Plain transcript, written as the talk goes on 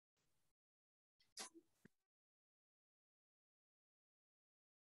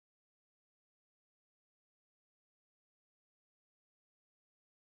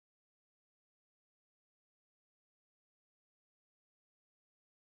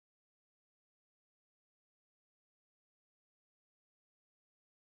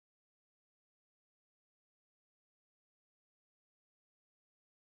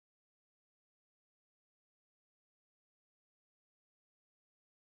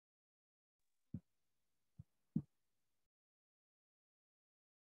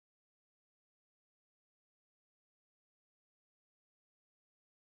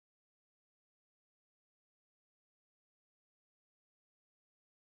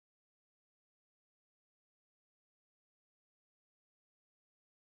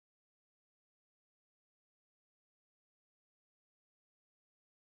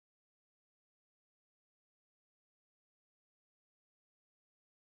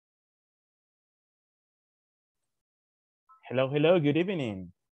Hello, hello, good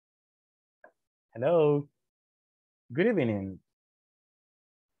evening. Hello, good evening.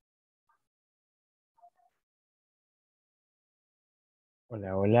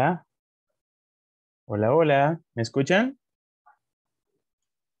 Hola, hola. Hola, hola. ¿Me escuchan?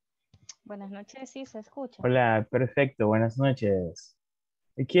 Buenas noches, sí, se escucha. Hola, perfecto, buenas noches.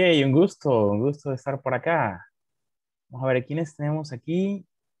 Ok, un gusto de estar por acá. Vamos a ver, ¿quiénes tenemos aquí?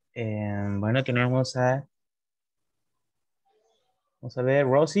 Bueno, tenemos vamos a ver,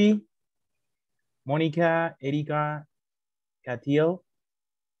 Rosy, Mónica, Erika, Catiel.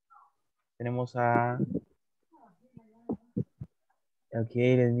 Tenemos ok,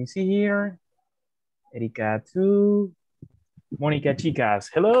 let me see here. Erika too. Mónica,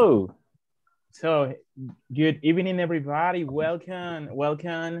 chicas, hello. So, good evening, everybody. Welcome,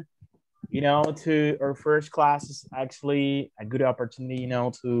 to our first class. Is actually a good opportunity,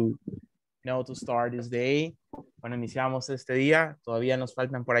 to start this day. Bueno, iniciamos este día. Todavía nos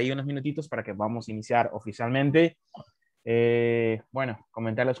faltan por ahí unos minutitos para que vamos a iniciar oficialmente. Bueno,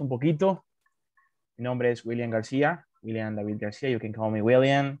 comentarles un poquito. Mi nombre es William García, William David García. You can call me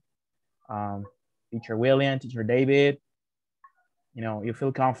William. Teacher William, Teacher David. You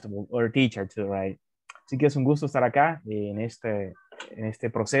feel comfortable, or teacher too, right? Así que es un gusto estar acá en este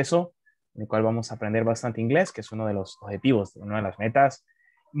proceso en el cual vamos a aprender bastante inglés, que es uno de los objetivos, una de las metas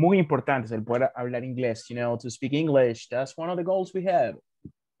muy importantes, el poder hablar inglés, to speak English. That's one of the goals we have,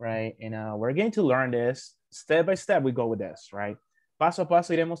 right? And we're going to learn this step by step. We go with this, right? Paso a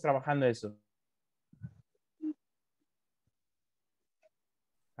paso iremos trabajando eso.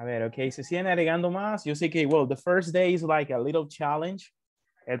 A ver, ok, se siguen agregando más. Yo sé que, well, the first day is like a little challenge.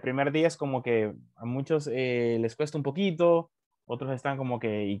 El primer día es como que a muchos les cuesta un poquito, otros están como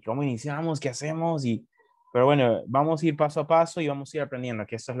que, ¿y cómo iniciamos? ¿Qué hacemos? Pero bueno, vamos a ir paso a paso y vamos a ir aprendiendo,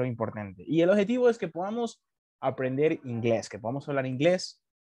 que eso es lo importante. Y el objetivo es que podamos aprender inglés, que podamos hablar inglés,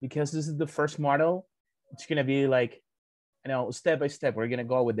 because this is the first model. It's going to be like, step by step. We're going to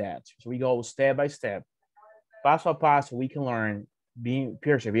go with that. So we go step by step. Paso a paso, we can learn being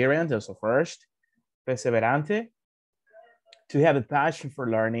perseverant, so first, perseverante, to have a passion for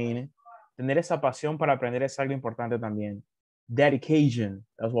learning, tener esa pasión para aprender es algo importante también. Dedication,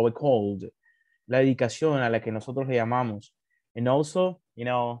 that's what we called. La dedicación a la que nosotros le llamamos. And also,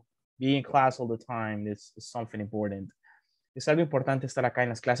 being in class all the time is something important. Es algo importante estar acá en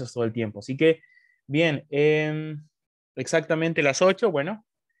las clases todo el tiempo. Así que, bien, exactamente las 8, bueno,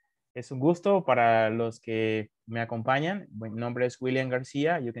 es un gusto para los que me acompañan. Mi nombre es William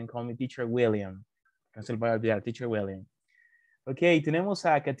García. You can call me Teacher William. No se lo voy a olvidar, Teacher William. Ok, tenemos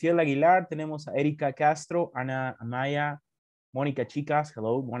a Catiel Aguilar, tenemos a Erika Castro, Ana Amaya, Mónica Chicas.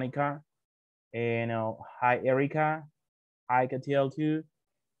 Hello, Mónica. And hi, Erika. Hi, Catiel too.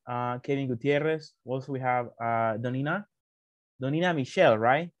 Kevin Gutierrez. Also, we have Donina. Donina Michelle,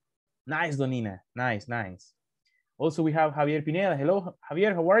 right? Nice, Donina. Nice, nice. Also, we have Javier Pineda. Hello,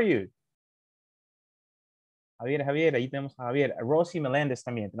 Javier, how are you? Javier, ahí tenemos a Javier. Rosy Meléndez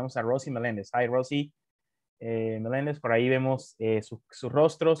también. Tenemos a Rosy Meléndez. Hi, Rosy. Meléndez, por ahí vemos sus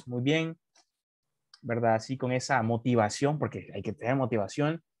rostros, muy bien, ¿verdad? Así con esa motivación, porque hay que tener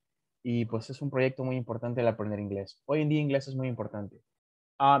motivación, y pues es un proyecto muy importante el aprender inglés. Hoy en día inglés es muy importante.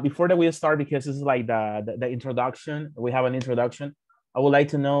 Before that we start, because this is like the introduction, we have an introduction, I would like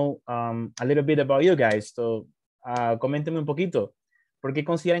to know a little bit about you guys, so coméntenme un poquito, ¿por qué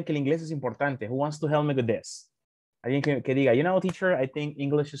consideran que el inglés es importante? Who wants to help me with this? Alguien que diga, teacher, I think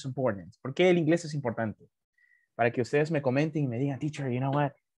English is important. ¿Por qué el inglés es importante? Para que ustedes me comenten y me digan, teacher, you know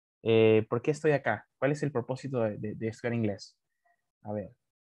what, ¿por qué estoy acá? ¿Cuál es el propósito de estudiar inglés? A ver.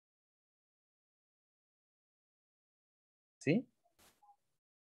 ¿Sí?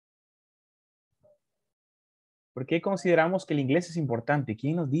 ¿Por qué consideramos que el inglés es importante?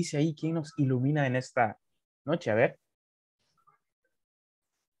 ¿Quién nos dice ahí? ¿Quién nos ilumina en esta noche? A ver.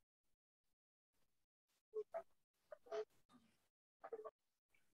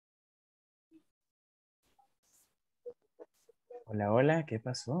 Hola, hola, ¿qué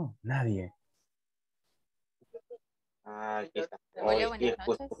pasó? Nadie. Aquí está. Hola, buenas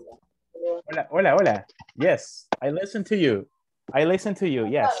noches. Hola, hola, hola. Yes, I listen to you. I listen to you.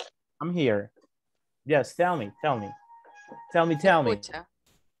 Yes, I'm here. Yes, tell me. Tell me. Escucha.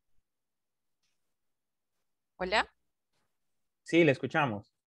 Hola. Sí, le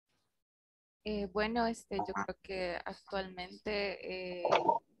escuchamos. Bueno, yo creo que actualmente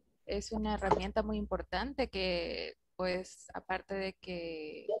es una herramienta muy importante que, pues, aparte de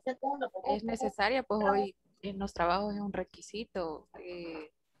que es necesaria, pues hoy en los trabajos es un requisito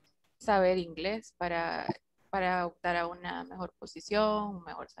saber inglés para optar a una mejor posición, un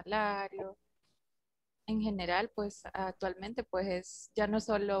mejor salario. en general, pues actualmente, pues ya no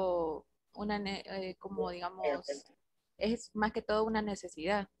solo una, como digamos, es más que todo una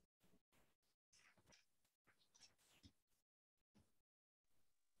necesidad.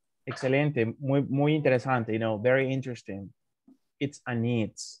 Excelente, muy interesante, you know, very interesting. It's a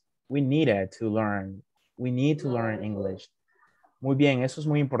needs. We needed to learn. We need to learn English. Muy bien, eso es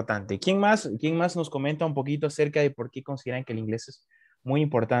muy importante. Quién más nos comenta un poquito acerca de por qué consideran que el inglés es muy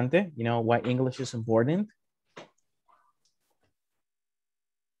importante? You know, why English is important?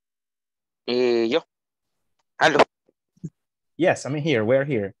 Yo, aló. Yes, I'm here. We're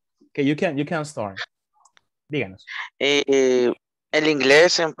here. Okay, you can start. Díganos. El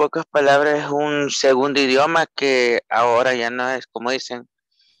inglés, en pocas palabras, es un segundo idioma que ahora ya no es, como dicen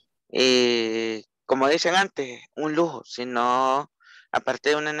antes, un lujo, sino,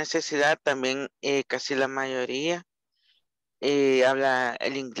 aparte de una necesidad, también casi la mayoría habla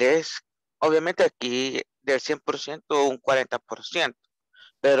el inglés. Obviamente aquí del 100% un 40%,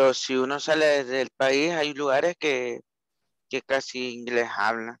 pero si uno sale del país, hay lugares que casi inglés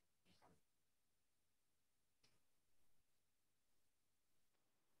hablan.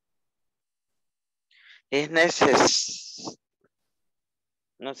 Es neces...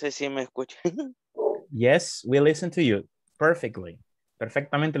 No sé si me escuchan. Yes, we listen to you perfectly.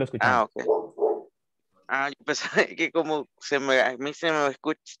 Perfectamente lo escuchamos. Ok. Yo pensaba que como a mí se me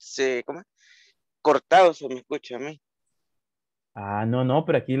escucha, ¿cómo es? Cortado se me escucha a mí. No,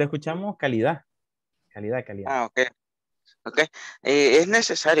 pero aquí lo escuchamos calidad. Calidad. Ok, ok. Es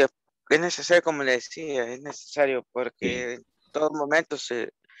necesario, como le decía, es necesario porque en todo momento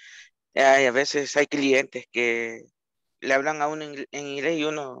a veces hay clientes que le hablan a uno en inglés y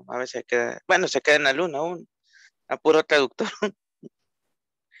uno a veces se queda en la luna uno, a puro traductor.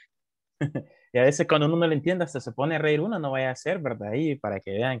 Y a veces cuando uno no lo entiende, hasta se pone a reír uno, no vaya a ser, ¿verdad? Y para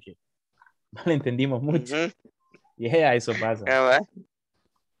que vean que no lo entendimos mucho. Ujú, Yeah, eso pasa. cabal,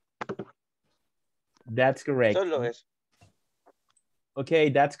 That's correct. solo eso.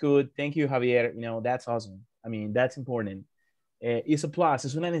 Okay, that's good. Thank you, Javier. You know, that's awesome. I mean, that's important. It's a plus,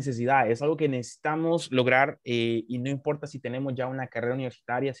 es una necesidad, es algo que necesitamos lograr y no importa si tenemos ya una carrera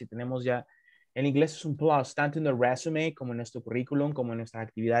universitaria, si tenemos ya, el inglés es un plus, tanto en el resume como en nuestro currículum, como en nuestras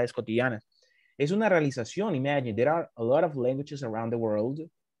actividades cotidianas. Es una realización, imagine, there are a lot of languages around the world,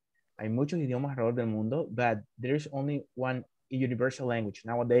 hay muchos idiomas alrededor del mundo, but there's only one universal language.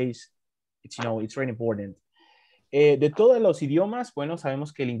 Nowadays, it's, you know, it's very important. De todos los idiomas, bueno,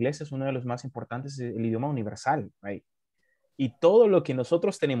 sabemos que el inglés es uno de los más importantes, el idioma universal, right? Y todo lo que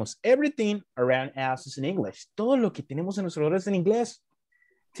nosotros tenemos, everything around us is in English. Todo lo que tenemos en nuestro alrededor es en inglés.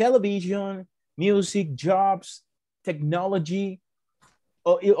 Television, music, jobs, technology,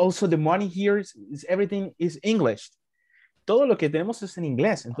 also the money here, everything is English. Todo lo que tenemos es en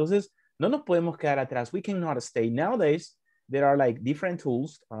inglés. Entonces, no nos podemos quedar atrás. We cannot stay. Nowadays, there are like different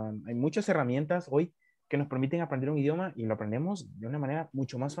tools. Hay muchas herramientas hoy que nos permiten aprender un idioma y lo aprendemos de una manera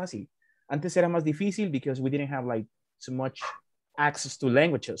mucho más fácil. Antes era más difícil because we didn't have like so much access to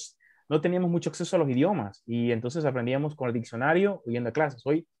languages. No teníamos mucho acceso a los idiomas y entonces aprendíamos con el diccionario o yendo a clases.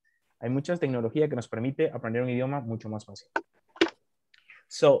 Hoy hay mucha tecnología que nos permite aprender un idioma mucho más fácil.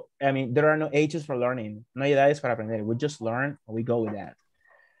 So, I mean, there are no ages for learning. No hay edades para aprender. We just learn and we go with that.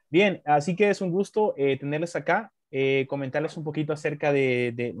 Bien, así que es un gusto tenerles acá, comentarles un poquito acerca de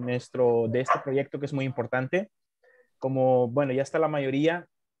este proyecto que es muy importante. Como, bueno, ya está la mayoría,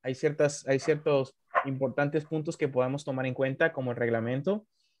 hay ciertos importantes puntos que podemos tomar en cuenta, como el reglamento.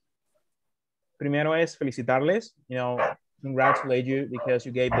 Primero es felicitarles, you know, congratulate you because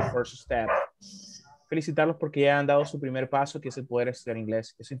you gave the first step. Felicitarlos porque ya han dado su primer paso, que es el poder estudiar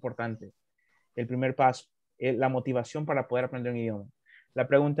inglés. Es importante. El primer paso, la motivación para poder aprender un idioma. La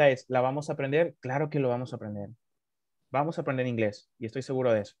pregunta es, ¿la vamos a aprender? Claro que lo vamos a aprender. Vamos a aprender inglés y estoy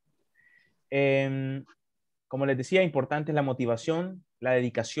seguro de eso. Como les decía, importante es la motivación, la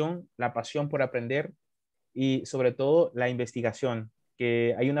dedicación, la pasión por aprender y sobre todo la investigación.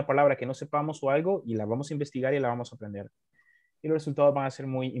 Que hay una palabra que no sepamos o algo y la vamos a investigar y la vamos a aprender. Y los resultados van a ser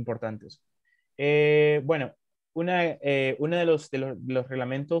muy importantes. Bueno, uno de los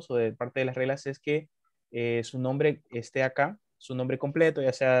reglamentos o de parte de las reglas es que su nombre esté acá, su nombre completo,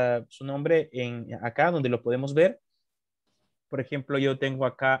 ya sea su nombre acá donde lo podemos ver. Por ejemplo, yo tengo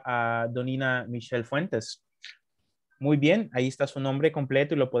acá a Donina Michelle Fuentes. Muy bien, ahí está su nombre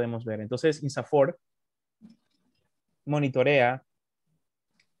completo y lo podemos ver. Entonces, INSAFORP monitorea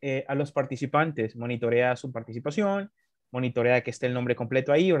a los participantes, monitorea su participación, monitorea que esté el nombre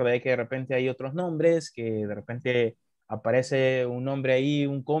completo ahí, ¿verdad? Y que de repente hay otros nombres, que de repente aparece un nombre ahí,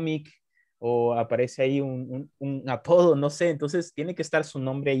 un cómic o aparece ahí un apodo, no sé. Entonces tiene que estar su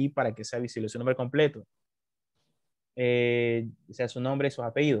nombre ahí para que sea visible, su nombre completo. O sea, su nombre y sus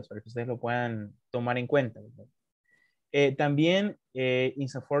apellidos, para que ustedes lo puedan tomar en cuenta, ¿verdad? También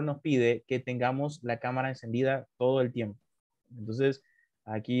INSAFORP nos pide que tengamos la cámara encendida todo el tiempo. Entonces,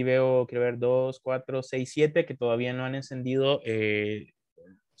 aquí veo, quiero ver, 2, 4, 6, 7 que todavía no han encendido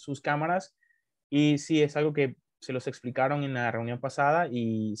sus cámaras. Y sí, es algo que se los explicaron en la reunión pasada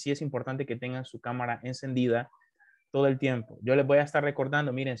y sí es importante que tengan su cámara encendida todo el tiempo. Yo les voy a estar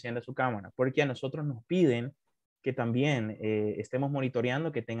recordando, miren, encienda su cámara, porque a nosotros nos piden que también estemos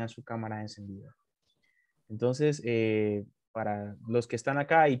monitoreando que tengan su cámara encendida. Entonces, para los que están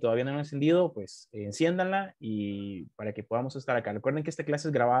acá y todavía no han encendido, pues enciéndanla y para que podamos estar acá. Recuerden que esta clase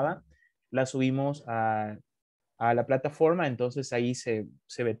es grabada, la subimos a la plataforma, entonces ahí se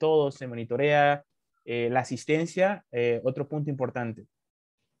ve todo, se monitorea. La asistencia, otro punto importante,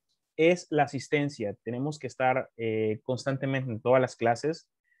 es la asistencia. Tenemos que estar constantemente en todas las clases,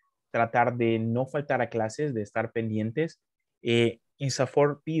 tratar de no faltar a clases, de estar pendientes.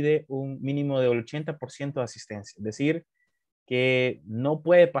 INSAFORP pide un mínimo del 80% de asistencia, es decir, que no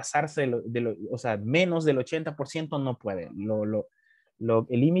puede pasarse, o sea, menos del 80% no puede.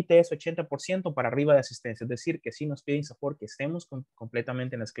 El límite es 80% para arriba de asistencia, es decir, que sí nos pide INSAFORP que estemos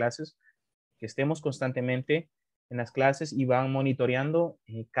completamente en las clases, que estemos constantemente en las clases y van monitoreando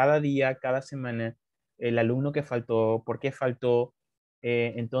cada día, cada semana, el alumno que faltó, por qué faltó.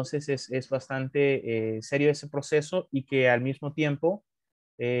 Entonces es bastante serio ese proceso y que al mismo tiempo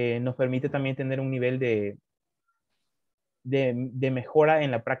nos permite también tener un nivel de mejora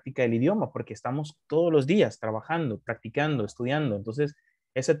en la práctica del idioma, porque estamos todos los días trabajando, practicando, estudiando. Entonces,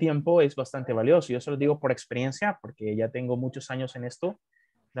 ese tiempo es bastante valioso. Yo se lo digo por experiencia, porque ya tengo muchos años en esto,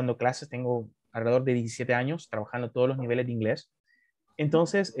 dando clases, tengo alrededor de 17 años trabajando todos los niveles de inglés.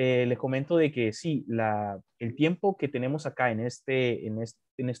 Entonces, les comento de que sí, el tiempo que tenemos acá en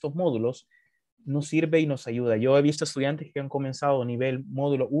estos módulos nos sirve y nos ayuda. Yo he visto estudiantes que han comenzado nivel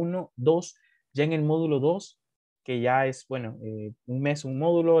módulo 1, 2, ya en el módulo 2, que ya es, bueno, un mes un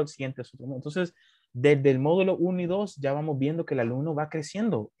módulo, el siguiente es otro módulo. Entonces, desde el módulo 1 y 2 ya vamos viendo que el alumno va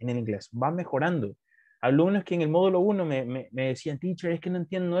creciendo en el inglés, va mejorando. Alumnos que en el módulo 1 me decían, teacher, es que no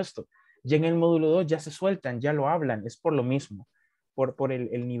entiendo esto. Ya en el módulo 2 ya se sueltan, ya lo hablan, es por lo mismo, por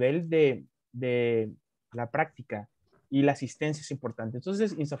el nivel de la práctica y la asistencia es importante.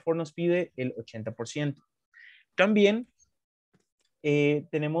 Entonces, INSAFORP nos pide el 80%. También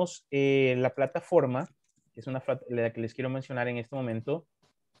tenemos la plataforma, que es la que les quiero mencionar en este momento.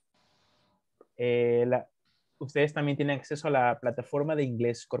 Ustedes también tienen acceso a la plataforma de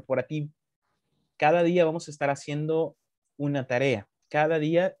inglés corporativo. Cada día vamos a estar haciendo una tarea. Cada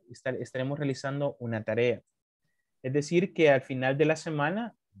día estaremos realizando una tarea. Es decir, que al final de la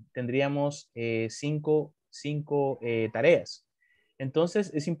semana tendríamos cinco tareas.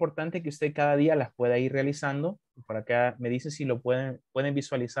 Entonces, es importante que usted cada día las pueda ir realizando. Por acá me dice si lo pueden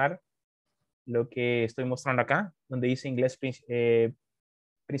visualizar lo que estoy mostrando acá, donde dice inglés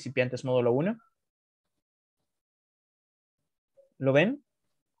principiantes módulo 1. ¿Lo ven?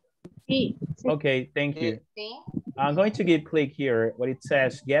 Sí. Okay, thank you. Sí. I'm going to give click here what it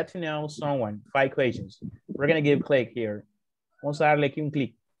says, get to know someone, 5 questions. We're going to give click here. Vamos a darle aquí un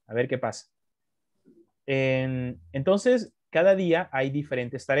clic, a ver qué pasa. Entonces, cada día hay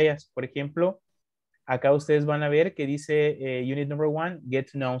diferentes tareas. Por ejemplo, acá ustedes van a ver que dice Unit number 1,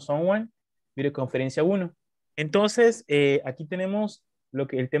 Get to know someone, videoconferencia 1. Entonces, aquí tenemos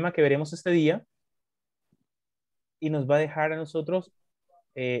el tema que veremos este día y nos va a dejar a nosotros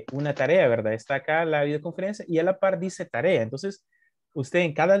una tarea, ¿verdad? Está acá la videoconferencia y a la par dice tarea. Entonces, usted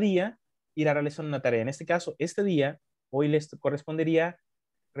en cada día irá realizando una tarea. En este caso, este día, hoy les correspondería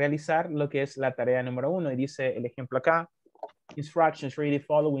realizar lo que es la tarea número 1 y dice el ejemplo acá, instructions, read the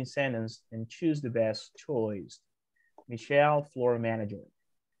following sentence and choose the best choice. Michelle, floor manager.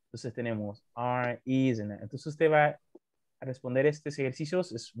 Entonces tenemos are, is, and that. Entonces usted va a responder estos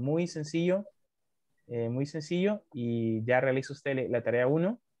ejercicios, es muy sencillo y ya realiza usted la tarea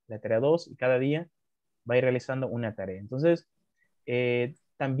 1, la tarea 2 y cada día va a ir realizando una tarea. Entonces,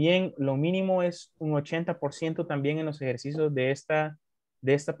 también lo mínimo es un 80% también en los ejercicios de esta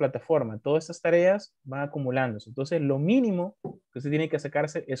plataforma. Todas estas tareas van acumulándose. Entonces, lo mínimo que usted tiene que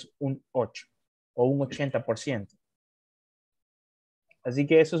sacarse es un 8 o un 80%. Así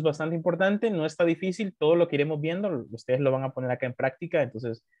que eso es bastante importante. No está difícil. Todo lo que iremos viendo, ustedes lo van a poner acá en práctica.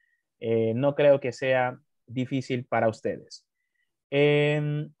 Entonces, no creo que sea difícil para ustedes.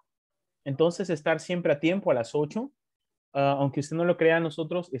 Entonces, estar siempre a tiempo a las 8. Aunque usted no lo crea,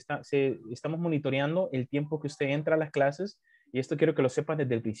 nosotros estamos monitoreando el tiempo que usted entra a las clases Y esto quiero que lo sepan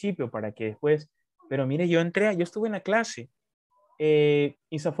desde el principio para que después, pero mire, yo estuve en la clase.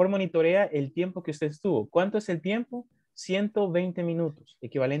 INSAFORP monitorea el tiempo que usted estuvo. ¿Cuánto es el tiempo? 120 minutos,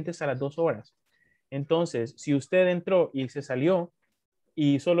 equivalentes a las 2 horas. Entonces, si usted entró y se salió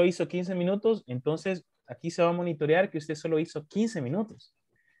y solo hizo 15 minutos, entonces aquí se va a monitorear que usted solo hizo 15 minutos,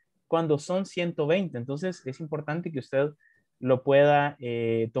 cuando son 120. Entonces, es importante que usted lo pueda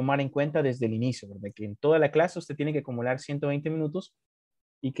tomar en cuenta desde el inicio, ¿verdad? Que en toda la clase usted tiene que acumular 120 minutos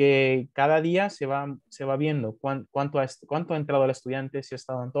y que cada día se va viendo cuánto ha entrado el estudiante, si ha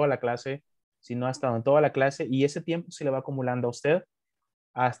estado en toda la clase, si no ha estado en toda la clase, y ese tiempo se le va acumulando a usted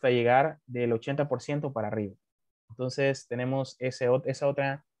hasta llegar del 80% para arriba. Entonces tenemos esa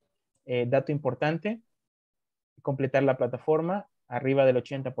otra dato importante, completar la plataforma arriba del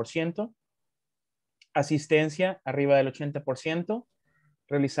 80%, asistencia arriba del 80%,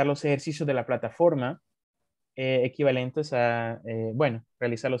 realizar los ejercicios de la plataforma equivalentes a,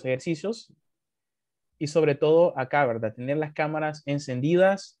 realizar los ejercicios y sobre todo acá, ¿verdad? Tener las cámaras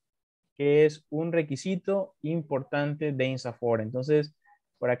encendidas, que es un requisito importante de INSAFORP. Entonces,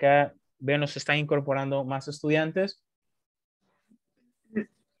 por acá, vean, nos están incorporando más estudiantes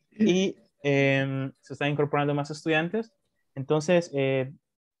y se están incorporando más estudiantes. Entonces, de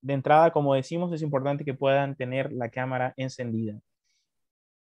entrada, como decimos, es importante que puedan tener la cámara encendida.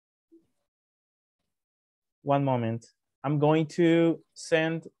 One moment. I'm going to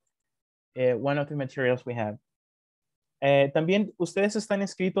send one of the materials we have. También ustedes están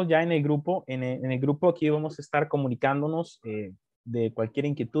inscritos ya en el grupo. En el grupo aquí vamos a estar comunicándonos de cualquier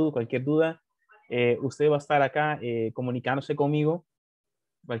inquietud, cualquier duda. Usted va a estar acá comunicándose conmigo,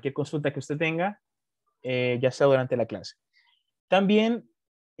 cualquier consulta que usted tenga, ya sea durante la clase. También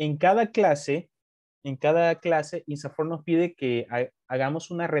en cada clase, INSAFORP nos pide que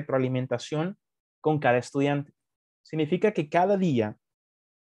hagamos una retroalimentación con cada estudiante. Significa que cada día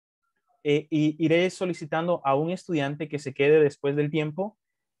iré solicitando a un estudiante que se quede después del tiempo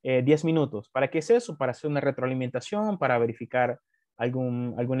 10 minutos. ¿Para qué es eso? Para hacer una retroalimentación, para verificar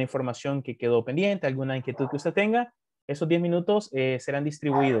alguna información que quedó pendiente, alguna inquietud que usted tenga. Esos 10 minutos serán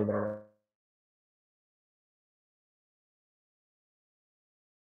distribuidos, ¿verdad?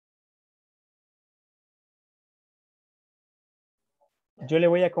 Yo le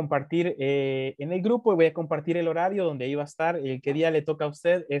voy a compartir en el grupo, voy a compartir el horario donde iba a estar, qué día le toca a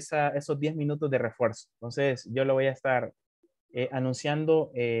usted esos 10 minutos de refuerzo. Entonces, yo lo voy a estar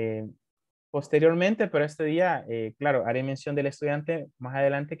anunciando posteriormente, pero este día, claro, haré mención del estudiante más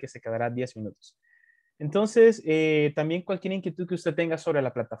adelante que se quedará 10 minutos. Entonces, también cualquier inquietud que usted tenga sobre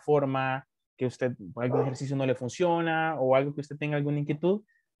la plataforma, que algún ejercicio no le funciona o algo que usted tenga alguna inquietud,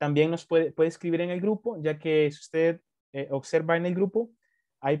 también nos puede escribir en el grupo, ya que si usted observa en el grupo,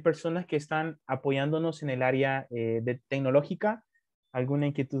 hay personas que están apoyándonos en el área de tecnológica, alguna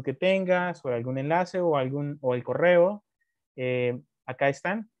inquietud que tenga sobre algún enlace o el correo, acá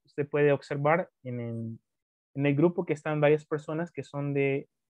están. Usted puede observar en el grupo que están varias personas que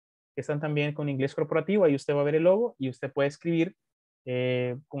están también con inglés corporativo. Ahí usted va a ver el logo y usted puede escribir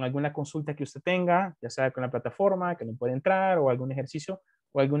con alguna consulta que usted tenga, ya sea con la plataforma, que no puede entrar, o algún ejercicio,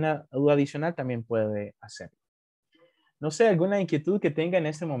 o alguna duda adicional también puede hacer. No sé, alguna inquietud que tenga en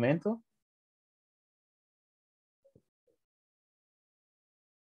este momento.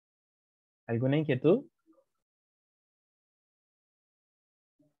 ¿Alguna inquietud?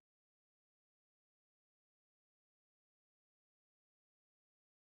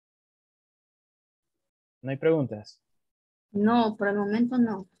 ¿No hay preguntas? No, por el momento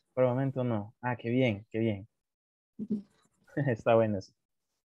no. Por el momento no. Ah, qué bien, qué bien. Está bueno eso.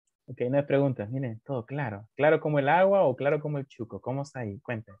 Ok, no hay preguntas. Miren, todo claro. ¿Claro como el agua o claro como el chuco? ¿Cómo está ahí?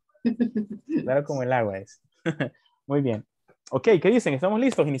 Cuenten. Claro como el agua es. Muy bien. Ok, ¿qué dicen? ¿Estamos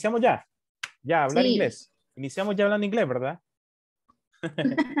listos? ¿Iniciamos ya? Ya, hablar Sí. inglés. Iniciamos ya hablando inglés, ¿verdad?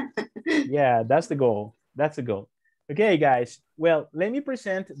 Yeah, that's the goal. That's the goal. Okay, guys. Well, let me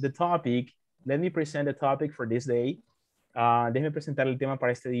present the topic. Let me present the topic for this day. Déjeme presentar el tema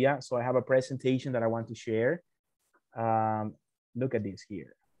para este día. So I have a presentation that I want to share. Look at this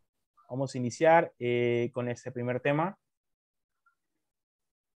here. Vamos a iniciar con este primer tema.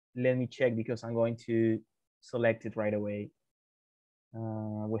 Let me check because I'm going to select it right away.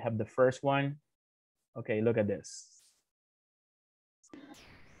 We have the first one. Okay, look at this.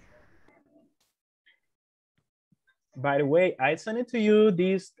 By the way, I sent it to you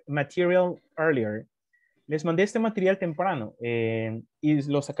this material earlier. Les mandé este material temprano y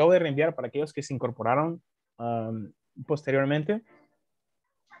los acabo de reenviar para aquellos que se incorporaron posteriormente.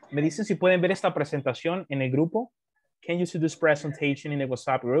 Me dicen si pueden ver esta presentación en el grupo. Can you see this presentation in the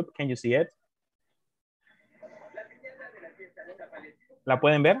WhatsApp group? Can you see it? ¿La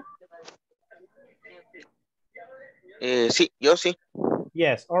pueden ver? Sí, yo sí.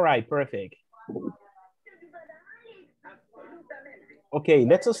 Yes, all right, perfect. Okay,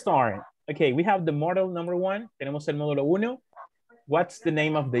 let's start. Okay, we have the model number 1. Tenemos el módulo 1. What's the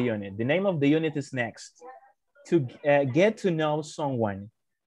name of the unit? The name of the unit is next. To get to know someone.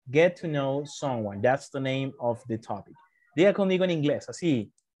 Get to know someone. That's the name of the topic. Diga conmigo en inglés, así.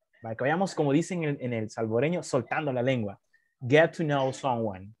 Para que vayamos, como dicen en el salvadoreño, soltando la lengua. Get to know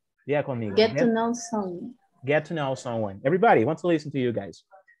someone. Diga conmigo. Get to know someone. Get to know someone. Everybody wants to listen to you guys.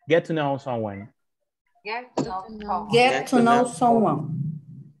 Get to know someone. Get to know someone. Get to know someone.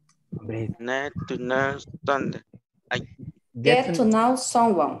 Hombre, Get to know ¿dónde? Ay, Get to know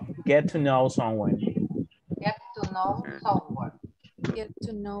someone. Get to know someone. Get to know someone. Get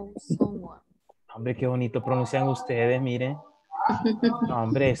to know someone. Hombre, qué bonito pronuncian ustedes, miren.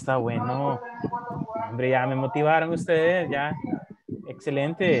 Hombre, está bueno. Hombre, ya me motivaron ustedes, ya.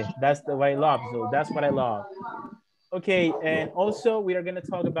 Excelente. That's what I love. So that's what I love. Okay, and also we are going to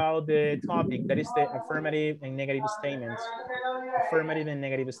talk about the topic that is the affirmative and negative statements. Affirmative and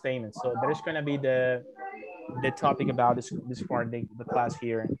negative statements. So there's going to be the topic about this part, the class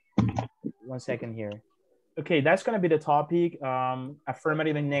here. 1 second here. Okay, that's going to be the topic,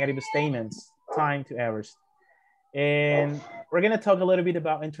 affirmative and negative statements, time to errors. And we're going to talk a little bit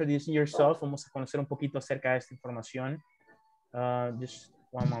about introducing yourself. Vamos a conocer un poquito acerca de esta información. Just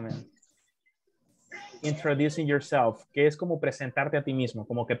one moment. Introducing yourself, que es como presentarte a ti mismo,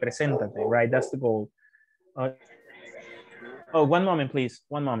 como que preséntate, right? That's the goal. Oh, one moment, please.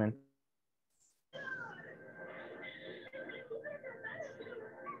 One moment.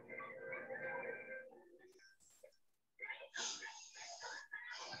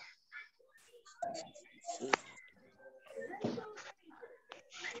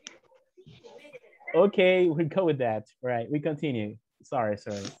 Okay, we go with that. Right, we continue. Sorry.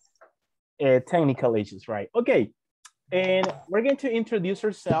 Technical issues, right? Okay, and we're going to introduce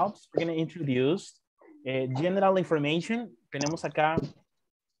ourselves. We're going to introduce general information. Tenemos acá,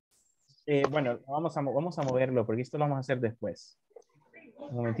 bueno, vamos a moverlo porque esto lo vamos a hacer después.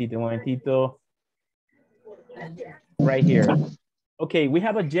 Un momentito. Right here. Okay, we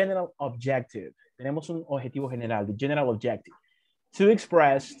have a general objective. Tenemos un objetivo general, the general objective. To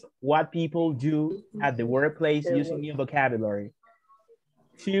express what people do at the workplace using new vocabulary.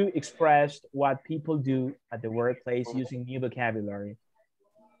 To express what people do at the workplace using new vocabulary.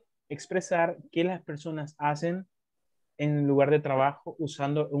 Expresar qué las personas hacen en el lugar de trabajo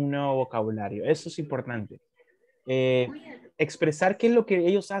usando un nuevo vocabulario. Eso es importante. Expresar qué es lo que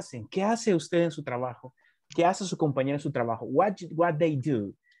ellos hacen. ¿Qué hace usted en su trabajo? ¿Qué hace su compañero en su trabajo? What they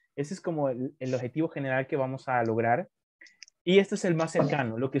do. Ese es como el objetivo general que vamos a lograr. Y este es el más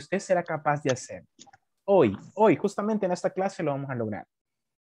cercano, lo que usted será capaz de hacer. Hoy, justamente en esta clase lo vamos a lograr.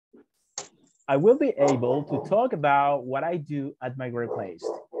 I will be able to talk about what I do at my workplace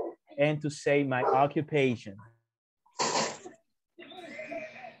and to say my occupation.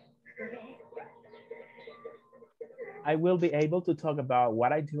 I will be able to talk about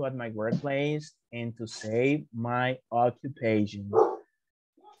what I do at my workplace and to say my occupation.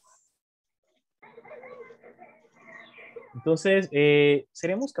 Entonces,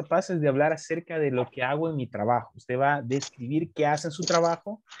 seremos capaces de hablar acerca de lo que hago en mi trabajo. Usted va a describir qué hace en su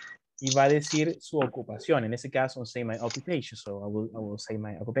trabajo y va a decir su ocupación. En ese caso, say my occupation. So I will say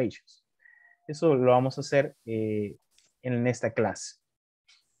my occupations. Eso lo vamos a hacer en esta clase.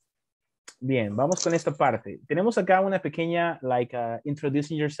 Bien, vamos con esta parte. Tenemos acá una pequeña, like,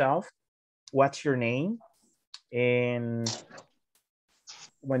 introducing yourself. What's your name? And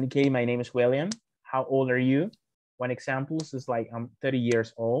when okay, my name is William. How old are you? One example is like, I'm 30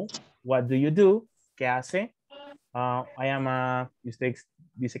 years old. What do you do? ¿Qué hace? I am a, usted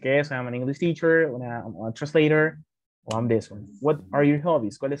dice que es, I am an English teacher, a translator, o I'm this one. What are your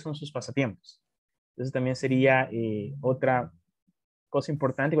hobbies? ¿Cuáles son sus pasatiempos? Entonces también sería otra cosa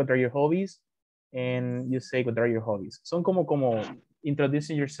importante, what are your hobbies? And you say, what are your hobbies? Son como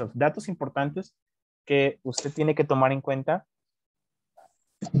introducing yourself. Datos importantes que usted tiene que tomar en cuenta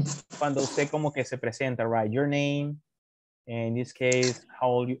cuando usted como que se presenta, right? Your name, in this case,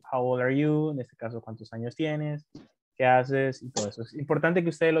 how old are you? En este caso, ¿cuántos años tienes? ¿Qué haces? Y todo eso. Es importante que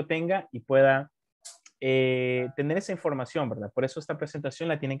usted lo tenga y pueda tener esa información, ¿verdad? Por eso esta presentación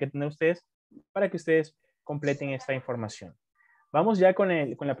la tienen que tener ustedes para que ustedes completen esta información. Vamos ya con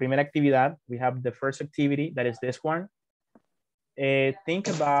la primera actividad. We have the first activity, that is this one. Think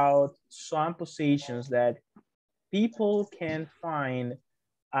about some positions that people can find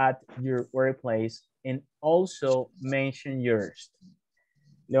at your workplace and also mention yours.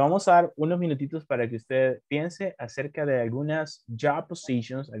 Le vamos a dar unos minutitos para que usted piense acerca de algunas job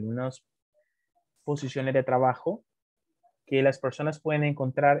positions, algunas posiciones de trabajo que las personas pueden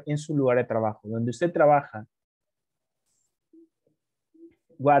encontrar en su lugar de trabajo. Donde usted trabaja,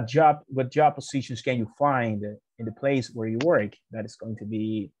 what job positions can you find in the place where you work? That is going to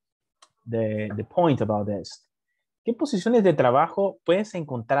be the point about this. ¿Qué posiciones de trabajo puedes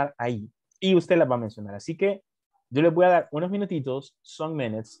encontrar ahí? Y usted las va a mencionar. Así que yo les voy a dar unos minutitos, some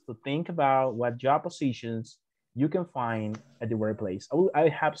minutes, to think about what job positions you can find at the workplace. I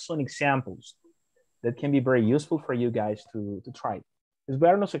have some examples that can be very useful for you guys to try. Les voy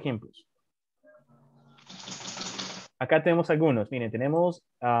a dar unos ejemplos. Acá tenemos algunos. Miren, tenemos,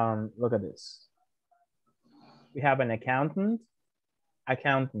 look at this. We have an accountant.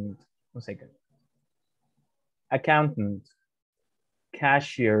 One second. Accountant,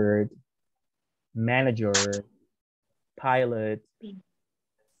 cashier, manager, pilot,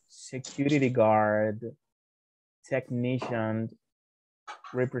 security guard, technician,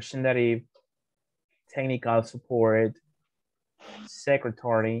 representative, technical support,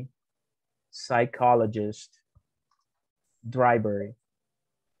 secretary, psychologist, driver.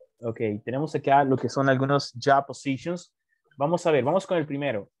 Ok, tenemos acá lo que son algunos job positions. Vamos a ver, vamos con el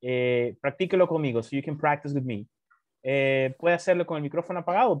primero. Practíquelo conmigo, so you can practice with me. Puede hacerlo con el micrófono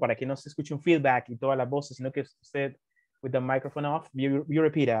apagado para que no se escuche un feedback y todas las voces, sino que usted, with the microphone off, you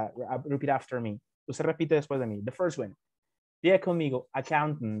repeat after me. Usted repite después de mí. The first one. Diga conmigo,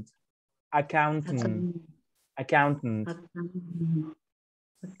 accountant, accountant, accountant,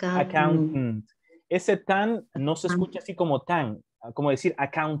 accountant. Ese tan no se escucha así como tan, como decir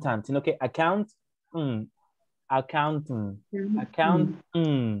accountant, sino que accountant, accountant,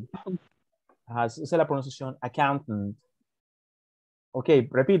 accountant. Esa es la pronunciación, accountant. Ok,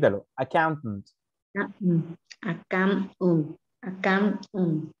 repítalo, accountant. Accountant.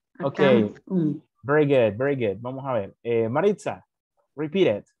 Ok, very good, very good. Vamos a ver. Maritza, repeat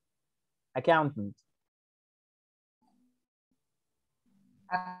it. Accountant.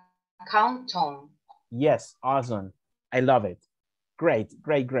 Accountant. Yes, awesome. I love it. Great,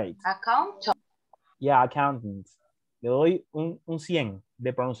 great, great. Accountant. Yeah, accountant. Le doy un 100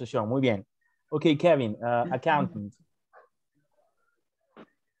 de pronunciación. Muy bien. Ok, Kevin, accountant.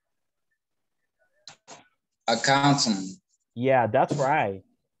 Accountant. Yeah, that's right.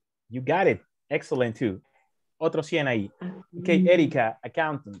 You got it. Excellent too. Otro 100 ahí. Ok, Erika,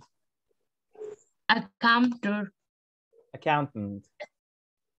 accountant. Accountant. Accountant.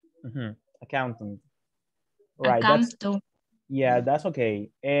 Accountant. Right. That's okay.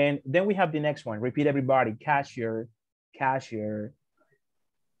 And then we have the next one. Repeat everybody. Cashier, cashier,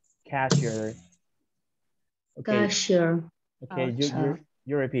 cashier. Okay. Cashier. Okay,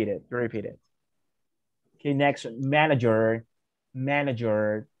 you repeat it. You repeat it. Okay, next, manager,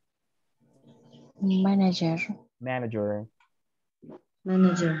 manager. Manager. Manager.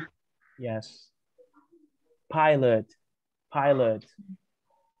 Manager. Yes. Pilot, pilot.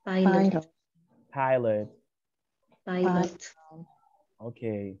 Pilot. Pilot. Pilot.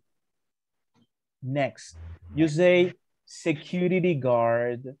 Okay. Next, you say security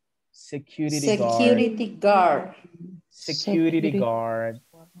guard, security guard, security guard.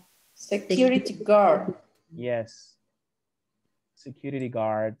 Security guard. Yes. Security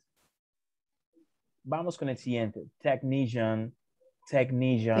guard. Vamos con el siguiente. Technician,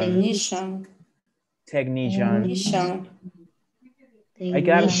 technician, Technician. technician. Hay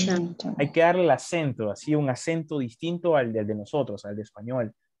que darle el acento, así un acento distinto al de nosotros, al de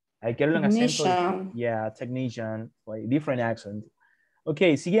español. Hay que darle un acento. Technician. Yeah, technician, like different accent.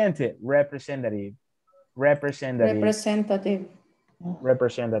 Ok, siguiente. Representative. Representative. Representative.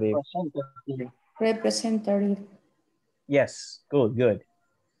 Representative. Representative. Yes, good, good.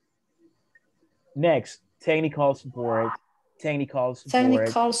 Next, technical support. Technical support.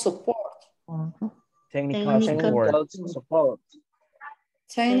 Technical support. Technical support.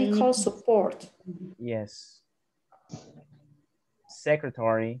 Technical support. Yes.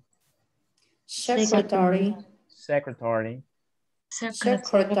 Secretary. Secretary. Secretary.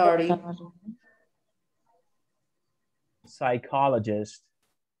 Secretary. Psychologist.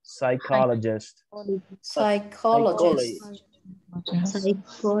 Psychologist. Psychologist.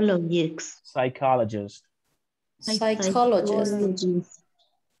 Psychologist. Psychologist.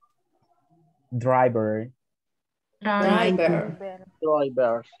 Driver. Driver.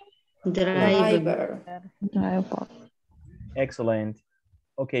 Driver. Driver. Excellent.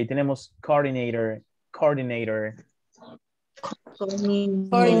 Okay, tenemos coordinator. Coordinator.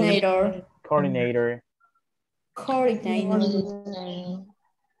 Coordinator. Coordinator. Coordinator.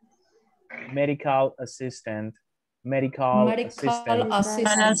 Medical assistant. medical assistant,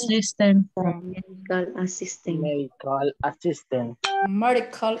 assistant. Medical assistant. Medical assistant.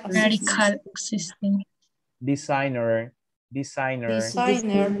 Medical assistant. designer, Designer.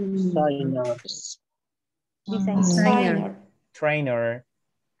 Designer. Designer. trainer,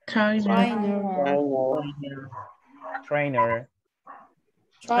 Trainer.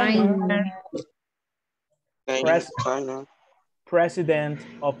 president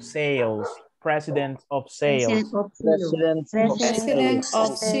of sales, President of sales. President of President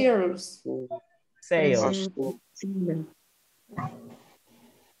of sales. sales,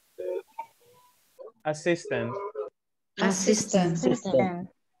 assistant, Assistant.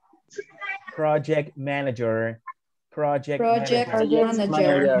 project manager, Project manager.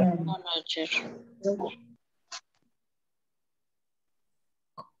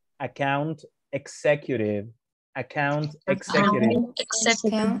 account executive, Account executive.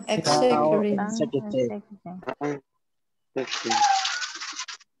 executive.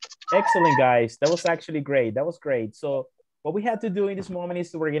 Excellent, guys. That was actually great. That was great. So what we had to do in this moment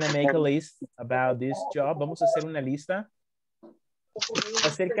is we're going to make a list about this job. Vamos a hacer una lista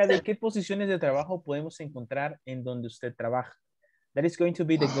acerca de qué posiciones de trabajo podemos encontrar en donde usted trabaja. That is going to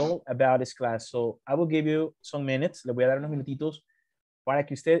be the goal about this class. So I will give you some minutes. Le voy a dar unos minutitos para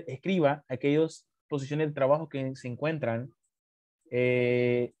que usted escriba aquellas posiciones de trabajo que se encuentran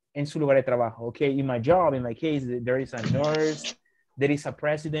en su lugar de trabajo. Okay, in my job, in my case, there is a nurse, there is a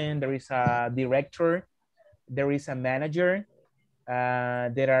president, there is a director, there is a manager,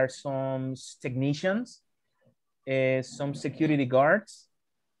 there are some technicians, some security guards,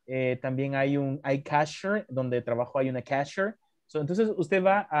 también hay cashier, donde trabajo hay una cashier. So, entonces usted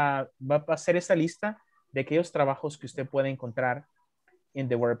va a hacer esta lista de aquellos trabajos que usted puede encontrar in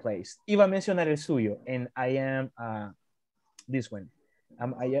the workplace. Y va a mencionar el suyo. And I am this one.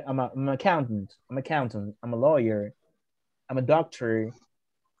 I'm an accountant. I'm a lawyer. I'm a doctor.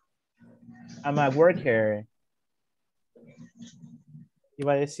 I'm a worker. Y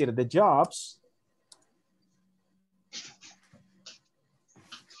va a decir the jobs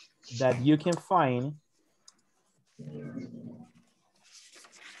that you can find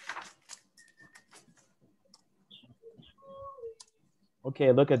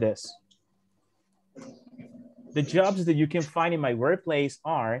okay, look at this. The jobs that you can find in my workplace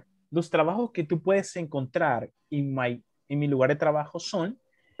are, los trabajos que tú puedes encontrar en mi lugar de trabajo son,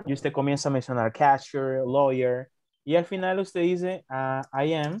 y usted comienza a mencionar cashier, lawyer, y al final usted dice, I'm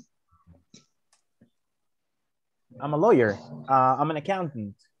a lawyer, I'm an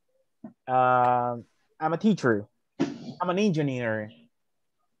accountant, I'm a teacher, I'm an engineer,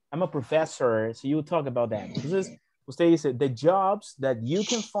 I'm a professor, so you talk about that. Entonces, usted dice, the jobs that you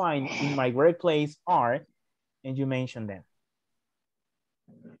can find in my workplace are, and you mention them.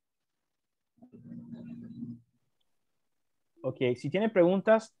 Okay, si tiene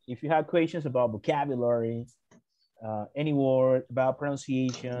preguntas, if you have questions about vocabulary, any word, about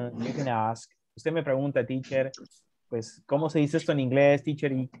pronunciation, you can ask. Usted me pregunta, teacher, pues, ¿cómo se dice esto en inglés,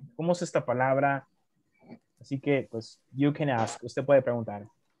 teacher? ¿Y cómo es esta palabra? Así que, pues, you can ask. Usted puede preguntar.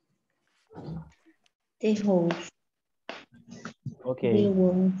 Okay.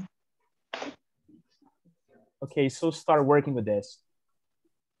 Okay, so start working with this.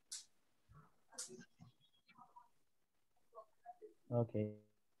 Okay.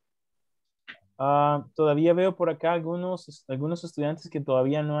 Todavía veo por acá algunos estudiantes que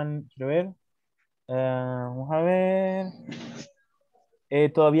todavía no han, quiero ver. Vamos a ver.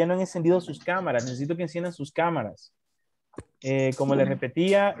 Todavía no han encendido sus cámaras. Necesito que enciendan sus cámaras. Como les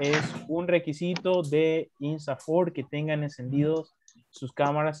repetía, es un requisito de INSAFORP que tengan encendidos sus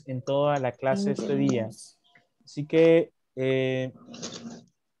cámaras en toda la clase este día. Así que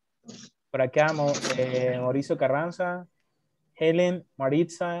por acá Mauricio Carranza, Helen,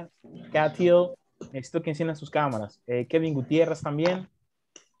 Maritza, Katil, necesito que enciendan sus cámaras. Kevin Gutiérrez también.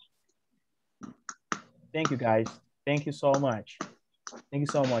 Thank you, guys. Thank you so much. Thank you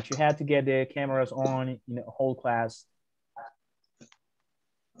so much. You had to get the cameras on in the whole class.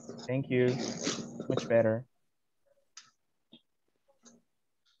 Thank you. Much better.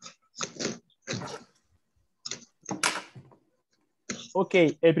 Ok,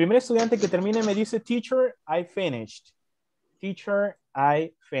 el primer estudiante que termine me dice, teacher, I finished. Teacher,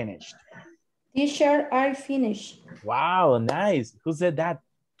 I finished. Teacher, I finished. Wow, nice. Who said that?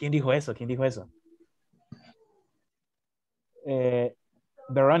 ¿Quién dijo eso? ¿Quién dijo eso?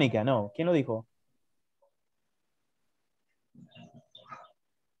 Verónica, no. ¿Quién lo dijo?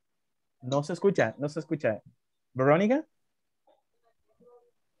 No se escucha, no se escucha. ¿Verónica?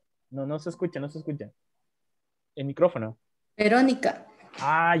 No, no se escucha, no se escucha. El micrófono. Verónica.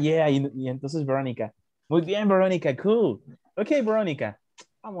 Ah, yeah, y entonces Verónica. Muy bien, Verónica, cool. Ok, Verónica,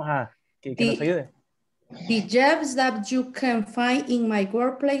 vamos a que nos ayude. The jobs that you can find in my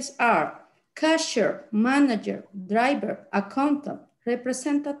workplace are cashier, manager, driver, accountant,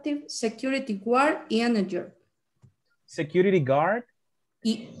 representative, security guard, manager. Security guard.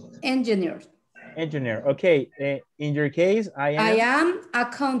 Engineer. Engineer. Okay. In your case, I am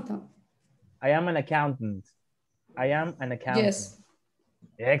accountant. I am an accountant. I am an accountant. Yes.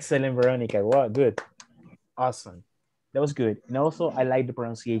 Excellent, Veronica. Wow, good. Awesome. That was good. And also, I like the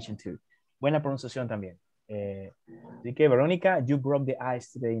pronunciation too. Buena pronunciación también. Así que, Veronica, you broke the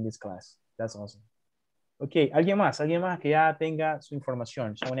ice today in this class. That's awesome. Okay, alguien más que ya tenga su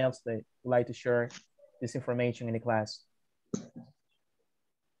información. Someone else that would like to share this information in the class.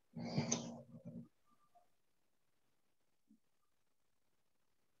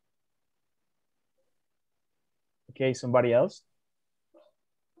 Okay, somebody else?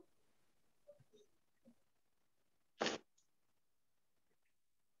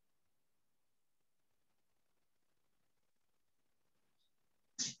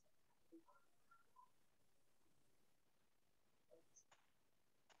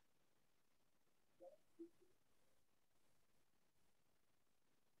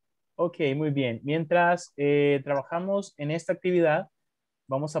 Ok, muy bien. Mientras trabajamos en esta actividad,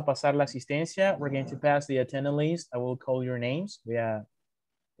 vamos a pasar la asistencia. We're going to pass the attendance list. I will call your names.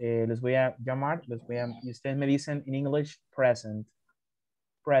 Les voy a llamar. Y ustedes me dicen en English, present.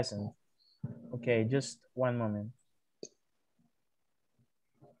 Present. Ok, just one moment.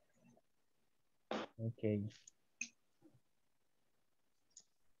 Ok.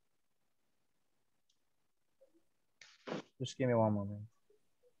 Just give me one moment.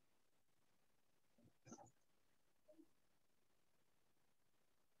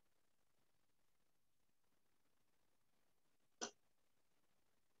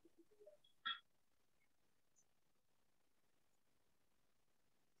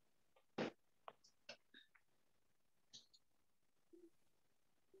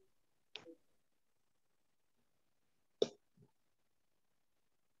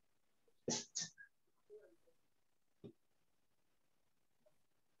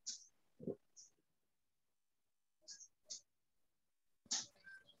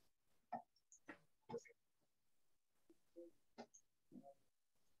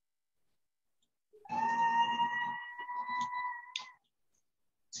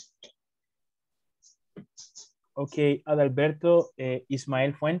 Ok, Adalberto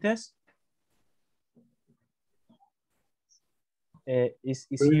Ismael Fuentes. Is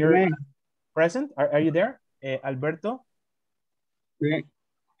here present? Are you there, Alberto? Sí.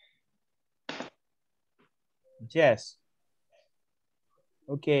 Yes.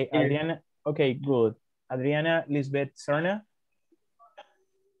 Okay, Adriana. Okay, good. Adriana Lisbeth Serna.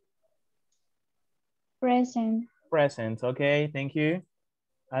 Present. Present. Okay, thank you.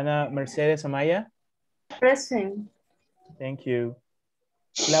 Ana Mercedes Amaya. Present. Thank you.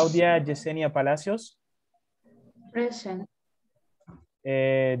 Claudia Yesenia Palacios. Present.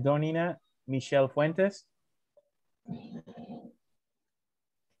 Donina Michelle Fuentes.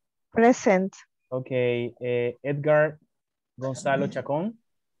 Present. Okay, Edgar Gonzalo Chacón.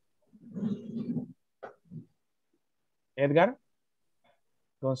 Edgar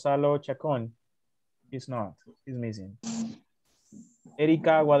Gonzalo Chacón. He's not. He's missing.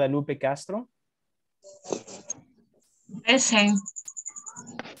 Erika Guadalupe Castro. Present.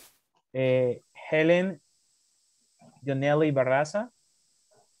 Helen Jonelli Barraza.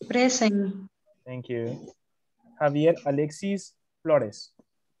 Present. Thank you. Javier Alexis Flores.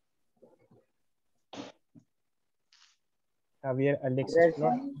 Javier Alexis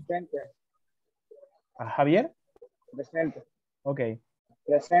Flores. Presente. Javier? Presente. Okay.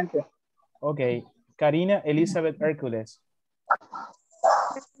 Presente. Okay. Karina Elizabeth Hercules.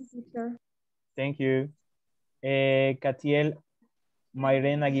 Thank you. Catiel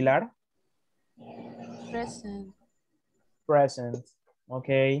Mayren Aguilar. Present. Present.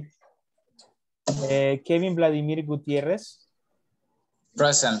 Okay. Kevin Vladimir Gutierrez.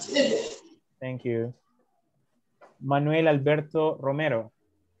 Present. Thank you. Manuel Alberto Romero.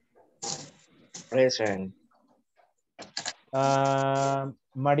 Present.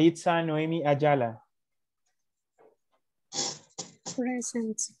 Maritza Noemi Ayala.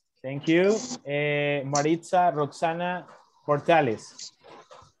 Present. Thank you. Maritza Roxana Portales.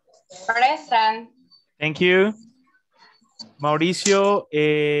 Present. Thank you. Mauricio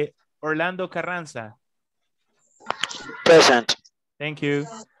Orlando Carranza. Present. Thank you.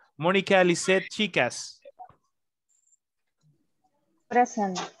 Mónica Lisette Chicas.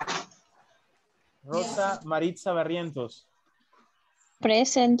 Present. Rosa Maritza Barrientos.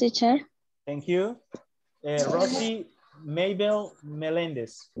 Present, teacher. Thank you. Rosy Mabel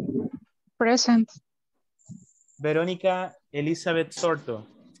Melendez. Present. Verónica Elizabeth Sorto.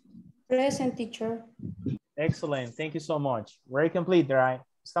 Present, teacher. Excellent. Thank you so much. Very complete, right?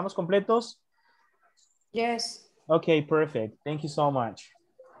 ¿Estamos completos? Yes. Okay, perfect. Thank you so much.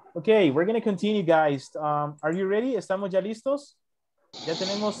 Okay, we're going to continue, guys. Are you ready? ¿Estamos ya listos? ¿Ya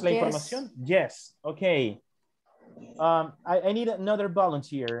tenemos la información? Yes. Okay. I need another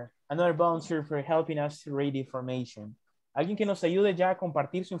volunteer for helping us to read the information. Alguien que nos ayude ya a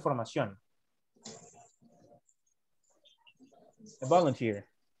compartir su información. A volunteer.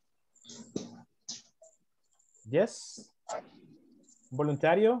 Yes.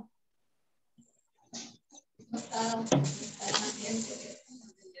 Voluntario.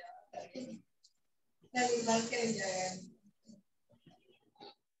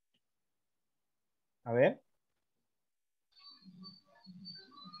 A ver.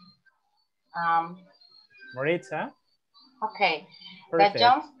 Maritza. Okay. Perfect.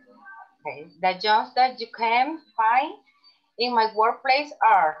 The jobs that you can find in my workplace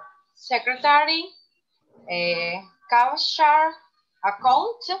are secretary, cashier,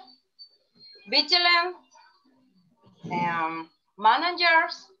 account, vigilant,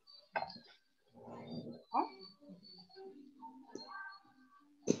 managers.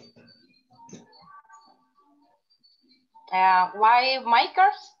 Why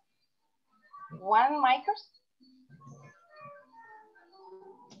makers? One makers?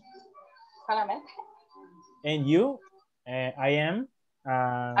 Solamente. And you? I am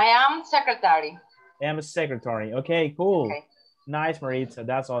Secretary. I am a secretary. Okay, cool. Okay. Nice, Maritza.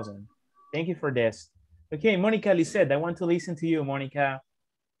 That's awesome. Thank you for this. Okay, Monica Lisette, I want to listen to you, Monica.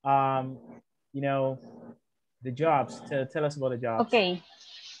 You know, the jobs. Tell us about the jobs. Okay.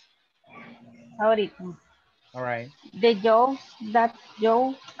 Ahorita. All right. The jobs that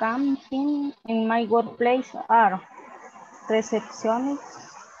you can find in my workplace are receptionist,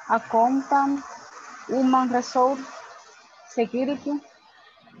 accountant, human resource, security,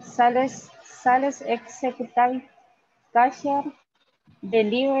 sales executive, cashier,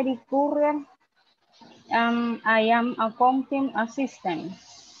 delivery courier, I am accounting assistant.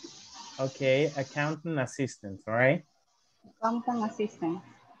 Okay, accountant assistant, all right? Accountant assistant.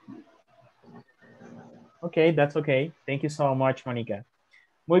 Okay, that's okay. Thank you so much, Monica.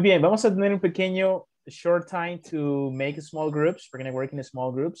 Muy bien, vamos a tener un pequeño short time to make small groups. We're going to work in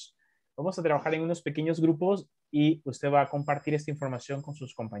small groups. Vamos a trabajar en unos pequeños grupos y usted va a compartir esta información con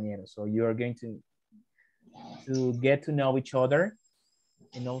sus compañeros. So you are going to get to know each other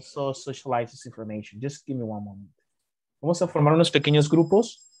and also socialize this information. Just give me one moment. Vamos a formar unos pequeños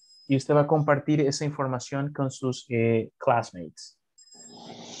grupos y usted va a compartir esa información con sus classmates.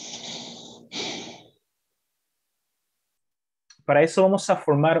 Para eso vamos a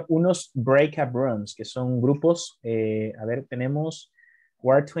formar unos breakup rooms, que son grupos, a ver, tenemos,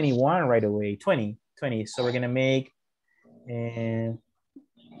 we're 21 right away, 20. So we're going to make 5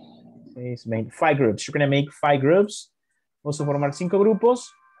 groups. You're going to make 5 groups. Vamos a formar 5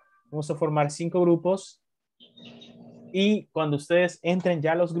 grupos. Y cuando ustedes entren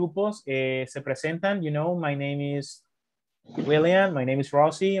ya a los grupos, se presentan, you know, my name is William, my name is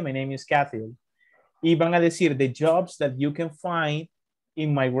Rosie, and my name is Kathy. Y van a decir, the jobs that you can find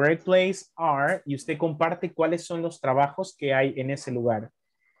in my workplace are, y usted comparte cuáles son los trabajos que hay en ese lugar.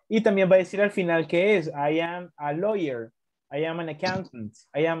 Y también va a decir al final qué es, I am a lawyer, I am an accountant,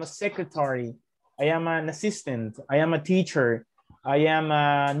 I am a secretary, I am an assistant, I am a teacher, I am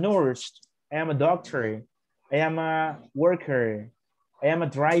a nurse, I am a doctor, I am a worker, I am a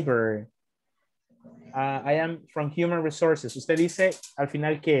driver, I am from human resources. Usted dice al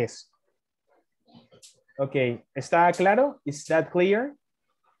final qué es. Okay, ¿está claro? Is that clear?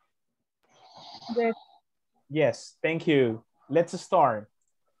 Yes. Yes, thank you. Let's start.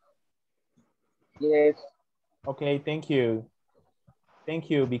 Yes. Okay, thank you. Thank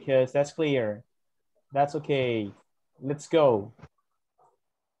you, because that's clear. That's okay. Let's go.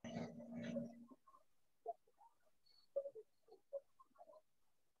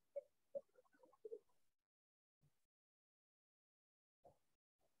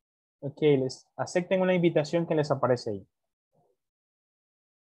 Okay, les acepten una invitación que les aparece ahí.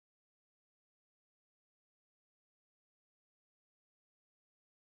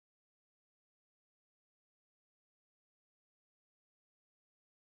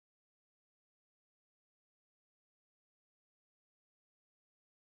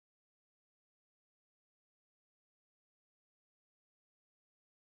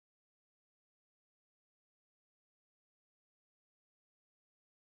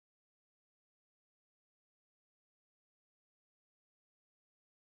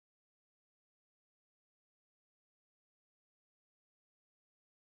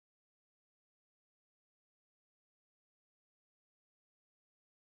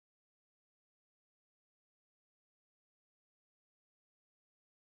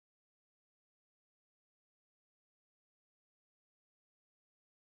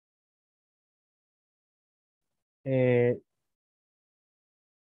 Eh,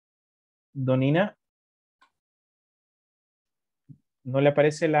 Donina, ¿no le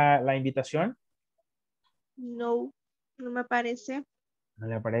aparece la invitación? No, no me aparece. No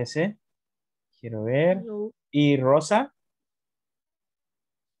le aparece. Quiero ver. No. ¿Y Rosa?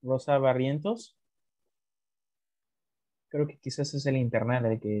 Rosa Barrientos. Creo que quizás es el internet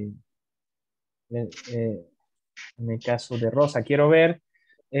el que, en el caso de Rosa. Quiero ver.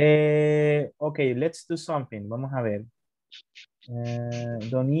 Ok, let's do something. Vamos a ver.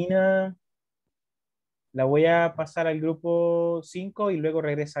 Donina, la voy a pasar al grupo 5 y luego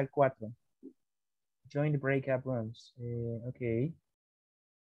regresa al 4. Join the breakout rooms. Ok.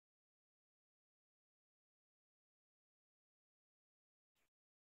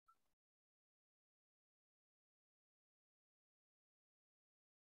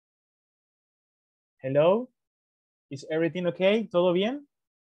 Hello. Is everything okay? ¿Todo bien?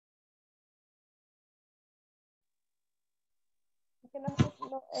 Es que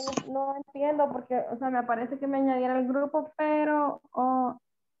no entiendo porque, o sea, me aparece que me añadiera al grupo, pero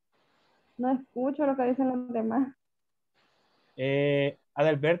no escucho lo que dicen los demás.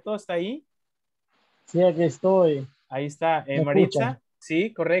 Adalberto, ¿está ahí? Sí, aquí estoy. Ahí está. ¿Me escuchan? Maritza.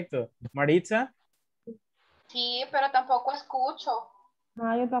 Sí, correcto. Maritza. Sí, pero tampoco escucho.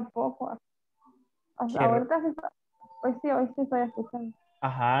 No, yo tampoco. Quiero. Ahorita sí, hoy sí estoy escuchando.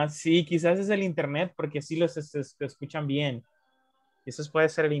 Ajá, sí, quizás es el internet porque sí los escuchan bien. Quizás puede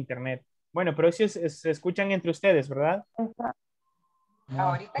ser el internet. Bueno, pero sí se escuchan entre ustedes, ¿verdad? Exacto.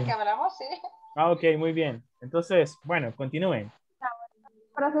 Ahorita que hablamos, sí. Ah, ok, muy bien. Entonces, bueno, continúen.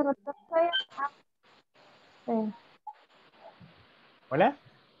 Pero si retorno, sí. ¿Hola?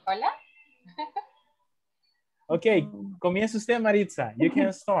 Hola. Ok, comienza usted, Maritza. You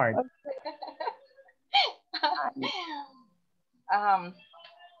can start. Um,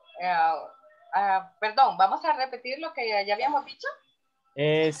 perdón, vamos a repetir lo que ya habíamos dicho.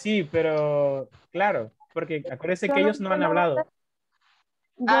 Sí, pero claro, porque acuérdense Yo que no ellos no han entiendo hablado.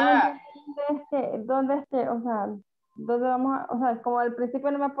 yo no entiendo dónde es que, o sea, dónde vamos a, o sea, como al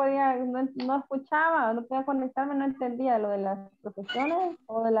principio no me podía, no escuchaba, no podía conectarme, no entendía lo de las profesiones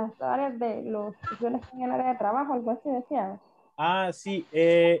o de las áreas de los profesiones en el área de trabajo, algo así decía. Ah, sí,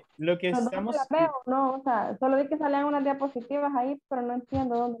 lo que Pero ¿dónde las estamos, veo? No, o sea, solo vi que salían unas diapositivas ahí, pero no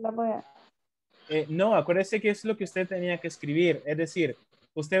entiendo dónde las voy a. no, acuérdese que es lo que usted tenía que escribir. Es decir,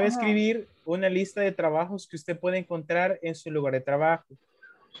 usted va a Ajá. escribir una lista de trabajos que usted puede encontrar en su lugar de trabajo.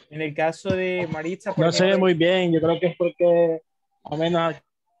 En el caso de Maritza, por No se ve ejemplo. muy bien. Yo creo que es porque al menos.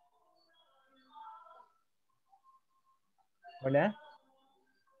 Hola.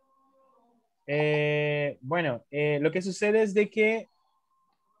 Bueno, lo que sucede es de que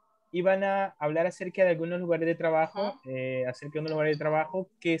iban a hablar acerca de algunos lugares de trabajo, acerca de unos lugares de trabajo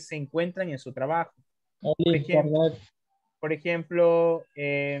que se encuentran en su trabajo. El internet. Por ejemplo,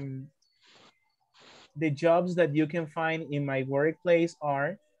 the jobs that you can find in my workplace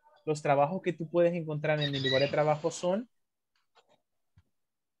are, los trabajos que tú puedes encontrar en el lugar de trabajo son,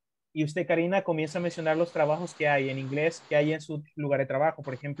 y usted, Karina, comienza a mencionar los trabajos que hay en inglés, que hay en su lugar de trabajo.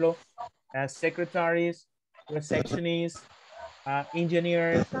 Por ejemplo, secretaries, receptionists,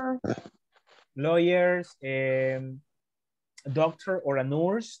 engineers, lawyers, doctor or a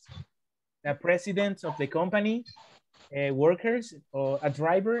nurse, a president of the company, workers o a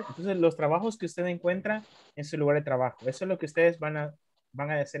driver. Entonces, los trabajos que usted encuentra en su lugar de trabajo. Eso es lo que ustedes van a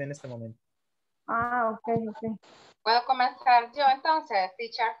hacer en este momento. Ah, ok. ¿Puedo comenzar yo entonces,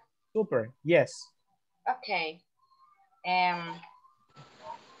 teacher? Super, yes. Ok.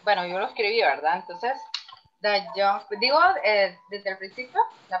 Bueno, yo lo escribí, ¿verdad? Entonces, digo desde el principio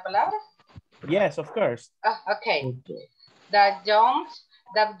la palabra. Yes, of course. Okay. The jobs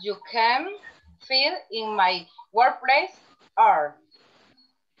that you can fill in my workplace are: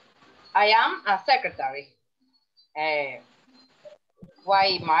 I am a secretary,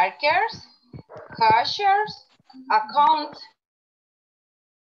 white markers, cashiers, account.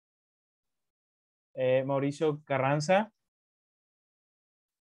 Mauricio Carranza.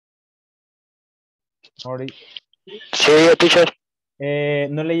 Sí, teacher.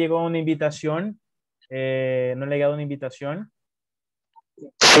 ¿No le llegó una invitación? ¿No le ha llegado una invitación?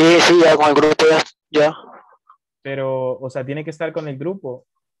 Sí, ya con el grupo ya. Pero, o sea, tiene que estar con el grupo.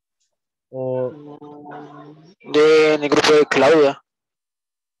 O... En el grupo de Claudia.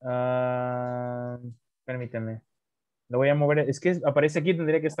 Permítame. Lo voy a mover. Es que aparece aquí,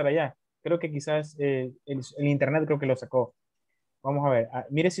 tendría que estar allá. Creo que quizás el internet creo que lo sacó. Vamos a ver.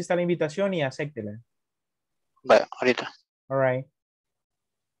 Mire si está la invitación y acéptela. Vale, ahorita. All right.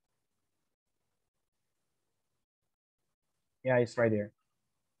 Yeah, it's right there.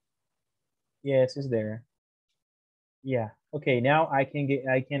 Yes, it's there. Yeah. Okay. Now I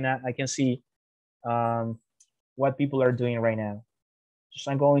can see what people are doing right now.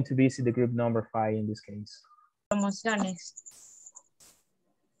 So I'm going to visit the group number 5 in this case. Promociones.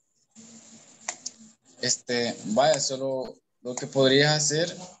 Vaya, solo lo que podrías hacer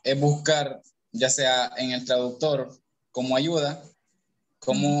es buscar, ya sea en el traductor como ayuda,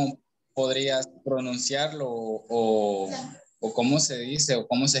 cómo podrías pronunciarlo o cómo se dice o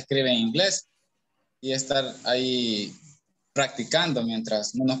cómo se escribe en inglés y estar ahí practicando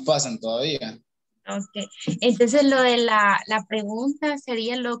mientras no nos pasan todavía. Ok, entonces lo de la pregunta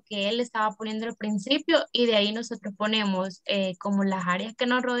sería lo que él estaba poniendo al principio y de ahí nosotros ponemos como las áreas que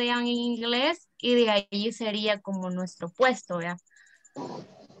nos rodean en inglés y de ahí sería como nuestro puesto, ¿verdad?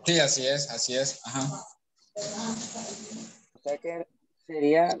 Sí, así es, ajá. O sea que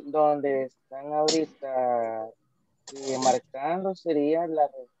sería donde están ahorita marcando, sería la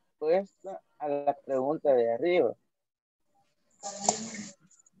respuesta a la pregunta de arriba.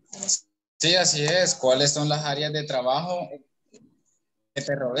 Sí, así es. ¿Cuáles son las áreas de trabajo que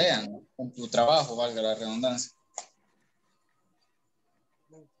te rodean con tu trabajo, valga la redundancia?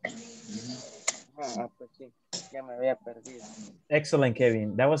 Pues sí, ya me había perdido. Excellent,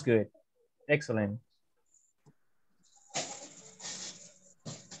 Kevin. That was good. Excellent.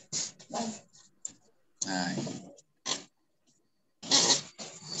 Ay.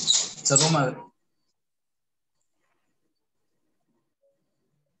 Salud, madre.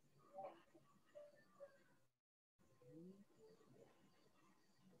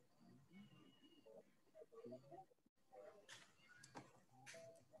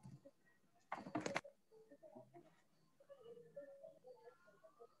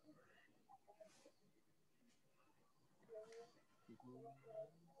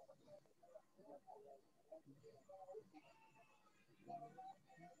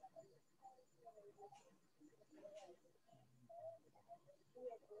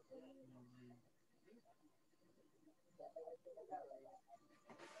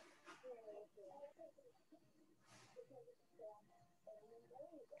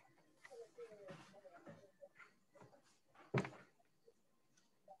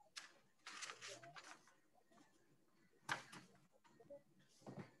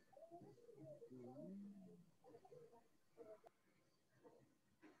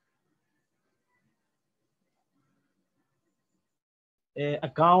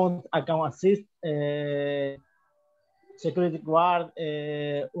 Account assist, security guard,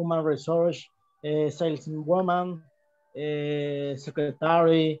 human resource, saleswoman,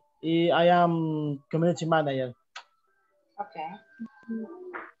 secretary, I am community manager. Okay.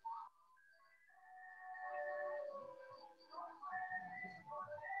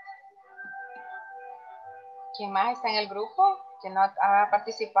 ¿Quién más está en el grupo? ¿Quién no ha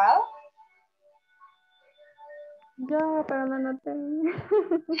participado? Yo, pero no noté.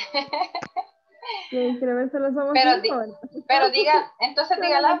 Y creo que solo somos Pero, 5. pero diga, entonces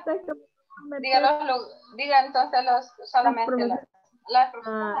dígala. Diga entonces solamente las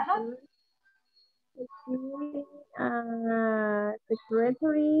profesiones.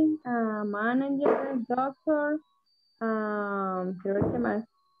 Secretary, manager, doctor, ¿qué más?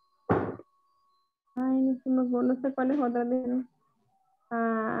 Ay, no sé cuáles otras dijeron.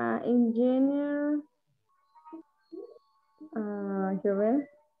 Engineer, quiero ver.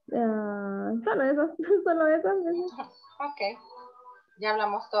 Solo eso, solo eso. Ok, ya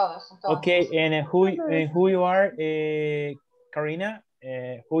hablamos todos. Entonces. Okay, and who you are, Karina?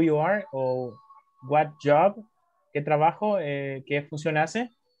 Who you are or what job? ¿Qué trabajo? ¿Qué función hace?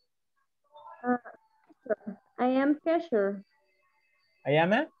 I am cashier. I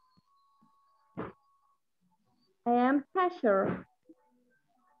am a? I am cashier.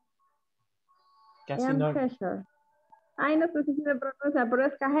 Casi I am no. cashier. Ay, no sé si se pronuncia, pero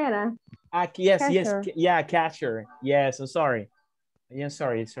es cajera. Yes, cashier. yes, yeah, cashier. Yes, I'm sorry. Yeah,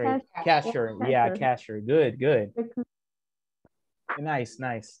 sorry. Cashier. Yeah, cashier. Good. Nice.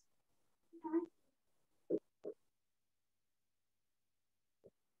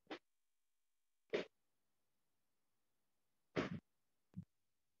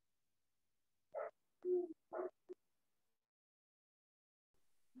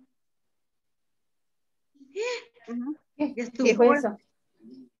 ¿Qué fue eso?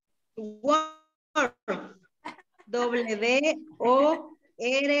 Work. W-O-R-K.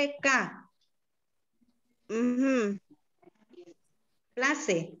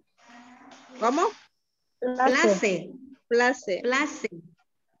 Place. ¿Cómo? Place.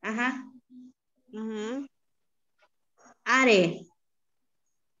 Ajá. Are.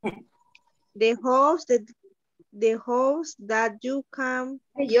 The host that you can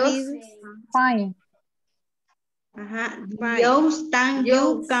Fine. Ajá. Jobs that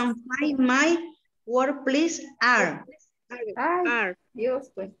you can find my workplace are. Ay, Dios,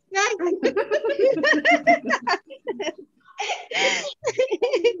 pues.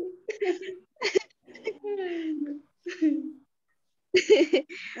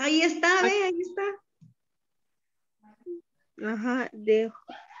 Ahí está, ve, ahí está. Ajá,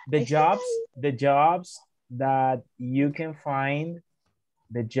 The jobs that you can find,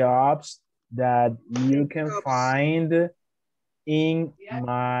 the jobs that you can find in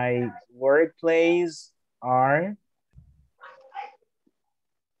my workplace are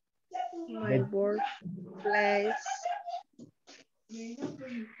my workplace.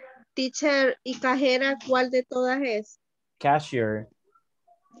 Teacher y cajera, ¿cuál de todas es? cashier,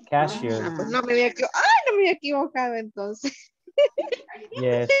 Ah, pues no me había equivocado. ¡Ay, no me había equivocado entonces!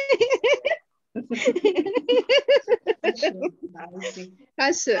 yes,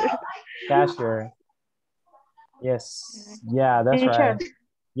 cashier, yes, yeah, that's Teacher. right,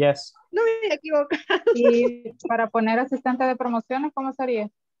 yes. No me había equivocado. Y para poner asistente de promociones, ¿cómo sería?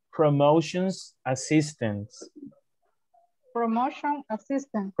 Promotions assistants. Promotion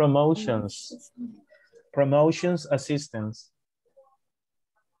assistant. Promotions assistants.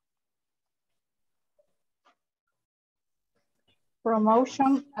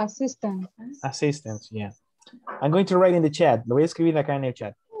 Promotion assistant. Assistants, yeah. I'm going to write in the chat. Lo voy a escribir acá en el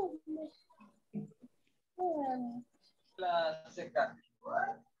chat. La seca.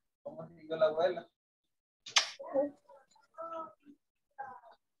 ¿Cómo siguió la abuela?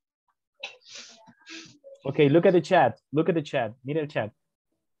 Okay, look at the chat. Look at the chat. Mira el chat.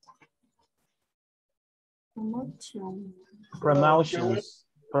 Promotions.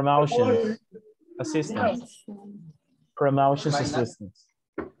 Assistants. Promotions assistants.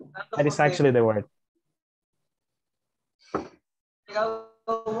 That is actually the word.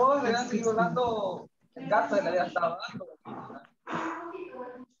 Vos le han seguido dando el gasto de la vida estaba dando.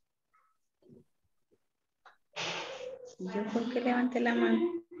 Yo por qué levanté la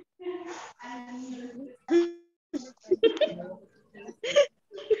mano.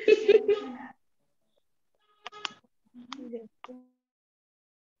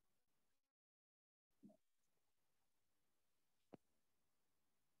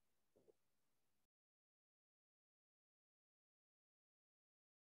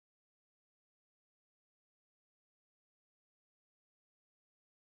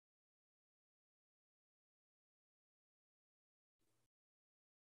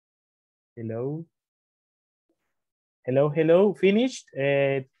 Hello. Hello. Finished?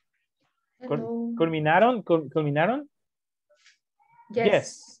 Hello. ¿Culminaron?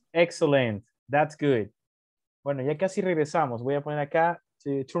 Yes. Excellent. That's good. Bueno, ya casi regresamos. Voy a poner acá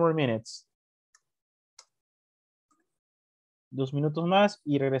 2 more minutes. 2 minutos más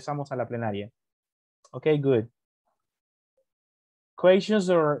y regresamos a la plenaria. Okay, good. Questions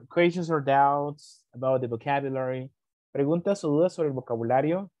or doubts about the vocabulary? ¿Preguntas o dudas sobre el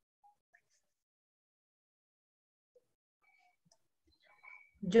vocabulario?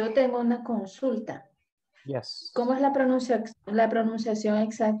 Yo tengo una consulta. Yes. ¿Cómo es la pronunciación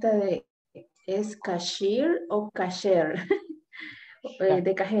exacta de es cashier o cashier?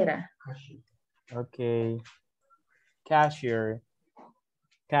 De cajera. Okay. Cashier.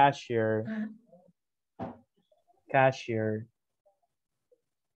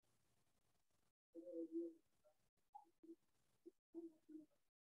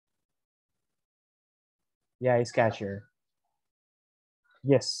 Yeah, it's cashier.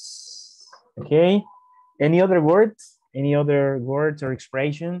 Yes. Okay. Any other words? Any other words or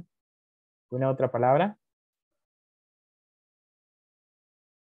expression? ¿Una otra palabra?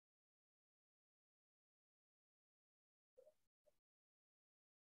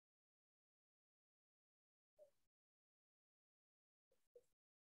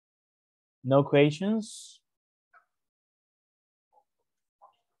 No questions?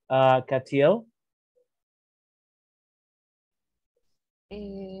 Katiel?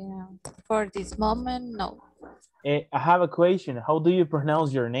 For this moment, no. I have a question. How do you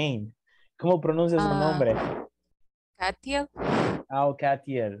pronounce your name? ¿Cómo pronuncias su nombre? Katiel. Oh,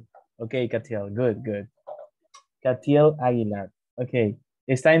 Katiel. Okay, Katiel. Good. Katiel Aguilar. Okay.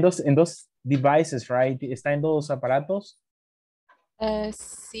 Está en dos devices, right? Está en dos aparatos.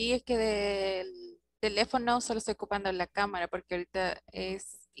 Sí, es que del teléfono solo estoy ocupando la cámara porque ahorita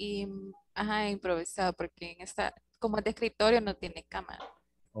es improvisado porque en esta, como es de escritorio, no tiene cámara.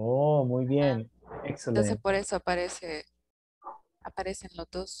 Oh, muy bien. Excelente. Entonces por eso aparecen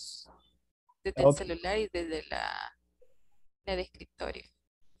los dos, desde el celular y desde la de escritorio.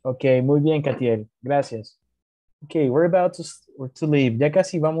 Ok, muy bien, Katiel. Gracias. Ok, we're about to leave. Ya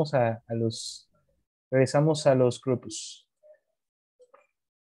casi vamos a los Regresamos a los grupos.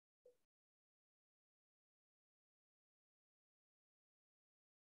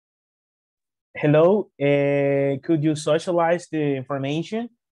 Hello, could you socialize the information?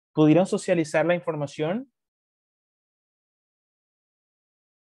 ¿Pudieron socializar la información?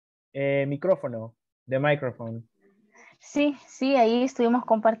 Micrófono, the microphone. Sí, sí, ahí estuvimos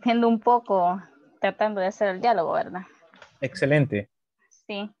compartiendo un poco, tratando de hacer el diálogo, ¿verdad? Excelente.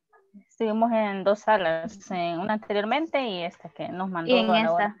 Sí, estuvimos en 2 salas, en una anteriormente y esta que nos mandó. Y en a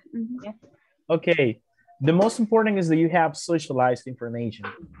la hora. esta. Okay, the most important is that you have socialized information.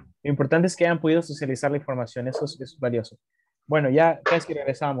 Lo importante es que hayan podido socializar la información, eso es valioso. Bueno, ya casi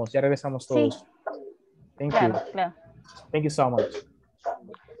regresamos, ya regresamos todos. Sí. Thank Claro, you. claro. Thank you so much.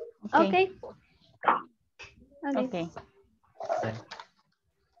 Okay. Okay.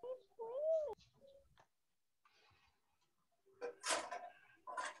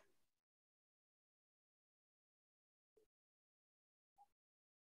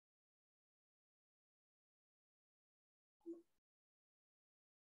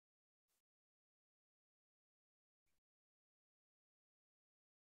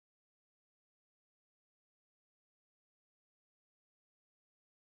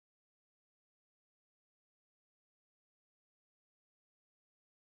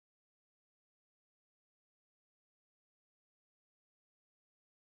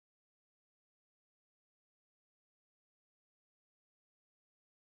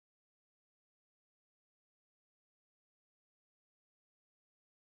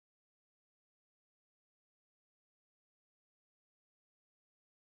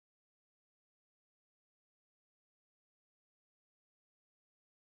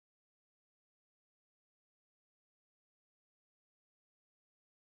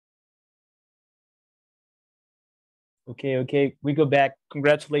 Okay. Okay, we go back.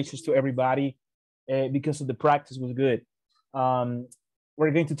 Congratulations to everybody because of the practice was good.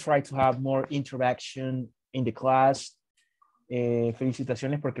 We're going to try to have more interaction in the class.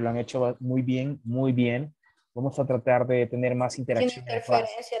 Felicitaciones porque lo han hecho muy bien, muy bien. Vamos a tratar de tener más interacción. Tiene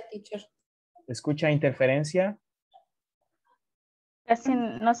interferencia, teacher. ¿Escucha interferencia? Casi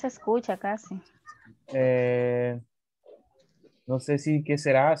no se escucha, casi. No sé si qué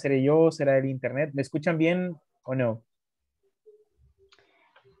será. ¿Seré yo? ¿Será el internet? ¿Me escuchan bien o no?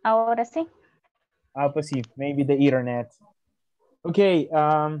 Ahora sí. Ah, pues sí, maybe the internet. Okay,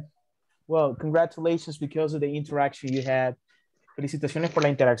 well, congratulations because of the interaction you had. Felicitaciones por la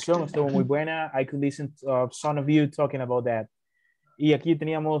interacción, estuvo muy buena. I could listen to some of you talking about that. Y aquí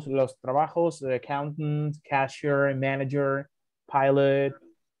teníamos los trabajos, accountant, cashier, manager, pilot,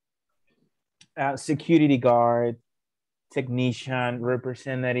 security guard, technician,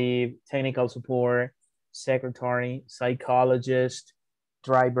 representative, technical support, secretary, psychologist,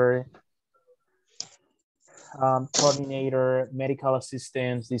 driver, coordinator, medical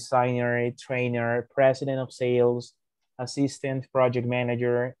assistant, designer, trainer, president of sales, assistant, project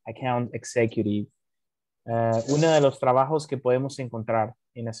manager, account executive. Uno de los trabajos que podemos encontrar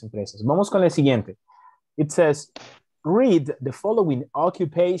en las empresas. Vamos con el siguiente. It says, read the following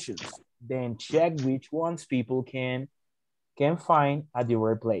occupations, then check which ones people can find at your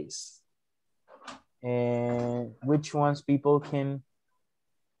workplace. And which ones people can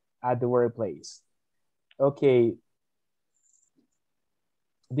at the workplace. Okay.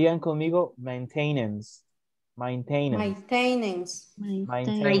 Digan conmigo, maintenance.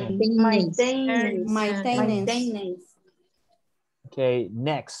 Okay,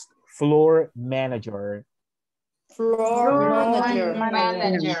 next, floor manager. Floor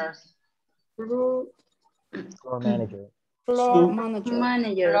Manager.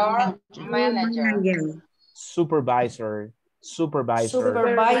 Supervisor.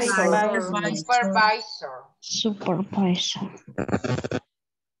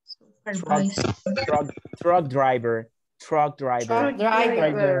 Truck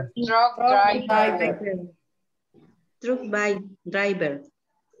driver.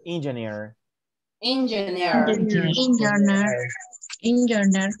 Engineer.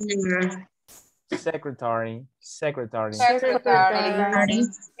 Secretary.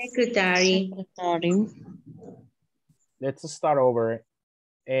 Let's start over.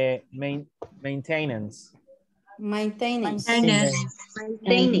 Maintenance.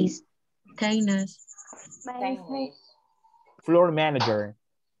 Floor manager.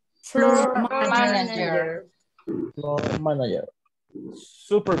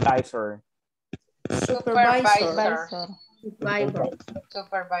 Supervisor.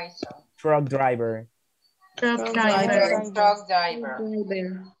 Truck driver.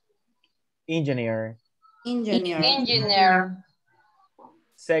 Engineer.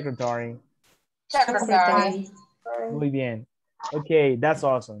 Secretary. Secretary. Muy bien. Okay, that's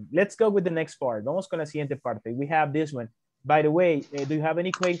awesome. Let's go with the next part. Vamos con la siguiente parte. We have this one. By the way, do you have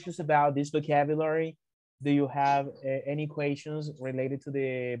any questions about this vocabulary? Do you have any questions related to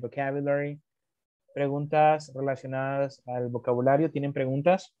the vocabulary? Preguntas relacionadas al vocabulario. ¿Tienen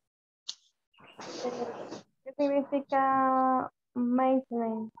preguntas? ¿Qué significa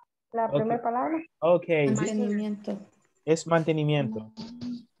maintenance? La primera palabra. Okay. Mantenimiento. Es mantenimiento.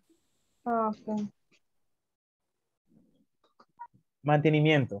 Ok.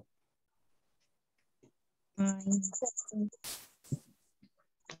 Mantenimiento.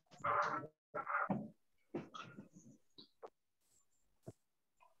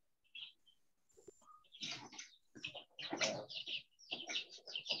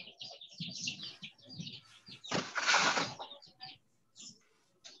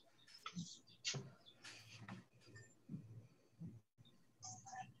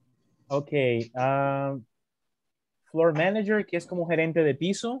 Ok. Floor manager, que es como gerente de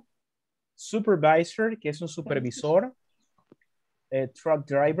piso. Supervisor, que es un supervisor. Truck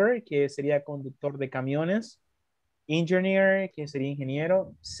driver, que sería conductor de camiones. Engineer, que sería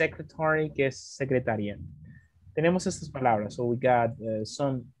ingeniero. Secretary, que es secretaria. Tenemos estas palabras. So we got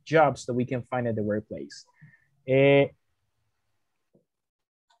some jobs that we can find at the workplace.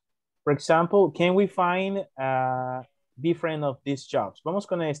 For example, can we find different of these jobs? Vamos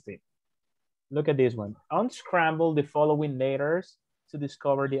con este. Look at this one. Unscramble the following letters to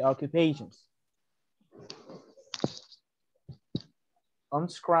discover the occupations.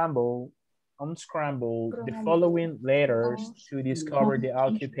 Unscramble the following letters to discover the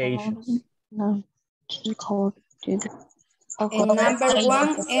occupations. Number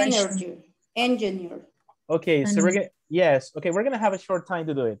one, engineer. Okay, so we're gonna have a short time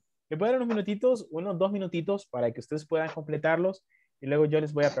to do it. ¿Me pueden dar unos minutitos, unos 2 minutitos para que ustedes puedan completarlos? Y luego yo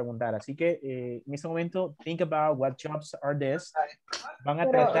les voy a preguntar. Así que en este momento, think about what jobs are this. Van a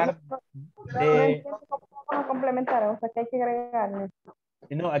tratar de... ¿Cómo complementar? O sea, que hay que agregarle.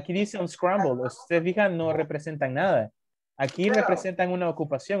 No, aquí dice unscramble. Ustedes fijan, no representan nada. Aquí representan una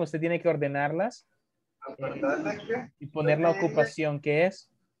ocupación. Usted tiene que ordenarlas y poner la ocupación que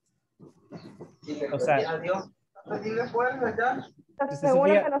es. O sea...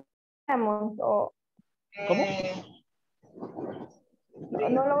 Según lo que nos hacemos, o... ¿Cómo?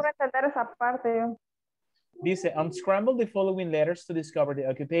 No logro entender esa parte yo. Dice, unscramble the following letters to discover the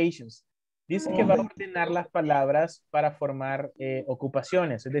occupations. Dice que va a ordenar las palabras para formar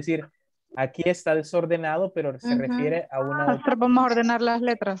ocupaciones. Es decir, aquí está desordenado, pero se refiere a una... Nosotros vamos a ordenar las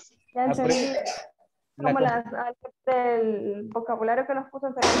letras. Ya entendí. Como el vocabulario que nos puso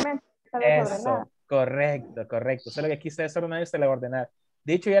anteriormente. Está desordenado. Eso, correcto. Solo que aquí está desordenado y se la va a ordenar.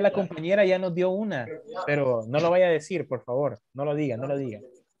 De hecho, ya la compañera ya nos dio una, pero no lo vaya a decir, por favor. No lo diga.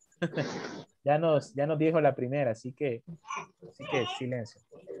 ya nos dijo la primera, así que silencio.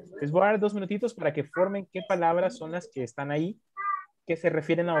 Les voy a dar 2 minutitos para que formen qué palabras son las que están ahí que se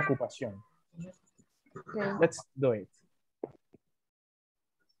refieren a ocupación. Let's do it.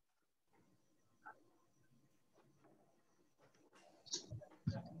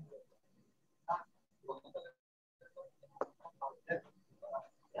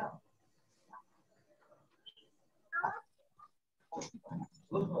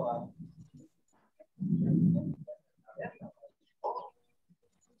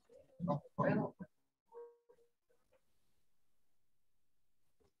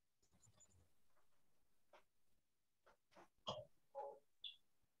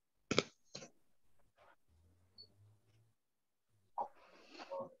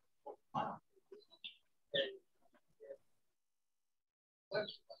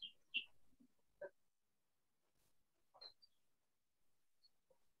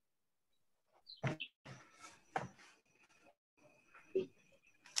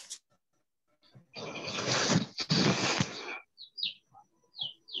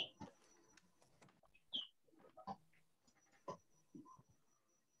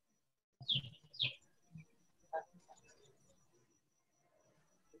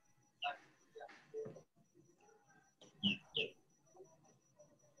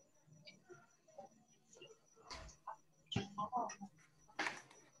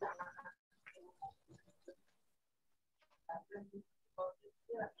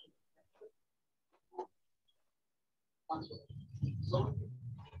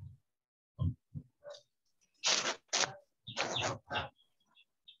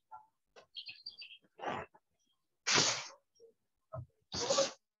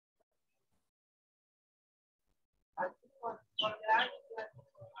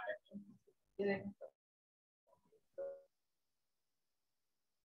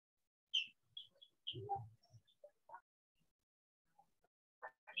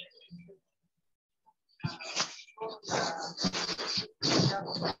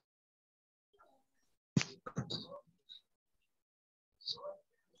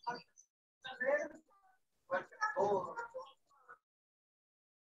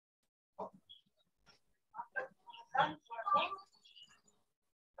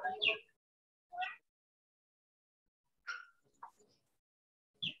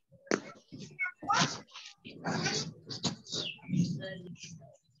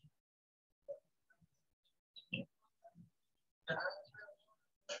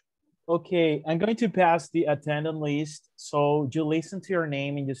 Okay, I'm going to pass the attendance list. So you listen to your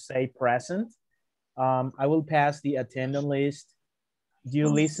name and you say present. I will pass the attendance list. You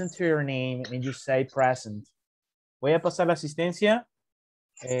listen to your name and you say present. Voy a pasar la asistencia.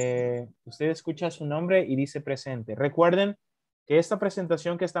 Usted escucha su nombre y dice presente. Recuerden que esta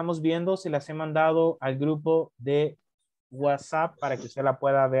presentación que estamos viendo se las he mandado al grupo de WhatsApp para que usted la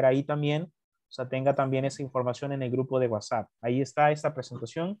pueda ver ahí también. O sea, tenga también esa información en el grupo de WhatsApp. Ahí está esta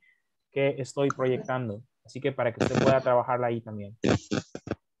presentación que estoy proyectando. Así que para que usted pueda trabajarla ahí también.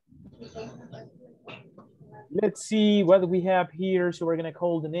 Let's see what we have here. So we're going to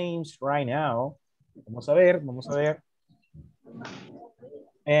call the names right now. Vamos a ver, vamos a ver.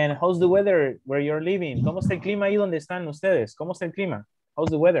 And how's the weather where you're living? ¿Cómo está el clima ahí donde están ustedes? ¿Cómo está el clima? How's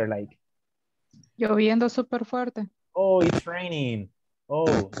the weather like? Lloviendo súper fuerte. Oh, it's raining.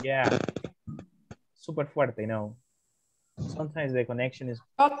 Oh, yeah. Super fuerte, no. Sometimes the connection is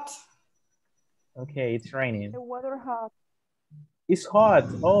Hot. Okay, it's raining. The weather hot. It's hot.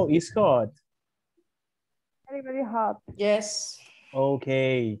 Oh, it's hot. Very, very hot. Yes.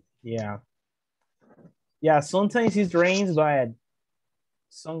 Okay, yeah. Yeah, sometimes it rains, but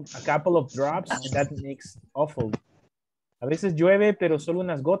a couple of drops, and that makes awful. A veces llueve, pero solo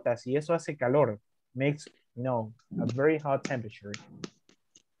unas gotas, y eso hace calor. Makes, you know, a very hot temperature.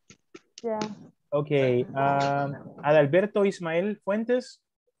 Yeah. Okay, Adalberto Ismael Fuentes.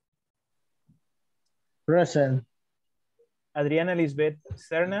 Present. Adriana Lisbeth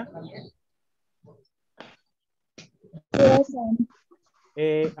Serna. Present.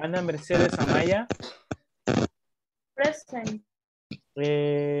 Ana Mercedes Amaya. Present.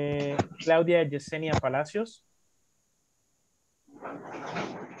 Claudia Yesenia Palacios.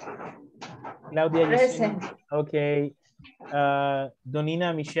 Claudia Yesenia. Present. Okay.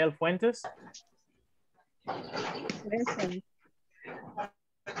 Donina Michelle Fuentes. Present.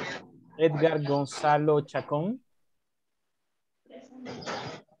 Edgar Gonzalo Chacón.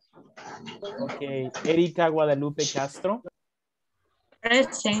 Okay. Erika Guadalupe Castro.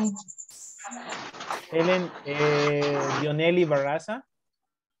 Present. Helen Dionelli Barraza.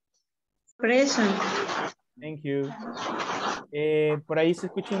 Present. Thank you. Por ahí se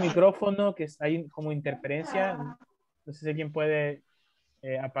escucha un micrófono que hay como interferencia. No sé si alguien puede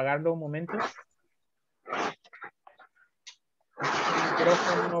apagarlo un momento. Un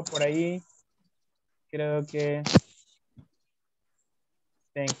micrófono por ahí. Creo que...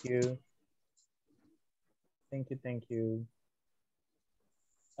 Thank you. Thank you, thank you.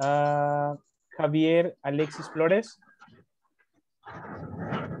 Javier Alexis Flores.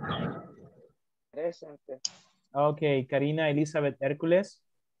 Presente. Okay, Karina Elizabeth Hércules.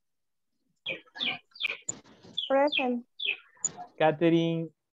 Present.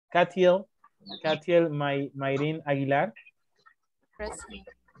 Catiel Mayrin Aguilar. Present.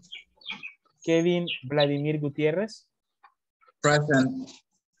 Kevin Vladimir Gutiérrez. Present.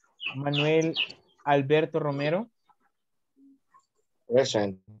 Manuel Alberto Romero.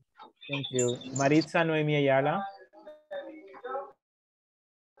 Present. Thank you. Maritza Noemí Ayala.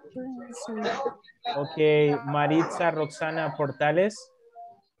 Okay, Maritza Roxana Portales.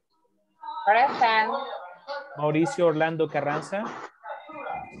 Present. Mauricio Orlando Carranza.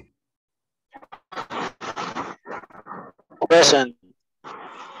 Present.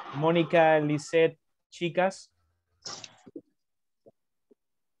 Mónica Lisette Chicas.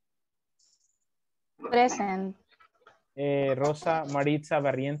 Present. Rosa Maritza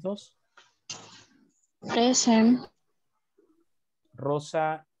Barrientos. Present.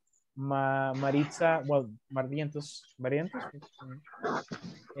 Rosa Maritza, well, Barrientos.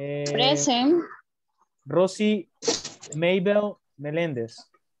 Present. Rosy Maybel Meléndez.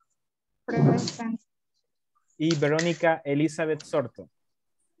 Present. Y Verónica Elizabeth Sorto.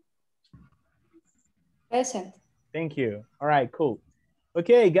 Present. Thank you. All right, cool.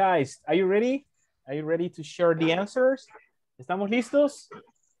 Okay, guys, are you ready? Are you ready to share the answers? ¿Estamos listos?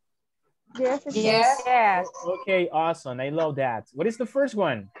 Yes. Yes. Yes. Okay, awesome. I love that. What is the first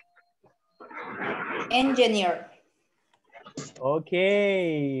one? Engineer.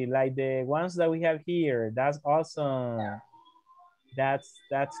 Okay, like the ones that we have here. That's awesome. That's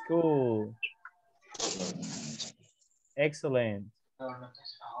cool. Excellent.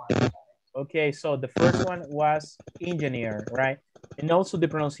 Okay, so the first one was engineer, right? And also the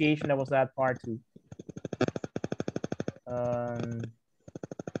pronunciation, that was that part too.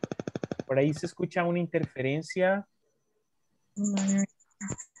 Por ahí se escucha una interferencia.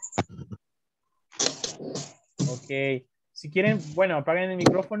 Ok. Si quieren, bueno, apaguen el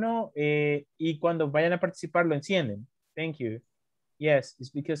micrófono y cuando vayan a participar lo encienden. Thank you. Yes, it's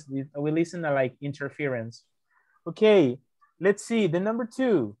because we listen to like interference. Okay, let's see. The number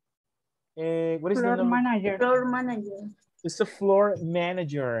 2. What is Floor the number? manager. Floor manager. It's a floor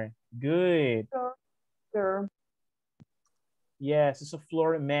manager. Good. Floor. Yes, it's a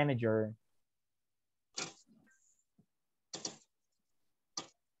floor manager.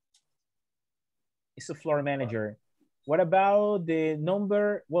 It's a floor manager. What about the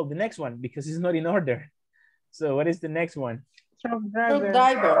number? Well, the next one, because it's not in order. So what is the next one? Truck driver. Truck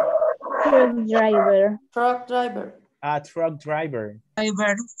driver. Truck driver. Truck driver. Truck driver.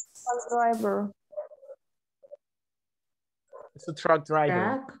 Driver. Truck driver. It's a truck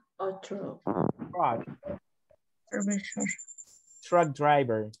driver. Truck or truck? Truck. Supervisor. Truck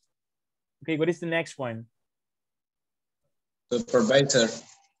driver. Okay, what is the next one? Supervisor.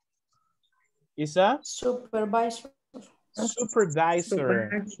 Is a? Supervisor.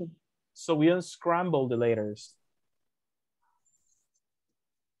 Supervisor. So we don't scramble the letters.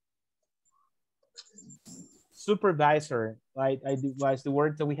 Supervisor, right? Was the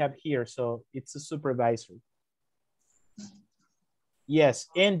word that we have here. So it's a supervisor. Yes,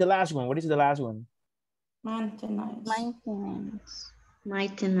 and the last one. What is the last one? Maintenance. Maintenance.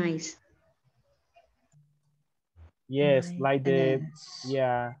 Maintenance. Yes, like the,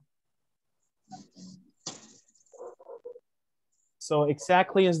 yeah. So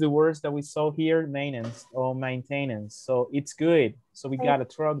exactly as the words that we saw here, maintenance or maintenance. So it's good. So we got a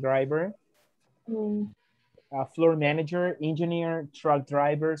truck driver, a floor manager, engineer, truck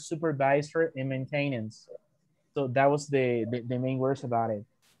driver, supervisor, and maintenance. So that was the main words about it.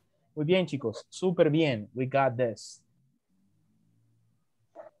 Muy bien, chicos. Super bien. We got this.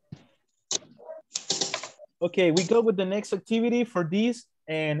 Okay, we go with the next activity for this,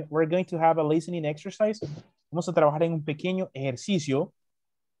 and we're going to have a listening exercise. Vamos a trabajar en un pequeño ejercicio.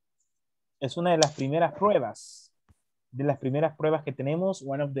 Es una de las primeras pruebas. De las primeras pruebas que tenemos,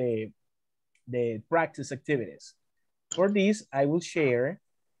 one of the practice activities. For this, I will share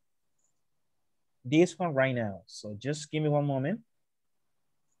this one right now. So just give me one moment.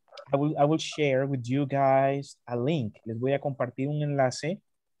 I will share with you guys a link. Les voy a compartir un enlace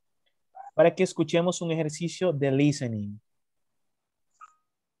para que escuchemos un ejercicio de listening.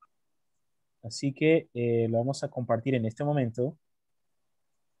 Así que lo vamos a compartir en este momento.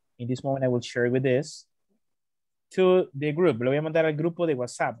 In this moment, I will share with this to the group. Lo voy a mandar al grupo de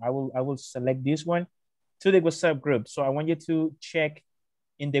WhatsApp. I will select this one to the WhatsApp group. So I want you to check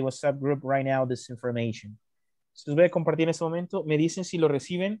in the WhatsApp group right now this information. So los voy a compartir en este momento. Me dicen si lo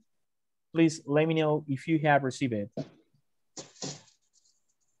reciben. Please let me know if you have received it.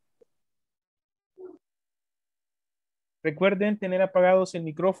 Recuerden tener apagados el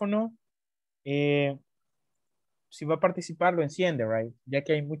micrófono. Si va a participar, lo enciende, right? Ya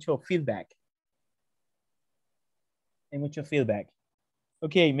que hay mucho feedback. Hay mucho feedback.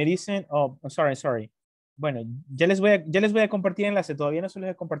 Ok, me dicen, oh, sorry. Bueno, ya les voy a compartir el enlace. Todavía no se los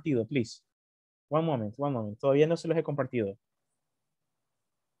he compartido, please. One moment. Todavía no se los he compartido.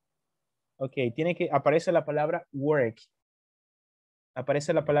 Ok, aparece la palabra work.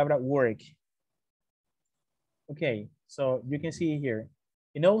 Aparece la palabra work. Okay, so you can see here.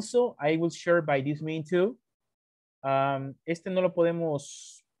 And also, I will share by this mean too. Este no lo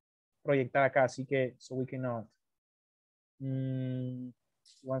podemos proyectar acá, así que, so we cannot.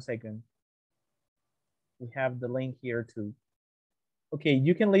 One second. We have the link here too. Okay,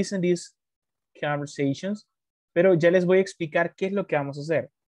 you can listen these conversations, pero ya les voy a explicar qué es lo que vamos a hacer.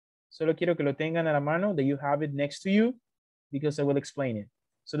 Solo quiero que lo tengan a la mano, that you have it next to you, because I will explain it.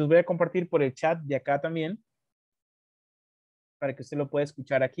 So los voy a compartir por el chat de acá también, para que usted lo pueda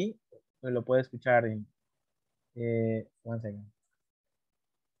escuchar aquí, o lo pueda escuchar en, one second.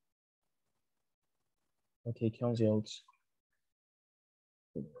 Okay, cancels.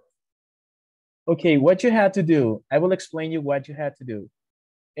 Okay, what you had to do, I will explain you what you had to do.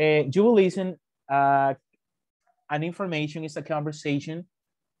 You will listen, an information is a conversation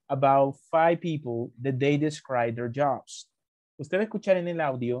about 5 people that they describe their jobs. Usted va a escuchar en el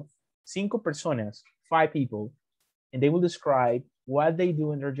audio 5 personas, 5 people, and they will describe what they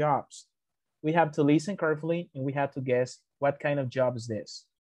do in their jobs. We have to listen carefully and we have to guess What kind of job is this?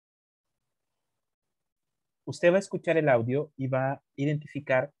 Usted va a escuchar el audio y va a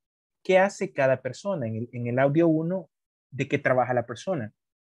identificar qué hace cada persona. En el audio 1, de qué trabaja la persona.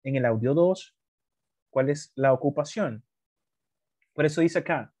 En el audio 2, cuál es la ocupación. Por eso dice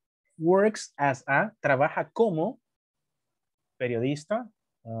acá, works as a, trabaja como periodista,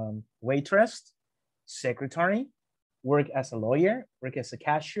 waitress, secretary, work as a lawyer, work as a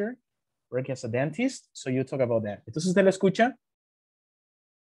cashier, work as a dentist. So you talk about that. Entonces usted lo escucha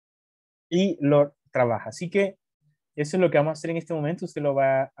y lo trabaja. Así que eso es lo que vamos a hacer en este momento. Usted lo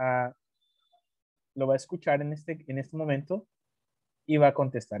va a escuchar en este momento y va a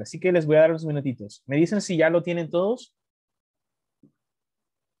contestar. Así que les voy a dar unos minutitos. Me dicen si ya lo tienen todos.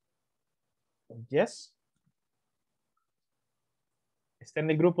 Yes. Está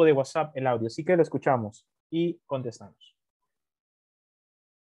en el grupo de WhatsApp el audio, así que lo escuchamos y contestamos.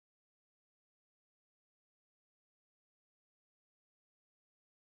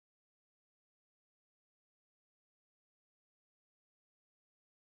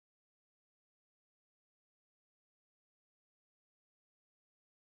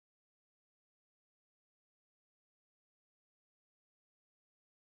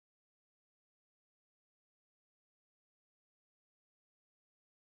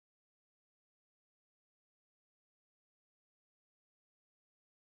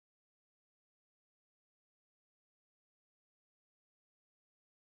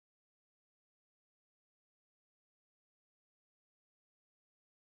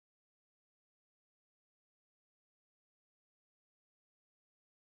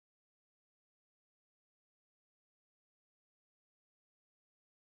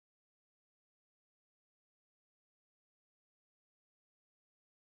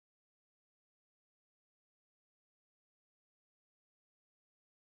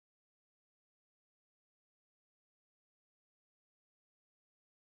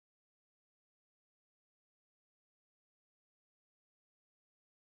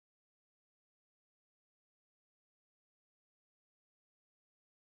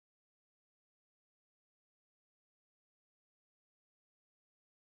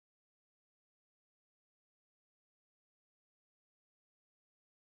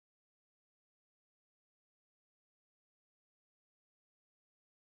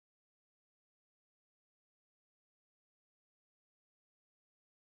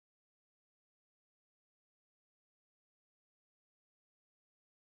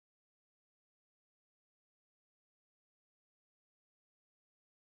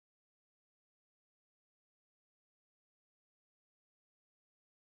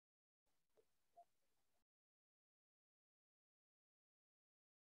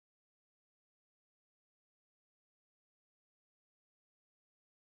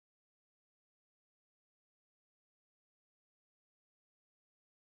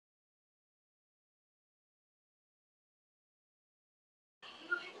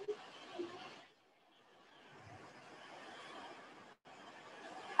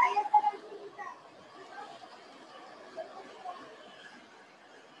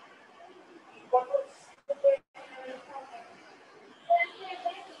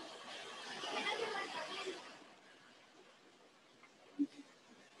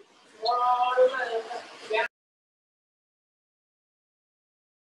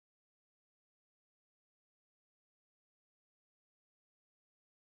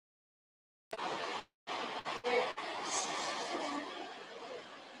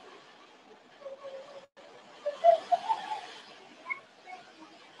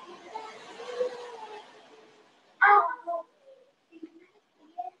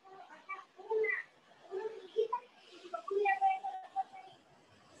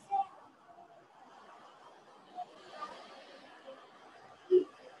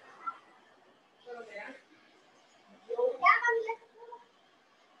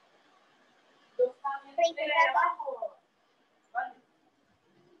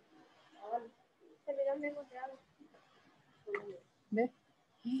 ¿Ves?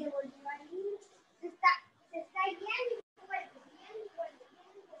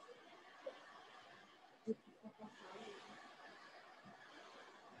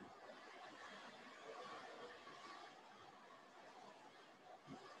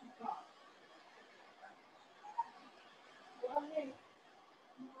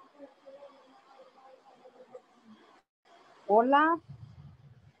 Hola.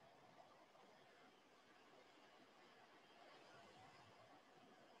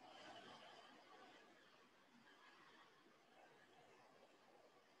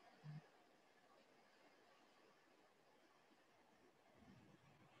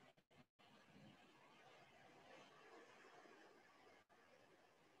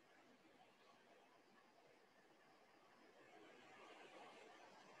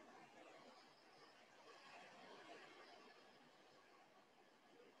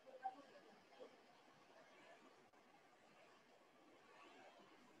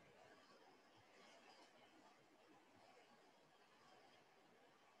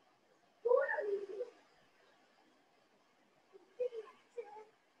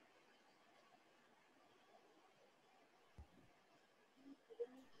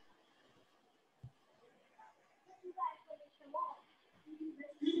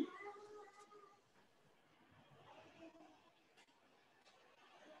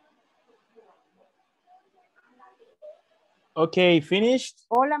 Okay, finished?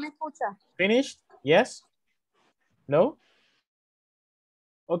 Hola, ¿me escucha? Finished? Yes? No?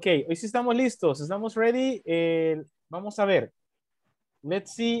 Ok, hoy sí estamos listos, estamos ready. Vamos a ver.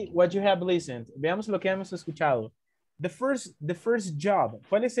 Let's see what you have listened. Veamos lo que hemos escuchado. The first job.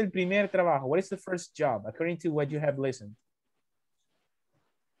 ¿Cuál es el primer trabajo? What is the first job according to what you have listened?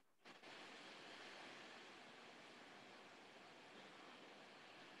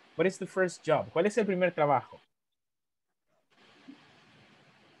 What is the first job? ¿Cuál es el primer trabajo?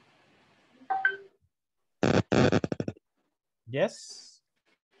 Yes.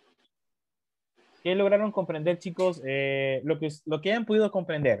 ¿Qué lograron comprender, chicos? Lo que hayan podido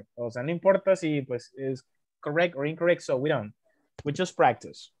comprender. O sea, no importa si pues es correct or incorrect, so we don't. We just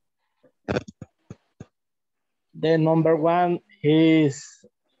practice. The number one is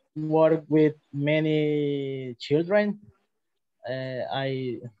work with many children.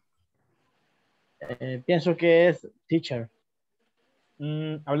 Pienso que es teacher.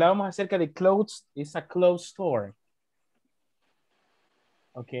 Hablábamos acerca de clothes. It's a clothes store.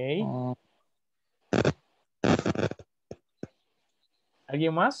 Ok.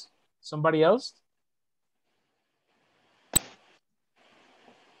 ¿Alguien más? Somebody else?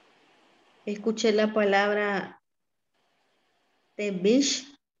 Escuché la palabra the beach,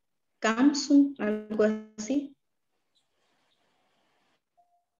 Samsung, algo así.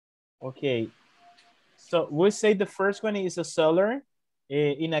 Okay. So we say the first one is a seller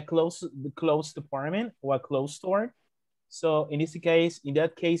in a clothes department or a clothes store. So in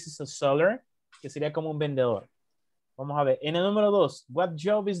that case, it's a seller, que sería como un vendedor. Vamos a ver. En el número 2, what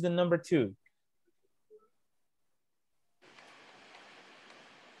job is the number 2?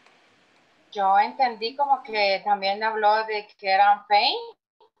 Yo entendí como que también habló de que eran pain.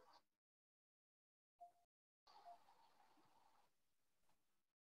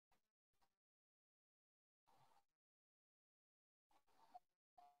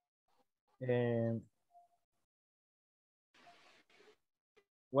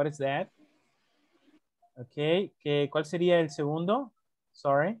 What is that? Okay. ¿Cuál sería el segundo?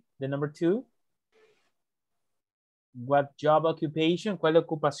 Sorry, the number 2. What job occupation? ¿Cuál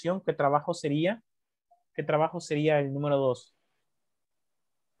ocupación? ¿Qué trabajo sería? ¿Qué trabajo sería el número 2?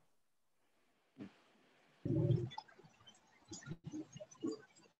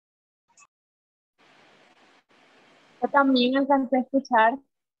 Yo también alcancé a escuchar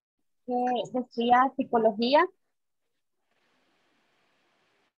que decía psicología.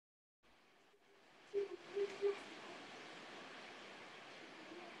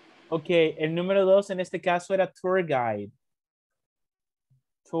 Ok, el número 2 en este caso era tour guide.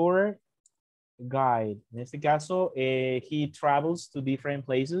 Tour guide. En este caso, he travels to different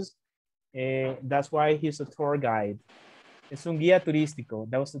places. That's why he's a tour guide. Es un guía turístico.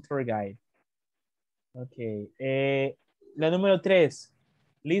 That was the tour guide. Ok. La número 3.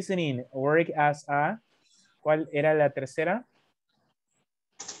 Listening, work as a. ¿Cuál era la tercera?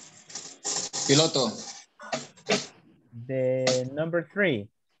 Piloto. The number 3.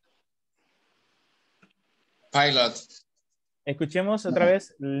 Pilot. Escuchemos otra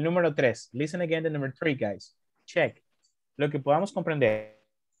vez el número 3. Listen again the number 3, guys. Check. Lo que podamos comprender.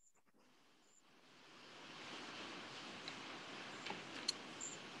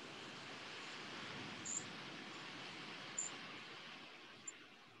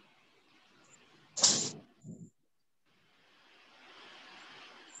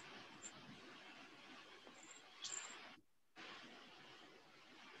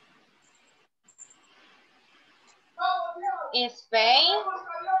 In Spain,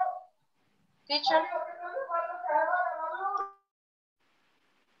 teacher.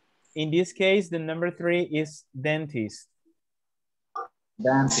 In this case, the number 3 is dentist.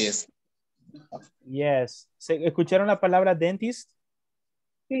 Dentist. Yes. ¿Escucharon la palabra dentist?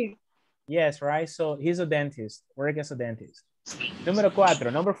 Sí. Yes, right? So he's a dentist. Work as a dentist. Número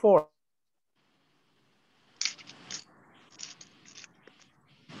 4, number 4.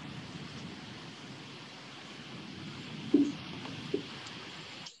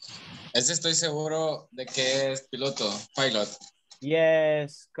 Ese estoy seguro de que es piloto, pilot.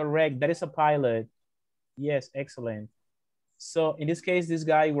 Yes, correct. That is a pilot. Yes, excellent. So in this case, this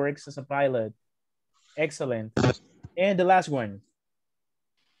guy works as a pilot. Excellent. And the last one.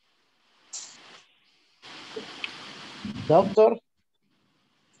 Doctor.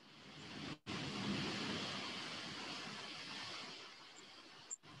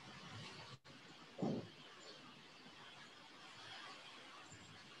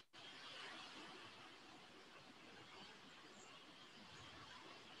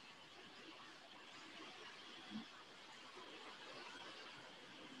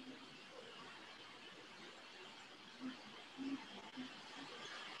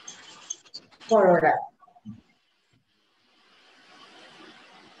 Correct.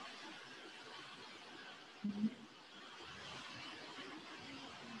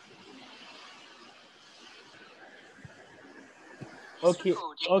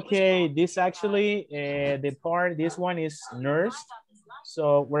 Okay, this actually, this one is nurse.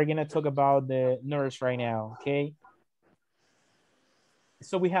 So we're gonna talk about the nurse right now, okay?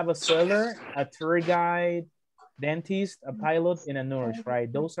 So we have a sailor, a tour guide, dentist, a pilot, and a nurse, right?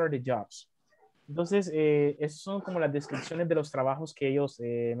 Those are the jobs. Entonces, esas son como las descripciones de los trabajos que ellos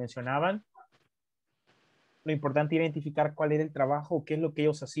mencionaban. Lo importante es identificar cuál era el trabajo, qué es lo que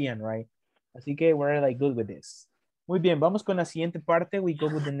ellos hacían, right? Así que we're like good with this. Muy bien, vamos con la siguiente parte. We go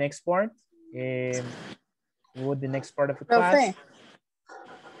with the next part. With the next part of the class. Profe.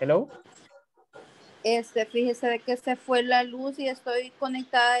 Hello. Fíjese de que se fue la luz y estoy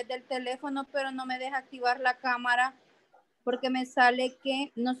conectada desde el teléfono, pero no me deja activar la cámara porque me sale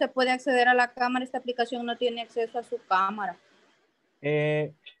que no se puede acceder a la cámara. Esta aplicación no tiene acceso a su cámara.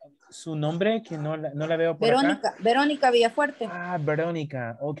 Su nombre, que no la veo por Verónica, acá. Verónica Villafuerte. Ah,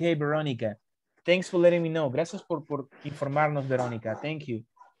 Verónica. Ok, Verónica. Thanks for letting me know. Gracias por informarnos, Verónica. Thank you.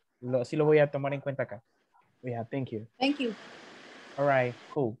 Así lo voy a tomar en cuenta acá. Yeah, thank you. Thank you. All right,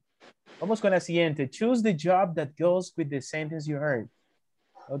 cool. Vamos con la siguiente. Choose the job that goes with the sentence you heard.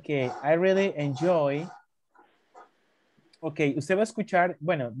 Okay, I really enjoy. Ok, usted va a escuchar,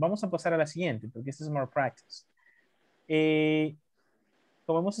 bueno, vamos a pasar a la siguiente, porque esta es more practice.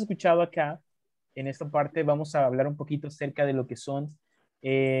 Como hemos escuchado acá, en esta parte vamos a hablar un poquito acerca de lo que son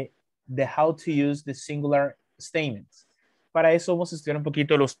the how to use the singular statements. Para eso vamos a estudiar un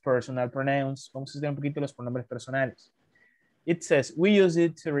poquito los personal pronouns, vamos a estudiar un poquito los pronombres personales. It says, we use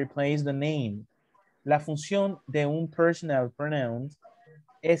it to replace the name. La función de un personal pronoun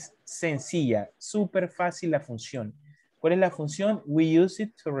es sencilla, súper fácil la función. ¿Cuál es la función? We use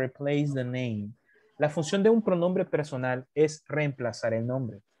it to replace the name. La función de un pronombre personal es reemplazar el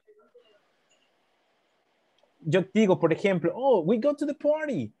nombre. Yo digo, por ejemplo, oh, we go to the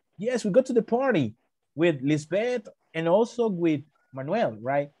party. Yes, we go to the party with Lisbeth and also with Manuel,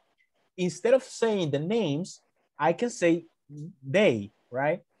 right? Instead of saying the names, I can say they,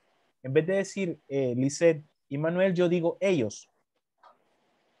 right? En vez de decir Lisbeth y Manuel, yo digo ellos.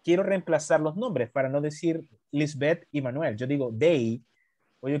 Quiero reemplazar los nombres para no decir Lisbeth y Manuel. Yo digo they,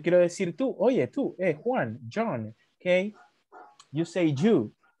 o yo quiero decir tú, oye, tú, Juan, John, okay? You say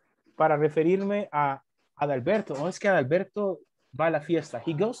you, para referirme a Adalberto. Oh, es que Adalberto va a la fiesta.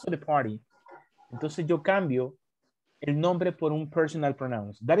 He goes to the party. Entonces yo cambio el nombre por un personal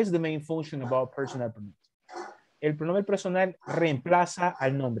pronoun. That is the main function about personal pronouns. El pronombre personal reemplaza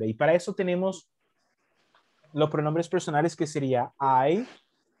al nombre. Y para eso tenemos los pronombres personales que sería I,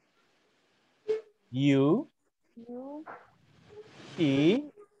 you,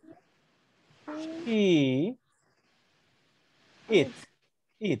 he, she, it,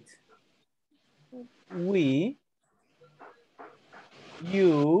 we,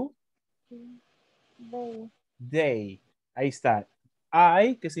 you, they. Ahí está.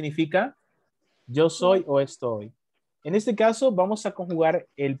 I, que significa yo soy o estoy. En este caso vamos a conjugar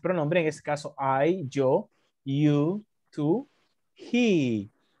el pronombre, en este caso I, yo, you, tú, he,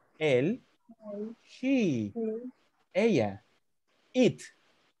 él, she, ella, it,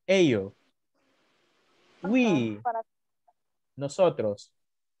 ello, we, nosotros,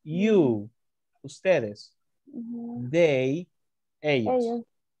 you, ustedes, they, ellos.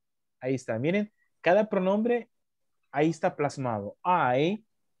 Ahí está, miren, cada pronombre ahí está plasmado. I,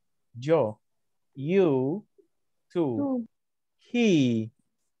 yo, you, tú, he,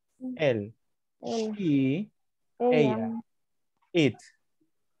 él, she, ella, it,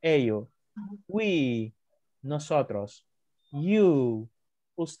 ello, we, nosotros, you,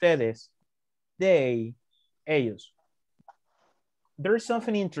 ustedes, they, ellos. There's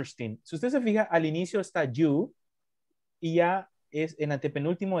something interesting. Si usted se fija, al inicio está you y ya es, en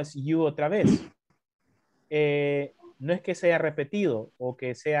antepenúltimo es you otra vez. No es que sea repetido o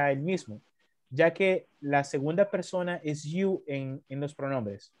que sea el mismo, ya que la segunda persona es you en los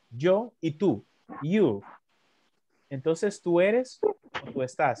pronombres. Yo y tú, you. Entonces tú eres o tú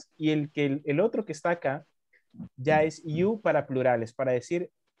estás. Y el otro que está acá ya es you para plurales, para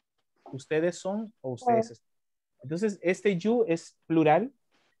decir ustedes son o ustedes están. Entonces este you es plural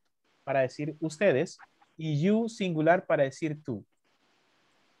para decir ustedes y you singular para decir tú.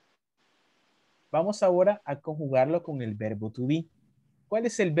 Vamos ahora a conjugarlo con el verbo to be. ¿Cuál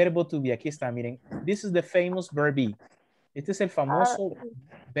es el verbo to be? Aquí está, miren. This is the famous verb be. Este es el famoso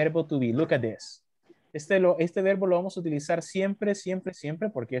verbo to be. Look at this. Este verbo lo vamos a utilizar siempre, siempre, siempre,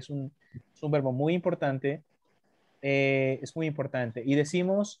 porque es un verbo muy importante. Es muy importante. Y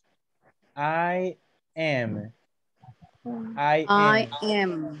decimos, I am. I I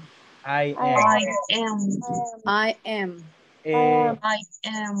am. am. I I am. am. I am. I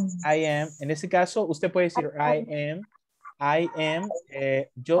am. I am. En este caso, usted puede decir I am. I am.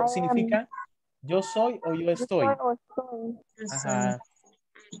 Yo significa yo soy o yo estoy. Ajá.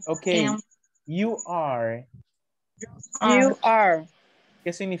 Ok. You are. You are.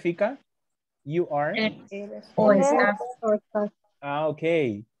 ¿Qué significa? You are. O está. Ah, ok.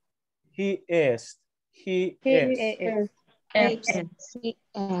 He is. He He is.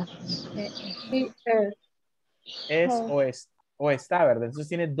 Es o es o está, ¿verdad? Entonces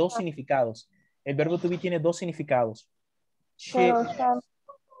tiene dos significados. El verbo to be tiene dos significados. She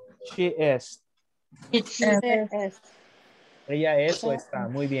is. Ella es o está.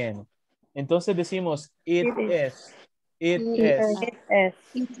 Muy bien. Entonces decimos it is. It is.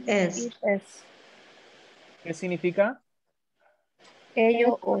 ¿Qué significa?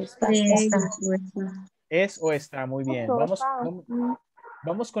 Ellos o están. Es o está. Muy bien.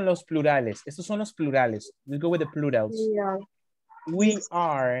 Vamos con los plurales. Estos son los plurales. We'll go with the plurals. We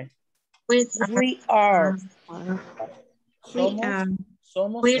are. We are.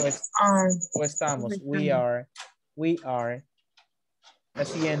 Somos o estamos. We are. We are. La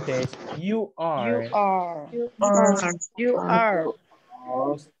siguiente es you are. You are.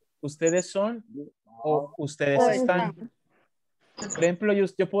 Ustedes son o ustedes están. Por ejemplo,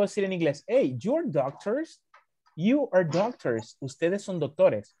 yo puedo decir en inglés, hey, you're doctors. You are doctors. Ustedes son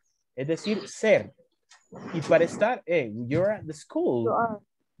doctores. Es decir, ser. Y para estar, hey, you're at the school.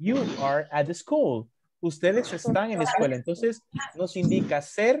 You are at the school. Ustedes están en la escuela. Entonces, nos indica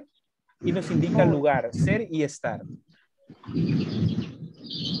ser y nos indica lugar. Ser y estar.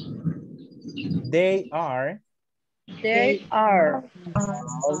 They are. They are.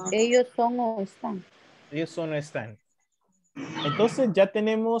 Ellos son o están. Ellos son o están. Entonces ya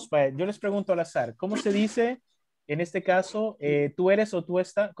tenemos, yo les pregunto al azar, ¿cómo se dice en este caso, tú eres o tú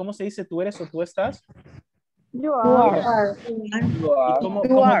estás? ¿Cómo se dice tú eres o tú estás? You are. ¿Y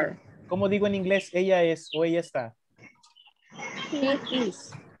cómo digo en inglés ella es o ella está? He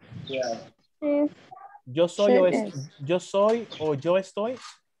is. Yo soy o yo estoy.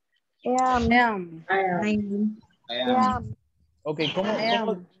 Am. Ok,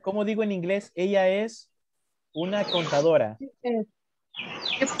 ¿cómo digo en inglés ella es una contadora?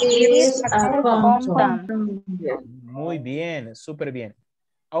 Muy bien, súper bien.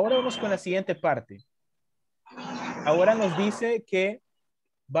 Ahora vamos con la siguiente parte. Ahora nos dice que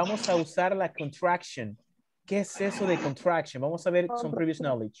vamos a usar la contraction. ¿Qué es eso de contraction? Vamos a ver some previous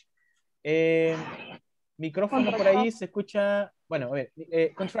knowledge. Micrófono por ahí se escucha. Bueno, a ver,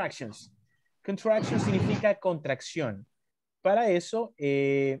 contractions. Contraction significa contracción. Para eso,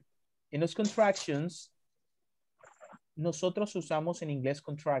 en los contractions, nosotros usamos en inglés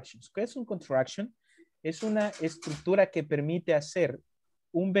contractions. ¿Qué es un contraction? Es una estructura que permite hacer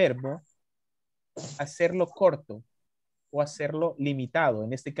un verbo, hacerlo corto o hacerlo limitado.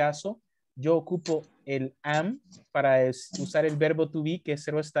 En este caso, yo ocupo el am para usar el verbo to be, que es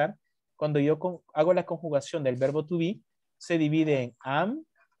ser o estar. Cuando yo hago la conjugación del verbo to be, se divide en am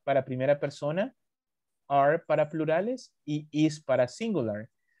para primera persona, are para plurales y is para singular.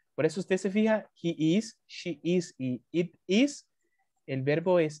 Por eso usted se fija, he is, she is y it is. El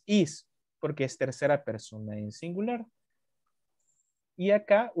verbo es is, porque es tercera persona en singular. Y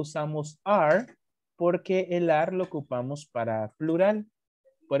acá usamos are, porque el are lo ocupamos para plural.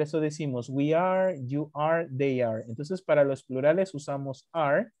 Por eso decimos we are, you are, they are. Entonces para los plurales usamos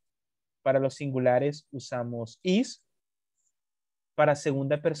are, para los singulares usamos is, para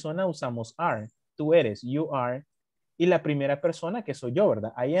segunda persona usamos are. Tú eres, you are. Y la primera persona que soy yo,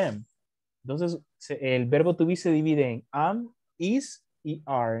 ¿verdad? I am. Entonces el verbo to be se divide en am, is y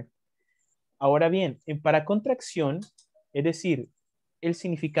are. Ahora bien, para contracción, es decir, el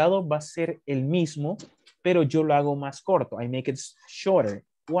significado va a ser el mismo, pero yo lo hago más corto. I make it shorter.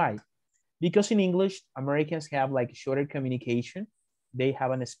 Why? Because in English, Americans have like shorter communication. They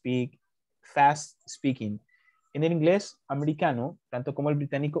have an fast speaking. En el inglés americano, tanto como el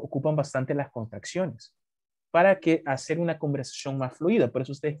británico, ocupan bastante las contracciones para hacer una conversación más fluida. Por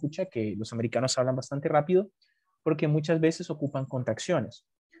eso usted escucha que los americanos hablan bastante rápido, porque muchas veces ocupan contracciones.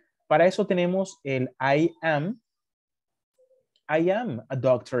 Para eso tenemos el I am a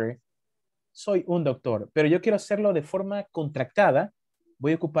doctor. Soy un doctor, pero yo quiero hacerlo de forma contractada.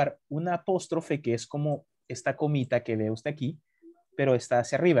 Voy a ocupar una apóstrofe que es como esta comita que ve usted aquí, pero está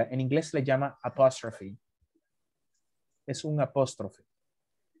hacia arriba. En inglés se le llama apostrophe. Es un apóstrofe.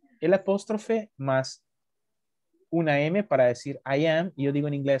 El apóstrofe más una M para decir I am, y yo digo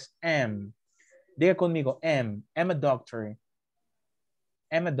en inglés am. Diga conmigo am. I'm a doctor.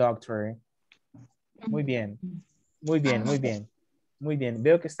 I'm a doctor. Muy bien. Muy bien, muy bien. Muy bien.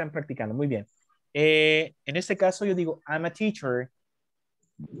 Veo que están practicando. Muy bien. En este caso yo digo, I'm a teacher.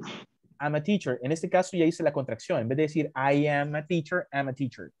 I'm a teacher. En este caso ya hice la contracción. En vez de decir I am a teacher, I'm a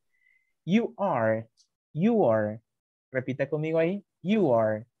teacher. You are. Repita conmigo ahí. You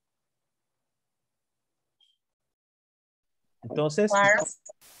are. Entonces,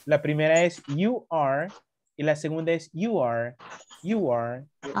 la primera es you are y la segunda es you are. You are.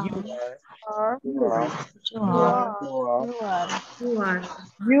 You are.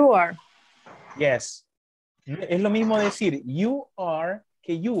 You are. Yes. Es lo mismo decir you are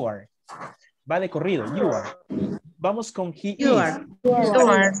que you are. Va de corrido. You are. Vamos con he is.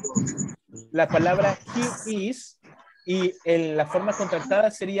 La palabra he is y la forma contractada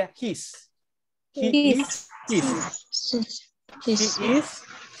sería his. He is his. She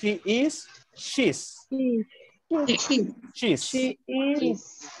is she's. She's. She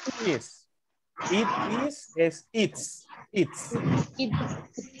is. His. It is es it's.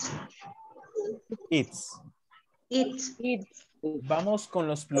 Vamos con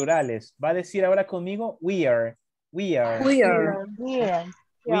los plurales. Va a decir ahora conmigo we are. We are.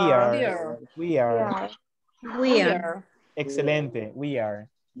 Excelente. We are.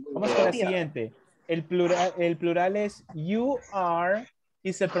 Vamos con la siguiente. El plural es you are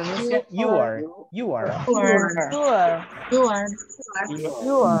y se pronuncia you are. You are.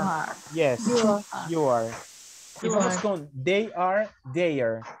 Yes. You are. Y vamos con they are.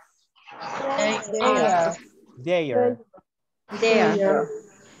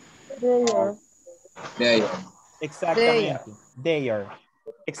 Exactamente. They are.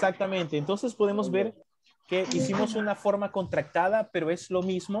 Exactamente. Entonces podemos ver que hicimos una forma contractada, pero es lo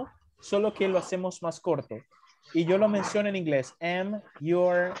mismo, solo que lo hacemos más corto. Y yo lo menciono en inglés. Am,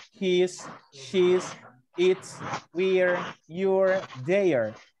 your, his, she's, it's, we're, your,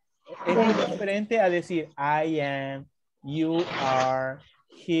 their. Es muy diferente a decir I am, you are,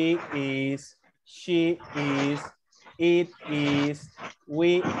 he is, she is, it is,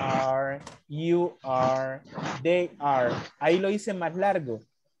 we are, you are, they are. Ahí lo hice más largo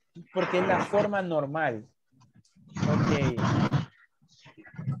porque es la forma normal. Ok.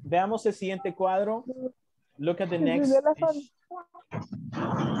 Veamos el siguiente cuadro. Look at the next.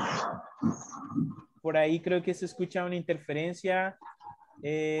 Por ahí creo que se escucha una interferencia.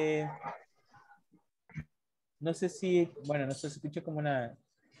 No sé si, bueno, no sé, se escucha como una,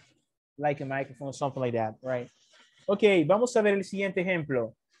 like a microphone or something like that, right? Ok, vamos a ver el siguiente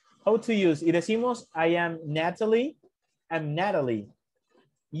ejemplo. How to use. Y decimos, I am Natalie. I'm Natalie.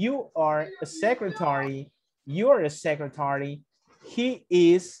 You are a secretary. You're a secretary. He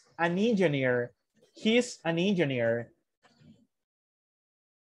is an engineer. He's an engineer.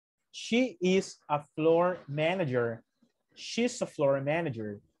 She is a floor manager. She's a floor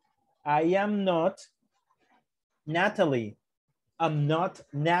manager. I am not Natalie. I'm not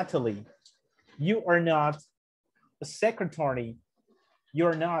Natalie. You are not a secretary.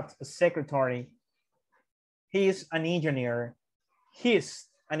 You're not a secretary. He is an engineer. He's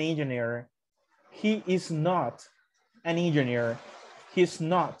an engineer. He is not an engineer. He's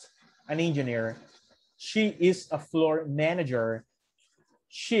not an engineer. She is a floor manager.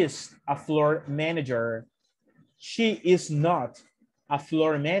 She's a floor manager. She is not a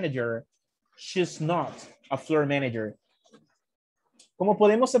floor manager. She's not a floor manager. Como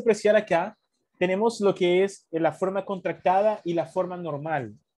podemos apreciar acá, tenemos lo que es la forma contractada y la forma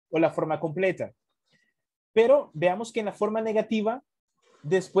normal o la forma completa. Pero veamos que en la forma negativa,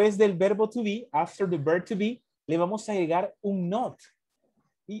 después del verbo to be, after the verb to be, le vamos a agregar un not.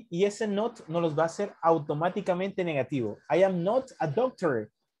 Y ese not nos los va a hacer automáticamente negativo. I am not a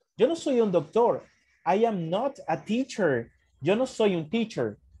doctor. Yo no soy un doctor. I am not a teacher. Yo no soy un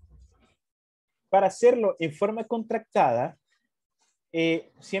teacher. Para hacerlo en forma contractada,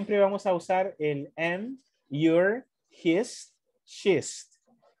 siempre vamos a usar el am, your, his, she's.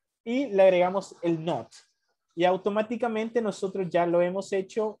 Y le agregamos el not. Y automáticamente nosotros ya lo hemos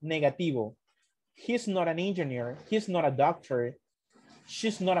hecho negativo. He's not an engineer. He's not a doctor.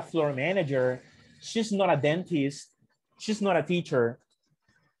 She's not a floor manager. She's not a dentist. She's not a teacher.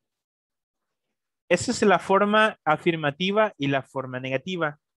 Esa es la forma afirmativa y la forma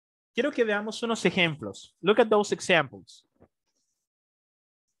negativa. Quiero que veamos unos ejemplos. Look at those examples.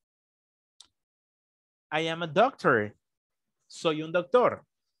 I am a doctor. Soy un doctor.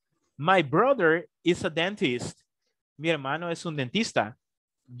 My brother is a dentist. Mi hermano es un dentista.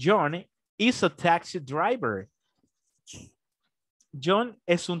 John is a taxi driver. John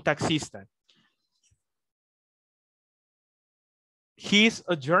es un taxista. He's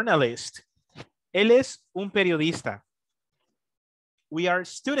a journalist. Él es un periodista. We are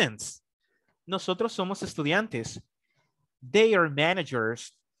students. Nosotros somos estudiantes. They are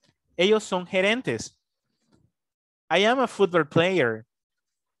managers. Ellos son gerentes. I am a football player.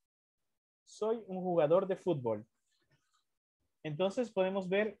 Soy un jugador de fútbol. Entonces podemos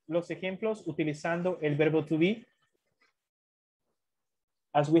ver los ejemplos utilizando el verbo to be.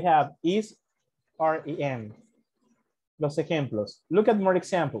 As we have is, are, am. Los ejemplos. Look at more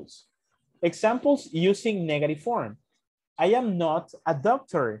examples. Examples using negative form. I am not a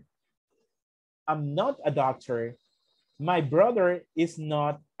doctor. I'm not a doctor. My brother is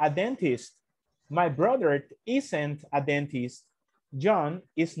not a dentist. My brother isn't a dentist. John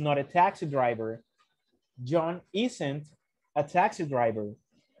is not a taxi driver. John isn't a taxi driver.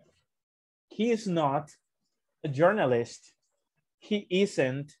 He is not a journalist. He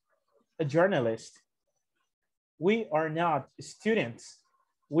isn't a journalist. We are not students.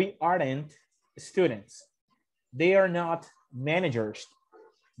 We aren't students. They are not managers.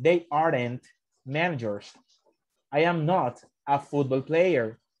 They aren't managers. I am not a football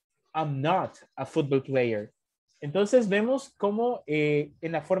player. I'm not a football player. Entonces vemos cómo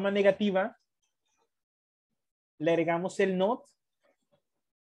en la forma negativa le agregamos el not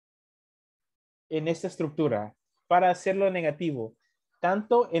en esta estructura para hacerlo negativo,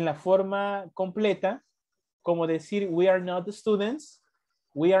 tanto en la forma completa como decir we are not the students,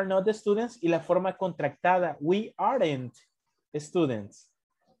 y la forma contractada, we aren't students.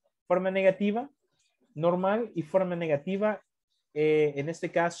 Forma negativa, normal, y forma negativa, en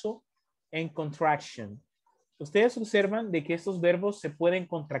este caso, en contraction. Ustedes observan de que estos verbos se pueden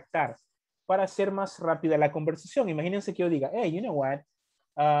contractar para hacer más rápida la conversación. Imagínense que yo diga, hey, you know what?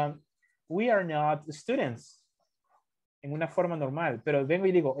 We are not students. En una forma normal. Pero vengo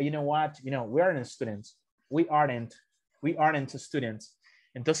y digo, you know what? You know, we aren't students. We aren't students.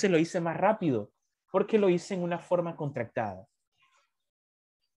 Entonces lo hice más rápido porque lo hice en una forma contractada.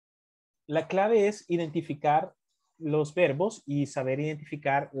 La clave es identificar los verbos y saber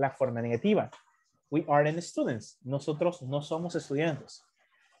identificar la forma negativa. We aren't students. Nosotros no somos estudiantes.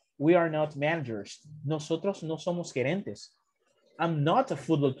 We are not managers. Nosotros no somos gerentes. I'm not a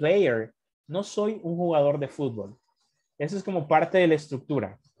football player. No soy un jugador de fútbol. Eso es como parte de la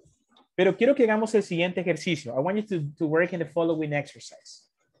estructura. Pero quiero que hagamos el siguiente ejercicio. I want you to work in the following exercise.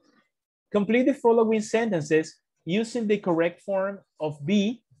 Complete the following sentences using the correct form of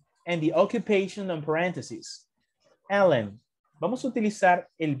be and the occupation and parentheses. Ellen, vamos a utilizar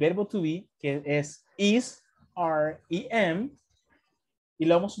el verbo to be, que es is, are, y am, y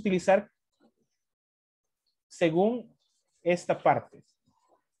lo vamos a utilizar según esta parte.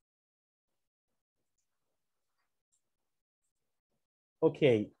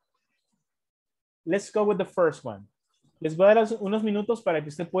 Ok. Let's go with the first one. Les voy a dar unos minutos para que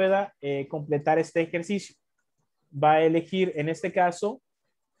usted pueda completar este ejercicio. Va a elegir, en este caso,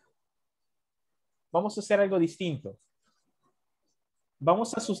 vamos a hacer algo distinto.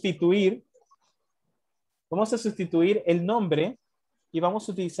 Vamos a sustituir el nombre y vamos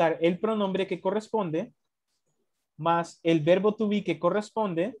a utilizar el pronombre que corresponde más el verbo to be que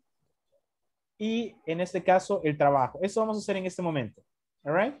corresponde y en este caso el trabajo. Eso vamos a hacer en este momento.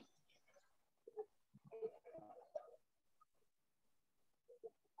 All right?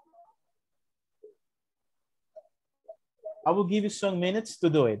 I will give you some minutes to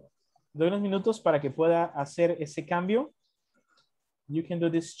do it. Doy unos minutos para que pueda hacer ese cambio. You can do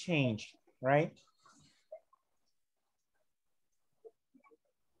this change, right?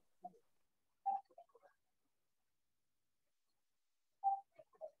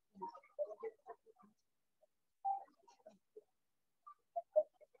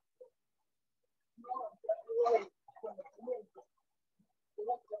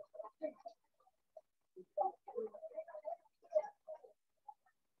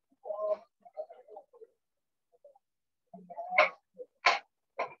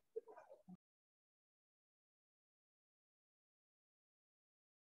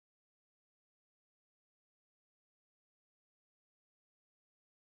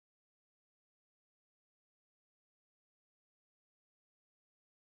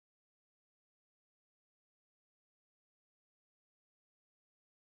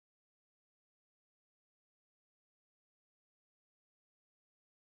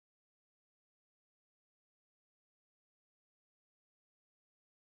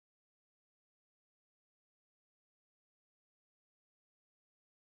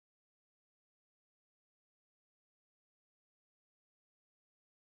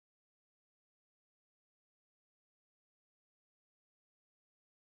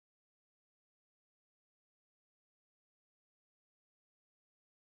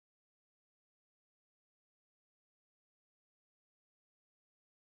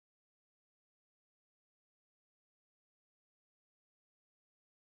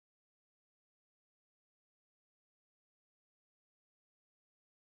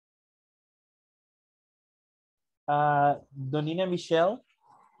 Donina Michelle.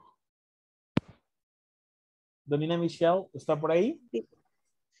 Donina Michelle, ¿está por ahí?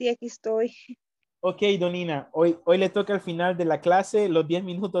 Sí, aquí estoy. Ok, Donina, hoy le toca al final de la clase los 10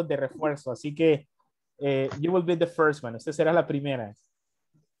 minutos de refuerzo, así que you will be the first one. Usted será la primera.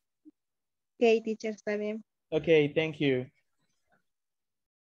 Ok, teacher, está bien. Ok, thank you.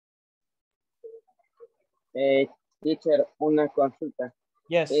 Teacher, una consulta.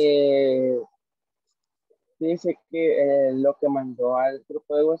 Yes. Dice que lo que mandó al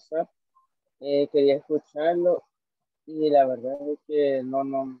grupo de WhatsApp, quería escucharlo y la verdad es que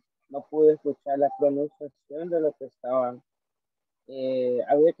no pude escuchar la pronunciación de lo que estaban.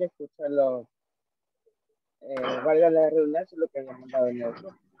 Había que escucharlo, valga la redundancia, lo que había mandado en el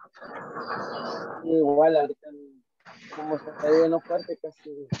grupo. Igual ahorita, como está lleno fuerte,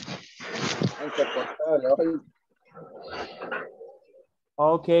 casi insoportable.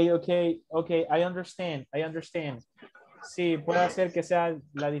 Okay, I understand. Sí, puede ser que sea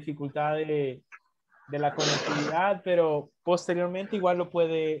la dificultad de la conectividad, pero posteriormente igual lo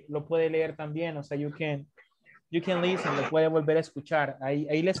puede leer también. O sea, you can listen, lo puede volver a escuchar.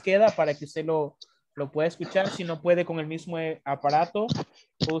 Ahí les queda para que usted lo pueda escuchar. Si no puede con el mismo aparato,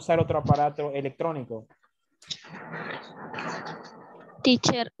 puede usar otro aparato electrónico.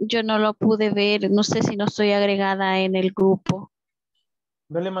 Teacher, yo no lo pude ver. No sé si no estoy agregada en el grupo.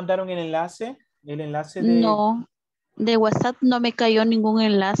 ¿No le mandaron el enlace? El enlace de... No, de WhatsApp no me cayó ningún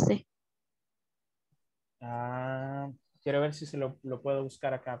enlace. Quiero ver si se lo puedo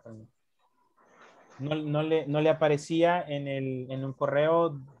buscar acá. No le aparecía en un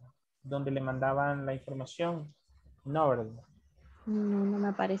correo donde le mandaban la información. No, ¿verdad? No me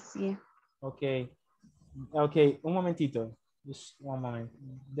aparecía. Ok, un momentito. Just one moment.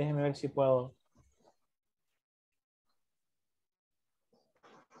 Déjeme ver si puedo.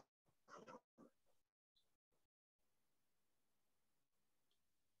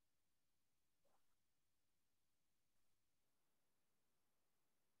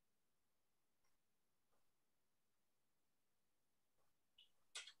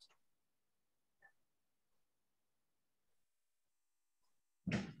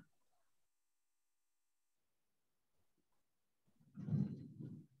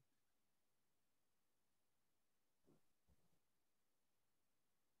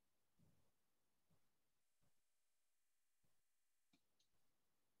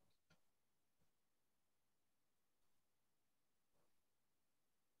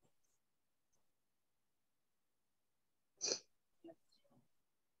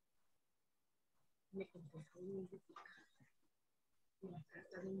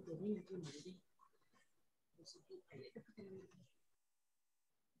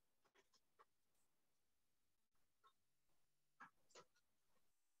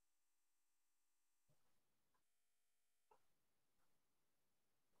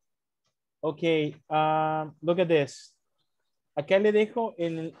 Ok, look at this. Acá le dejo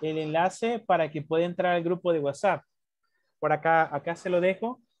el enlace para que pueda entrar al grupo de WhatsApp. Por acá se lo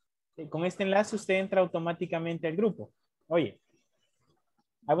dejo. Con este enlace usted entra automáticamente al grupo. Oye,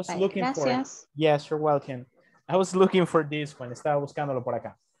 I was looking for it. Yes, you're welcome. I was looking for this one. Estaba buscándolo por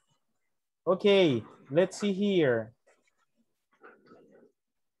acá. Okay, let's see here.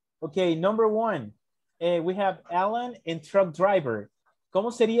 Okay, number 1. We have Alan and truck driver. ¿Cómo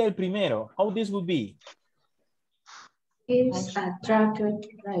sería el primero? How this would be? Is a truck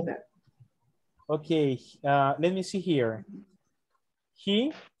driver. Okay, let me see here.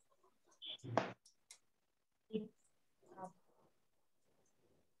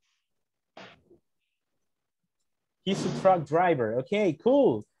 He's a truck driver. Okay,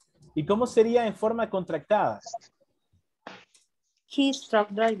 cool. ¿Y cómo sería en forma contractada? He's truck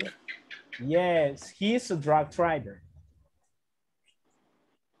driver. Yes, he's a truck driver.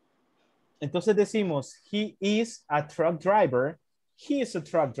 Entonces decimos, he is a truck driver. He is a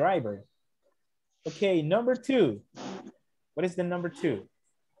truck driver. Okay, number 2. What is the number 2?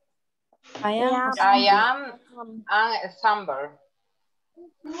 I am an assembler.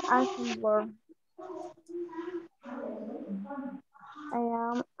 Assembler. I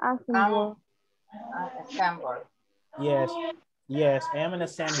am assembler. Assembler. Yes, I am an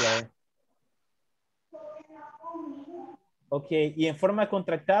assembler. Ok, y en forma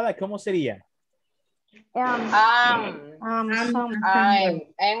contractada, ¿cómo sería? I'm an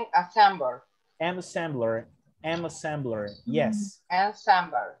assembler. Am assembler. Yes.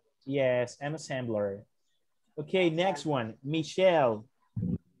 Assembler. Yes, am assembler. Okay, next one. Michelle.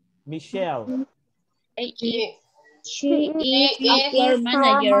 She is a floor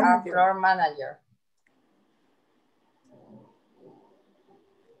manager. A floor manager.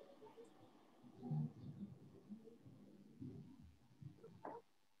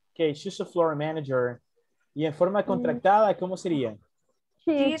 Ok, she's a floor manager. Y en forma contractada, ¿cómo sería?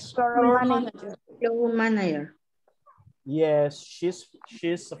 She's floor manager. Floor manager. Yes,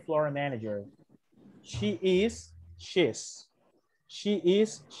 she's a floor manager. She's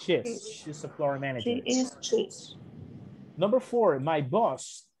a floor manager. She's. Number 4, my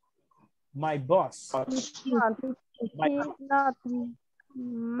boss. My boss. Not, My, he's not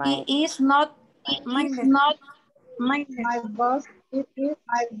my, He is not mine. my boss. It is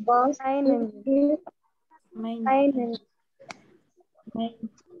my boss. It is mine.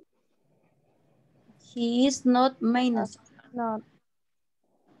 He is not mine. Not.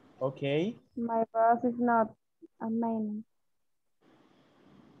 okay. My boss is not a man.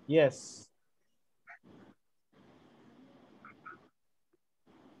 Yes.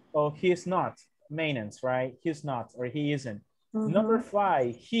 Oh, he's not. Maintenance, right? He's not, or he isn't. Number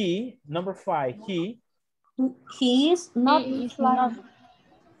 5, he. He is not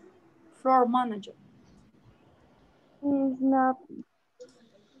Floor manager. He is not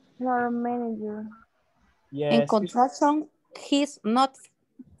floor manager. Yes. in contraction. He's not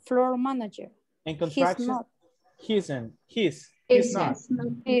floor manager. In contraction, he's not.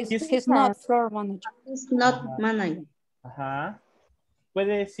 He's not floor manager. He's not manager. Ajá.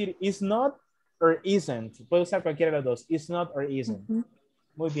 Puede decir is not or isn't. Puede usar cualquiera de los dos. Is not or isn't.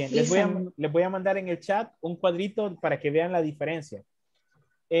 Muy bien. Les voy a mandar en el chat un cuadrito para que vean la diferencia.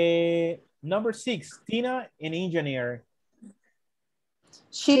 Number 6, Tina, an engineer.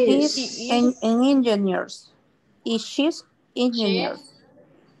 She is an engineer. She's engineer.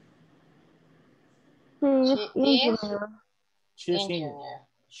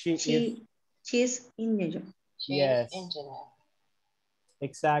 She's engineer. Yes. Engineer.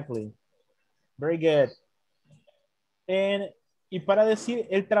 Exactly. Very good. Y para decir,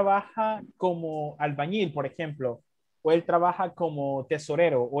 él trabaja como albañil, por ejemplo, o él trabaja como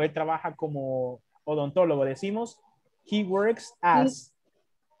tesorero, o él trabaja como odontólogo, decimos, he works as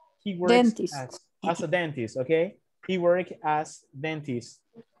a dentist, okay? He works as dentist.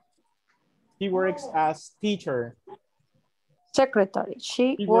 He works as teacher. Secretary.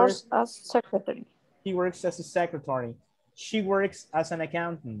 She works as secretary. He works as a secretary. She works as an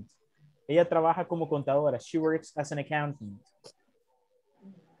accountant. Ella trabaja como contadora. She works as an accountant.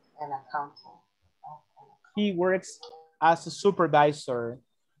 An accountant. He works as a supervisor.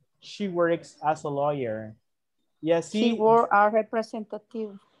 She works as a lawyer. Y así. She works as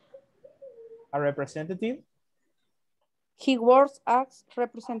representative. A representative? He works as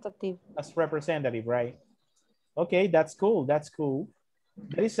representative. As representative, right? Okay, that's cool. That's cool.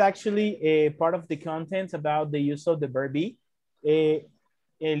 That is actually a part of the content about the use of the verb be.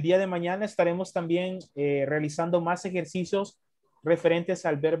 El día de mañana estaremos también realizando más ejercicios referentes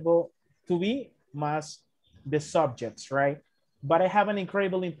al verbo to be más the subjects, right? But I have an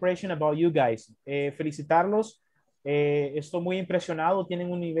incredible impression about you guys. Felicitarlos. Estoy muy impresionado.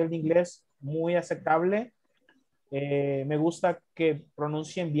 Tienen un nivel de inglés muy aceptable. Me gusta que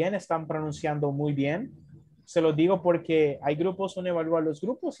pronuncien bien. Están pronunciando muy bien. Se lo digo porque hay grupos, uno evalúa los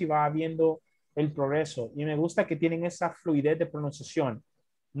grupos y va viendo el progreso. Y me gusta que tienen esa fluidez de pronunciación.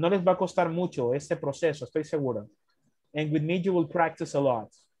 No les va a costar mucho este proceso, estoy seguro. And with me you will practice a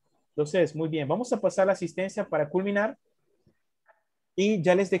lot. Entonces, muy bien. Vamos a pasar la asistencia para culminar. Y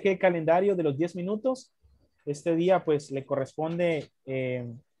ya les dejé el calendario de los 10 minutos. Este día, pues, le corresponde,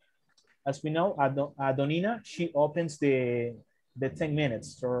 as we know, a Donina. She opens the 10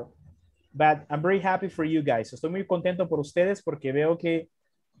 minutes. So, but I'm very happy for you guys. Estoy muy contento por ustedes porque veo que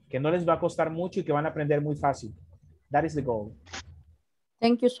no les va a costar mucho y que van a aprender muy fácil. That is the goal.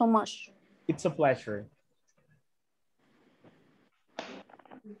 Thank you so much. It's a pleasure.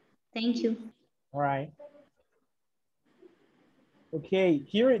 Thank you. All right. Okay,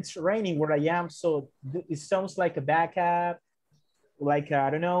 here it's raining where I am, so it sounds like a backup, like, I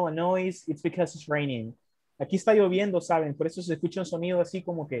don't know, a noise. It's because it's raining. Aquí está lloviendo, ¿saben? Por eso se escucha un sonido así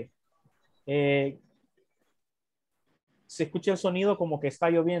como que se escucha el sonido como que está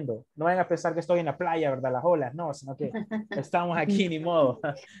lloviendo. No vayan a pensar que estoy en la playa, ¿verdad? Las olas, no, sino que estamos aquí, ni modo.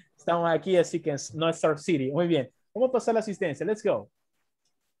 Estamos aquí, así que no es Surf City. Muy bien. Vamos a pasar la asistencia. Let's go.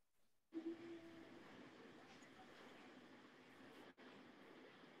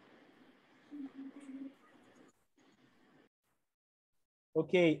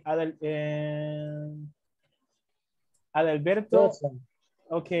 Ok, Adalberto.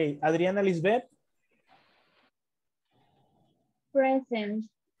 Ok, Adriana Lisbeth. Present.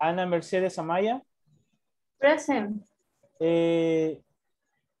 Ana Mercedes Amaya. Present.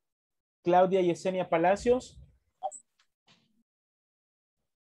 Claudia Yesenia Palacios.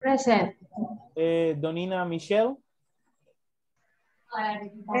 Present. Donina Michelle.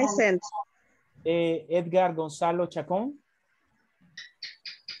 Present. Edgar Gonzalo Chacón.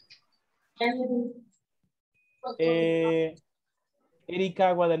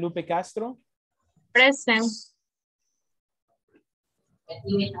 Erika Guadalupe Castro. Present.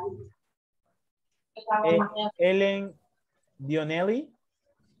 Ellen Dionelli.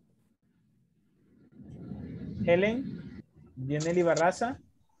 Helen Dionelli Barraza.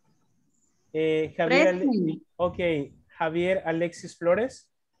 Javier, ok, Javier Alexis Flores.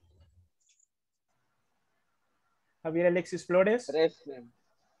 Javier Alexis Flores. Present.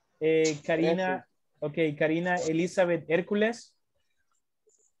 Karina, ok, Karina Elizabeth Hércules.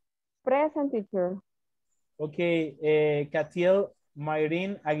 Present, teacher. Ok, Catiel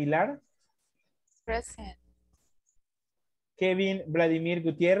Mayrin Aguilar. Present. Kevin Vladimir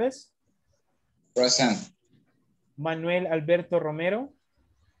Gutiérrez. Present. Manuel Alberto Romero.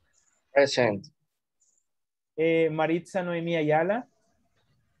 Present. Maritza Noemí Ayala.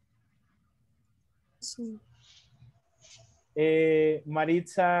 Sí.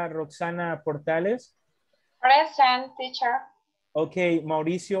 Maritza Roxana Portales. Present, teacher. Ok,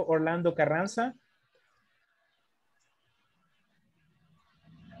 Mauricio Orlando Carranza.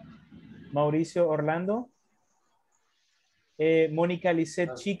 Mauricio Orlando. Mónica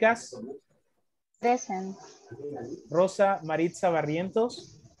Lisset Chicas. Present. Rosa Maritza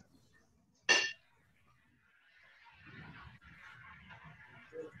Barrientos.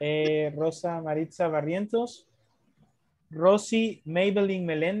 Rosa Maritza Barrientos. Rosy Maybelline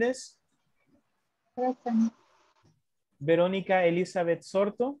Meléndez. Present. Verónica Elizabeth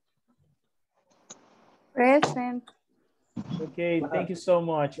Sorto. Present. Okay, thank you so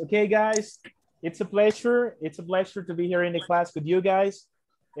much. Okay, guys, it's a pleasure. It's a pleasure to be here in the class with you guys.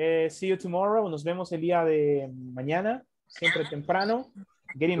 See you tomorrow. Nos vemos el día de mañana, siempre temprano.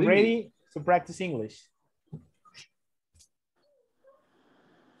 Getting ready to practice English.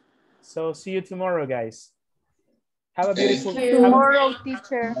 So see you tomorrow, guys. Have a beautiful Tomorrow,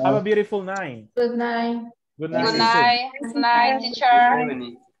 teacher. Have a beautiful night. Good night. Good night. Good night. Good night,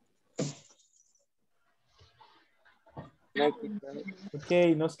 teacher. Ok,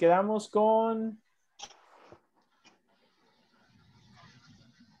 nos quedamos con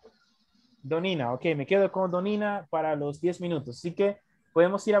Donina. Ok, me quedo con Donina para los 10 minutos. Así que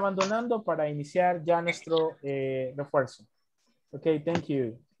podemos ir abandonando para iniciar ya nuestro refuerzo. Ok, thank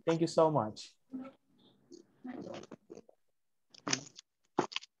you. Thank you so much.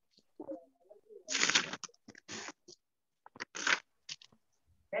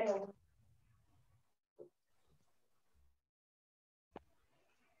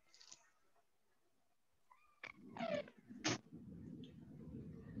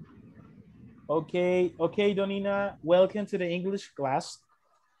 Okay, okay, Donina, welcome to the English class,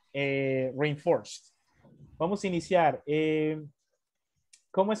 reinforced. Vamos a iniciar.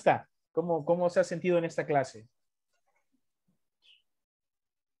 ¿Cómo está? ¿Cómo se ha sentido en esta clase?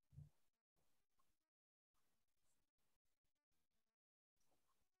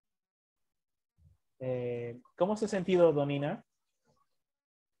 ¿Cómo se ha sentido, Donina?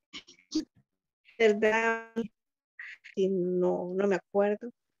 ¿Verdad? Sí, no me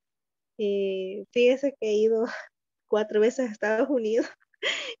acuerdo. Fíjese que he ido 4 veces a Estados Unidos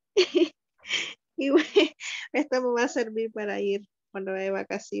y bueno, esto me va a servir para ir cuando vaya de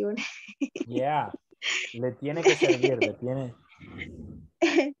vacaciones. Yeah, le tiene que servir, le tiene.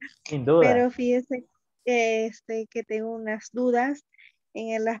 Sin duda. Pero fíjese que tengo unas dudas en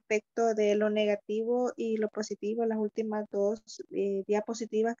el aspecto de lo negativo y lo positivo, las últimas 2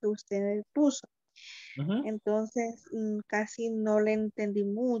 diapositivas que usted puso. Entonces, casi no le entendí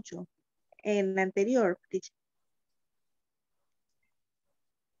mucho en la anterior.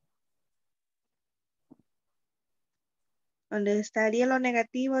 Donde estaría lo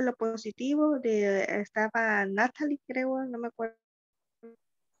negativo y lo positivo, estaba Natalie, creo, no me acuerdo.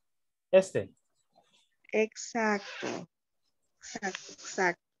 Exacto.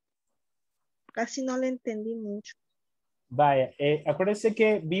 Casi no le entendí mucho. Vaya, acuérdense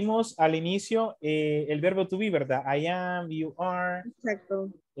que vimos al inicio el verbo to be, ¿verdad? I am, you are. Exacto.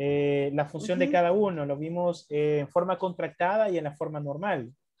 La función de cada uno, lo vimos en forma contractada y en la forma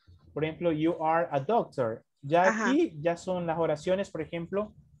normal. Por ejemplo, you are a doctor. Ya aquí ya son las oraciones, por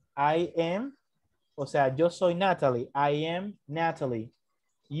ejemplo, I am, o sea, yo soy Natalie. I am Natalie.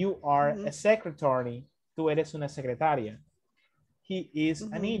 You are a secretary. Tú eres una secretaria. He is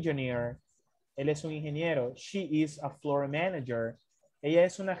an engineer. Él es un ingeniero. She is a floor manager. Ella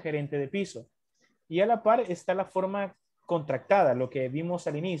es una gerente de piso. Y a la par está la forma contractada, lo que vimos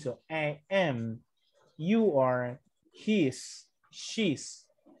al inicio. I am, you are, his, she's.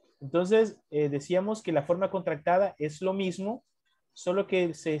 Entonces, decíamos que la forma contractada es lo mismo solo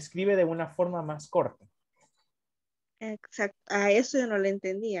que se escribe de una forma más corta. Exacto, a eso yo no le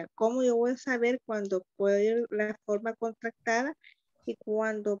entendía. ¿Cómo yo voy a saber cuándo puede ir la forma contractada y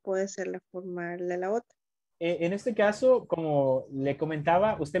cuándo puede ser la forma de la otra? En este caso, como le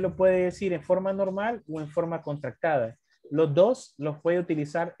comentaba, usted lo puede decir en forma normal o en forma contractada. Los dos los puede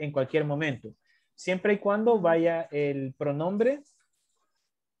utilizar en cualquier momento, siempre y cuando vaya el pronombre.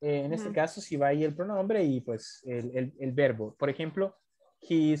 En este caso, si vaya el pronombre y pues el verbo. Por ejemplo,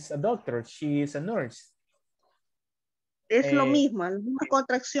 he is a doctor, she is a nurse. Es lo mismo, las mismas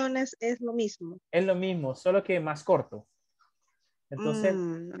contracciones es lo mismo. Es lo mismo, solo que más corto. Entonces,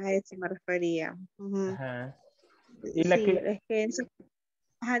 a eso me refería. ajá. Y Sí, es que eso,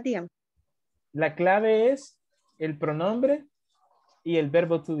 dígame. La clave es el pronombre y el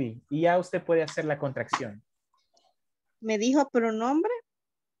verbo to be. Y ya usted puede hacer la contracción. ¿Me dijo pronombre?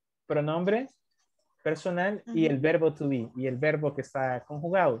 Pronombre personal y el verbo to be. Y el verbo que está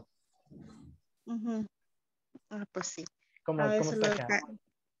conjugado. Pues sí. ¿Cómo está acá?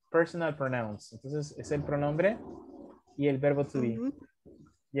 Personal pronouns. Entonces es el pronombre y el verbo to be.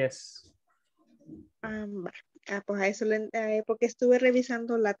 Yes. Pues a eso porque estuve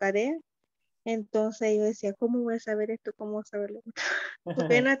revisando la tarea. Entonces yo decía, ¿cómo voy a saber esto? ¿Cómo voy a saberlo? Hoy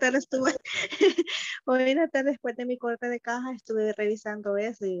en la tarde hoy en la tarde después de mi corte de caja estuve revisando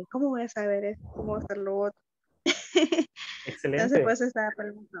eso y ¿cómo voy a saber esto? ¿Cómo voy a hacer lo otro? Excelente. Entonces pues estaba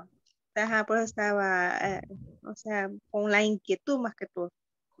preguntando. Pues estaba, o sea, con la inquietud más que todo.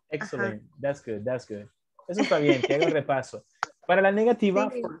 Excellent. That's good. That's good. Eso está bien, que haga un repaso. Para la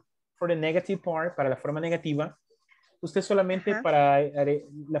negativa, Sí. for the negative part, para la forma negativa, usted solamente para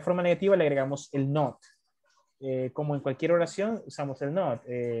la forma negativa le agregamos el not. Como en cualquier oración usamos el not.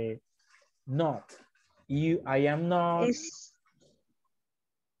 Not. I am not.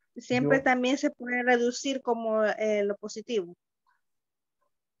 Siempre también se puede reducir como lo positivo.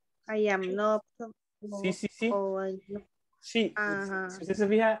 I am not. Sí. Sí, Ajá. si usted se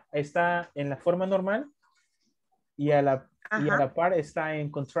fija, está en la forma normal y a la par está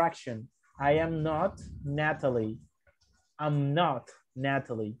en contraction. I am not Natalie. I'm not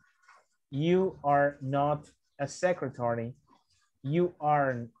Natalie. You are not a secretary.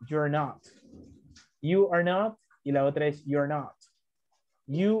 You're not. You are not y la otra es you're not.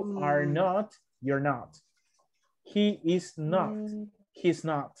 You are not, you're not. He is not, he's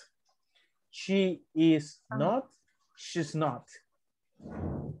not. She is not, she's not.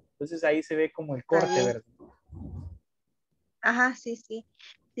 Entonces ahí se ve como el corte, ¿verdad? Sí.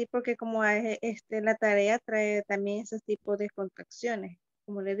 Sí, porque como la tarea trae también ese tipo de contracciones.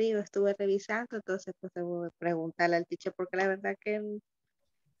 Como le digo, estuve revisando, entonces pues debo preguntarle al teacher porque la verdad que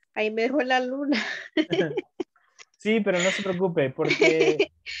ahí me dejó la luna. Sí, pero no se preocupe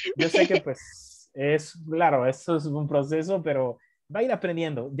porque yo sé que pues es, claro, esto es un proceso, pero va a ir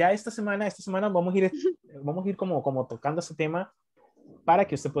aprendiendo. Ya esta semana vamos a ir como tocando ese tema para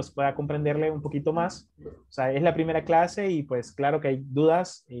que usted pues pueda comprenderle un poquito más. O sea, es la primera clase y pues claro que hay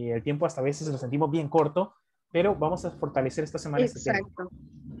dudas y el tiempo hasta a veces lo sentimos bien corto, pero vamos a fortalecer esta semana este tema.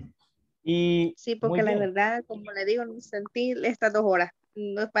 Y sí, porque la verdad, como le digo, no sentí estas 2 horas.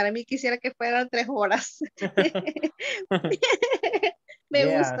 No, para mí quisiera que fueran 3 horas.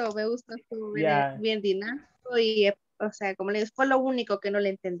 me gustó, estuvo bien dinámico y, o sea, como le digo, fue lo único que no le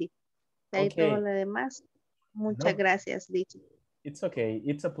entendí. De ahí todo lo demás, muchas gracias, dicho. It's okay,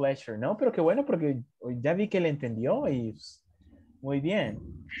 it's a pleasure, ¿no? Pero qué bueno porque ya vi que le entendió y muy bien.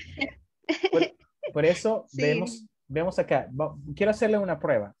 Por eso vemos acá, quiero hacerle una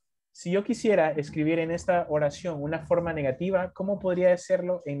prueba. Si yo quisiera escribir en esta oración una forma negativa, ¿cómo podría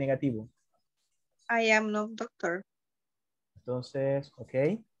hacerlo en negativo? I am not doctor. Entonces, ok.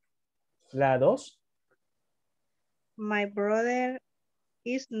 La 2. My brother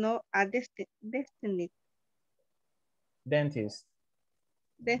is not a dentist.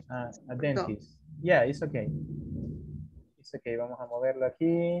 A dentist. Yeah, it's okay. It's okay, vamos a moverlo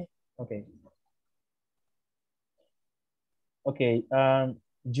aquí. Ok. Ok,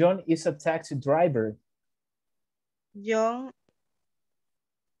 John is a taxi driver. John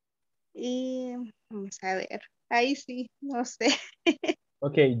y vamos a ver, ahí sí, no sé.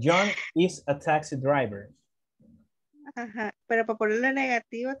 Ok, John is a taxi driver. Pero para ponerle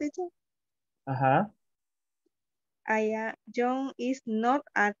negativo, teacher. John is not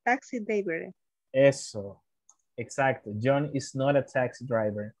a taxi driver. Eso, exacto. John is not a taxi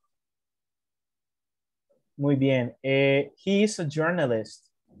driver. Muy bien. He is a journalist.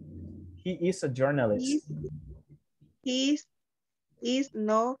 He is a journalist. He is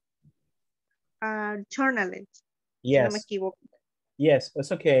not a journalist. Yes. Si no me equivoco. Yes,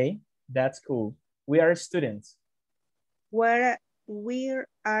 it's okay. That's cool. We are students. We we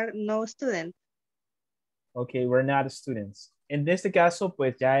are no student. Okay, we're not students. En este caso,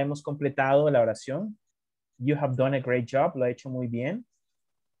 pues ya hemos completado la oración. You have done a great job. Lo ha hecho muy bien.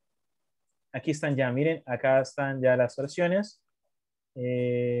 Aquí están ya, miren, acá están ya las oraciones.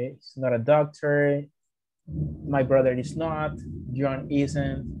 He's not a doctor. My brother is not. John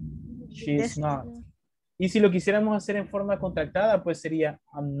isn't. She is not. Y si lo quisiéramos hacer en forma contractada, pues sería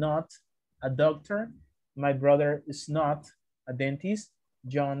I'm not a doctor. My brother is not a dentist.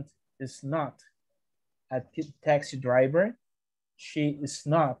 John is not a taxi driver. She is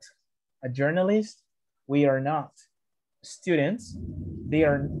not a journalist. We are not students. They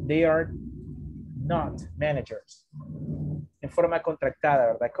are not managers. En forma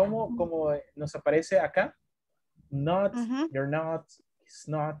contractada, ¿verdad? ¿Cómo nos aparece acá? Not, you're not, he's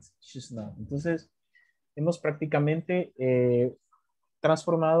not, she's not. Entonces, hemos prácticamente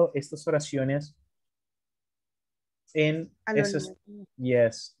transformado estas oraciones en esas,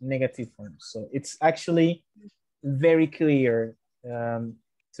 yes, negative forms. So it's actually very clear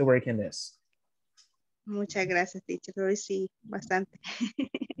to work in this. Muchas gracias, teacher. Hoy sí, bastante.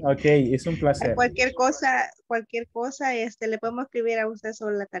 Ok, es un placer. Cualquier cosa, le podemos escribir a usted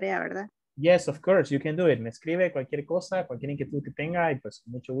sobre la tarea, ¿verdad? Yes, of course, you can do it. Me escribe cualquier cosa, cualquier inquietud que tenga y pues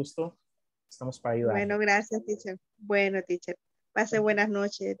mucho gusto. Estamos para ayudar. Bueno, gracias, teacher. Bueno, teacher. Pase buenas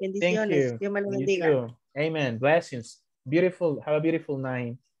noches. Thank Bendiciones. you. Dios me lo You bendiga. too. Amen. Blessings. Beautiful. Have a beautiful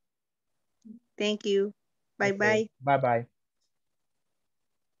night. Thank you. Bye, Okay. bye. Bye-bye.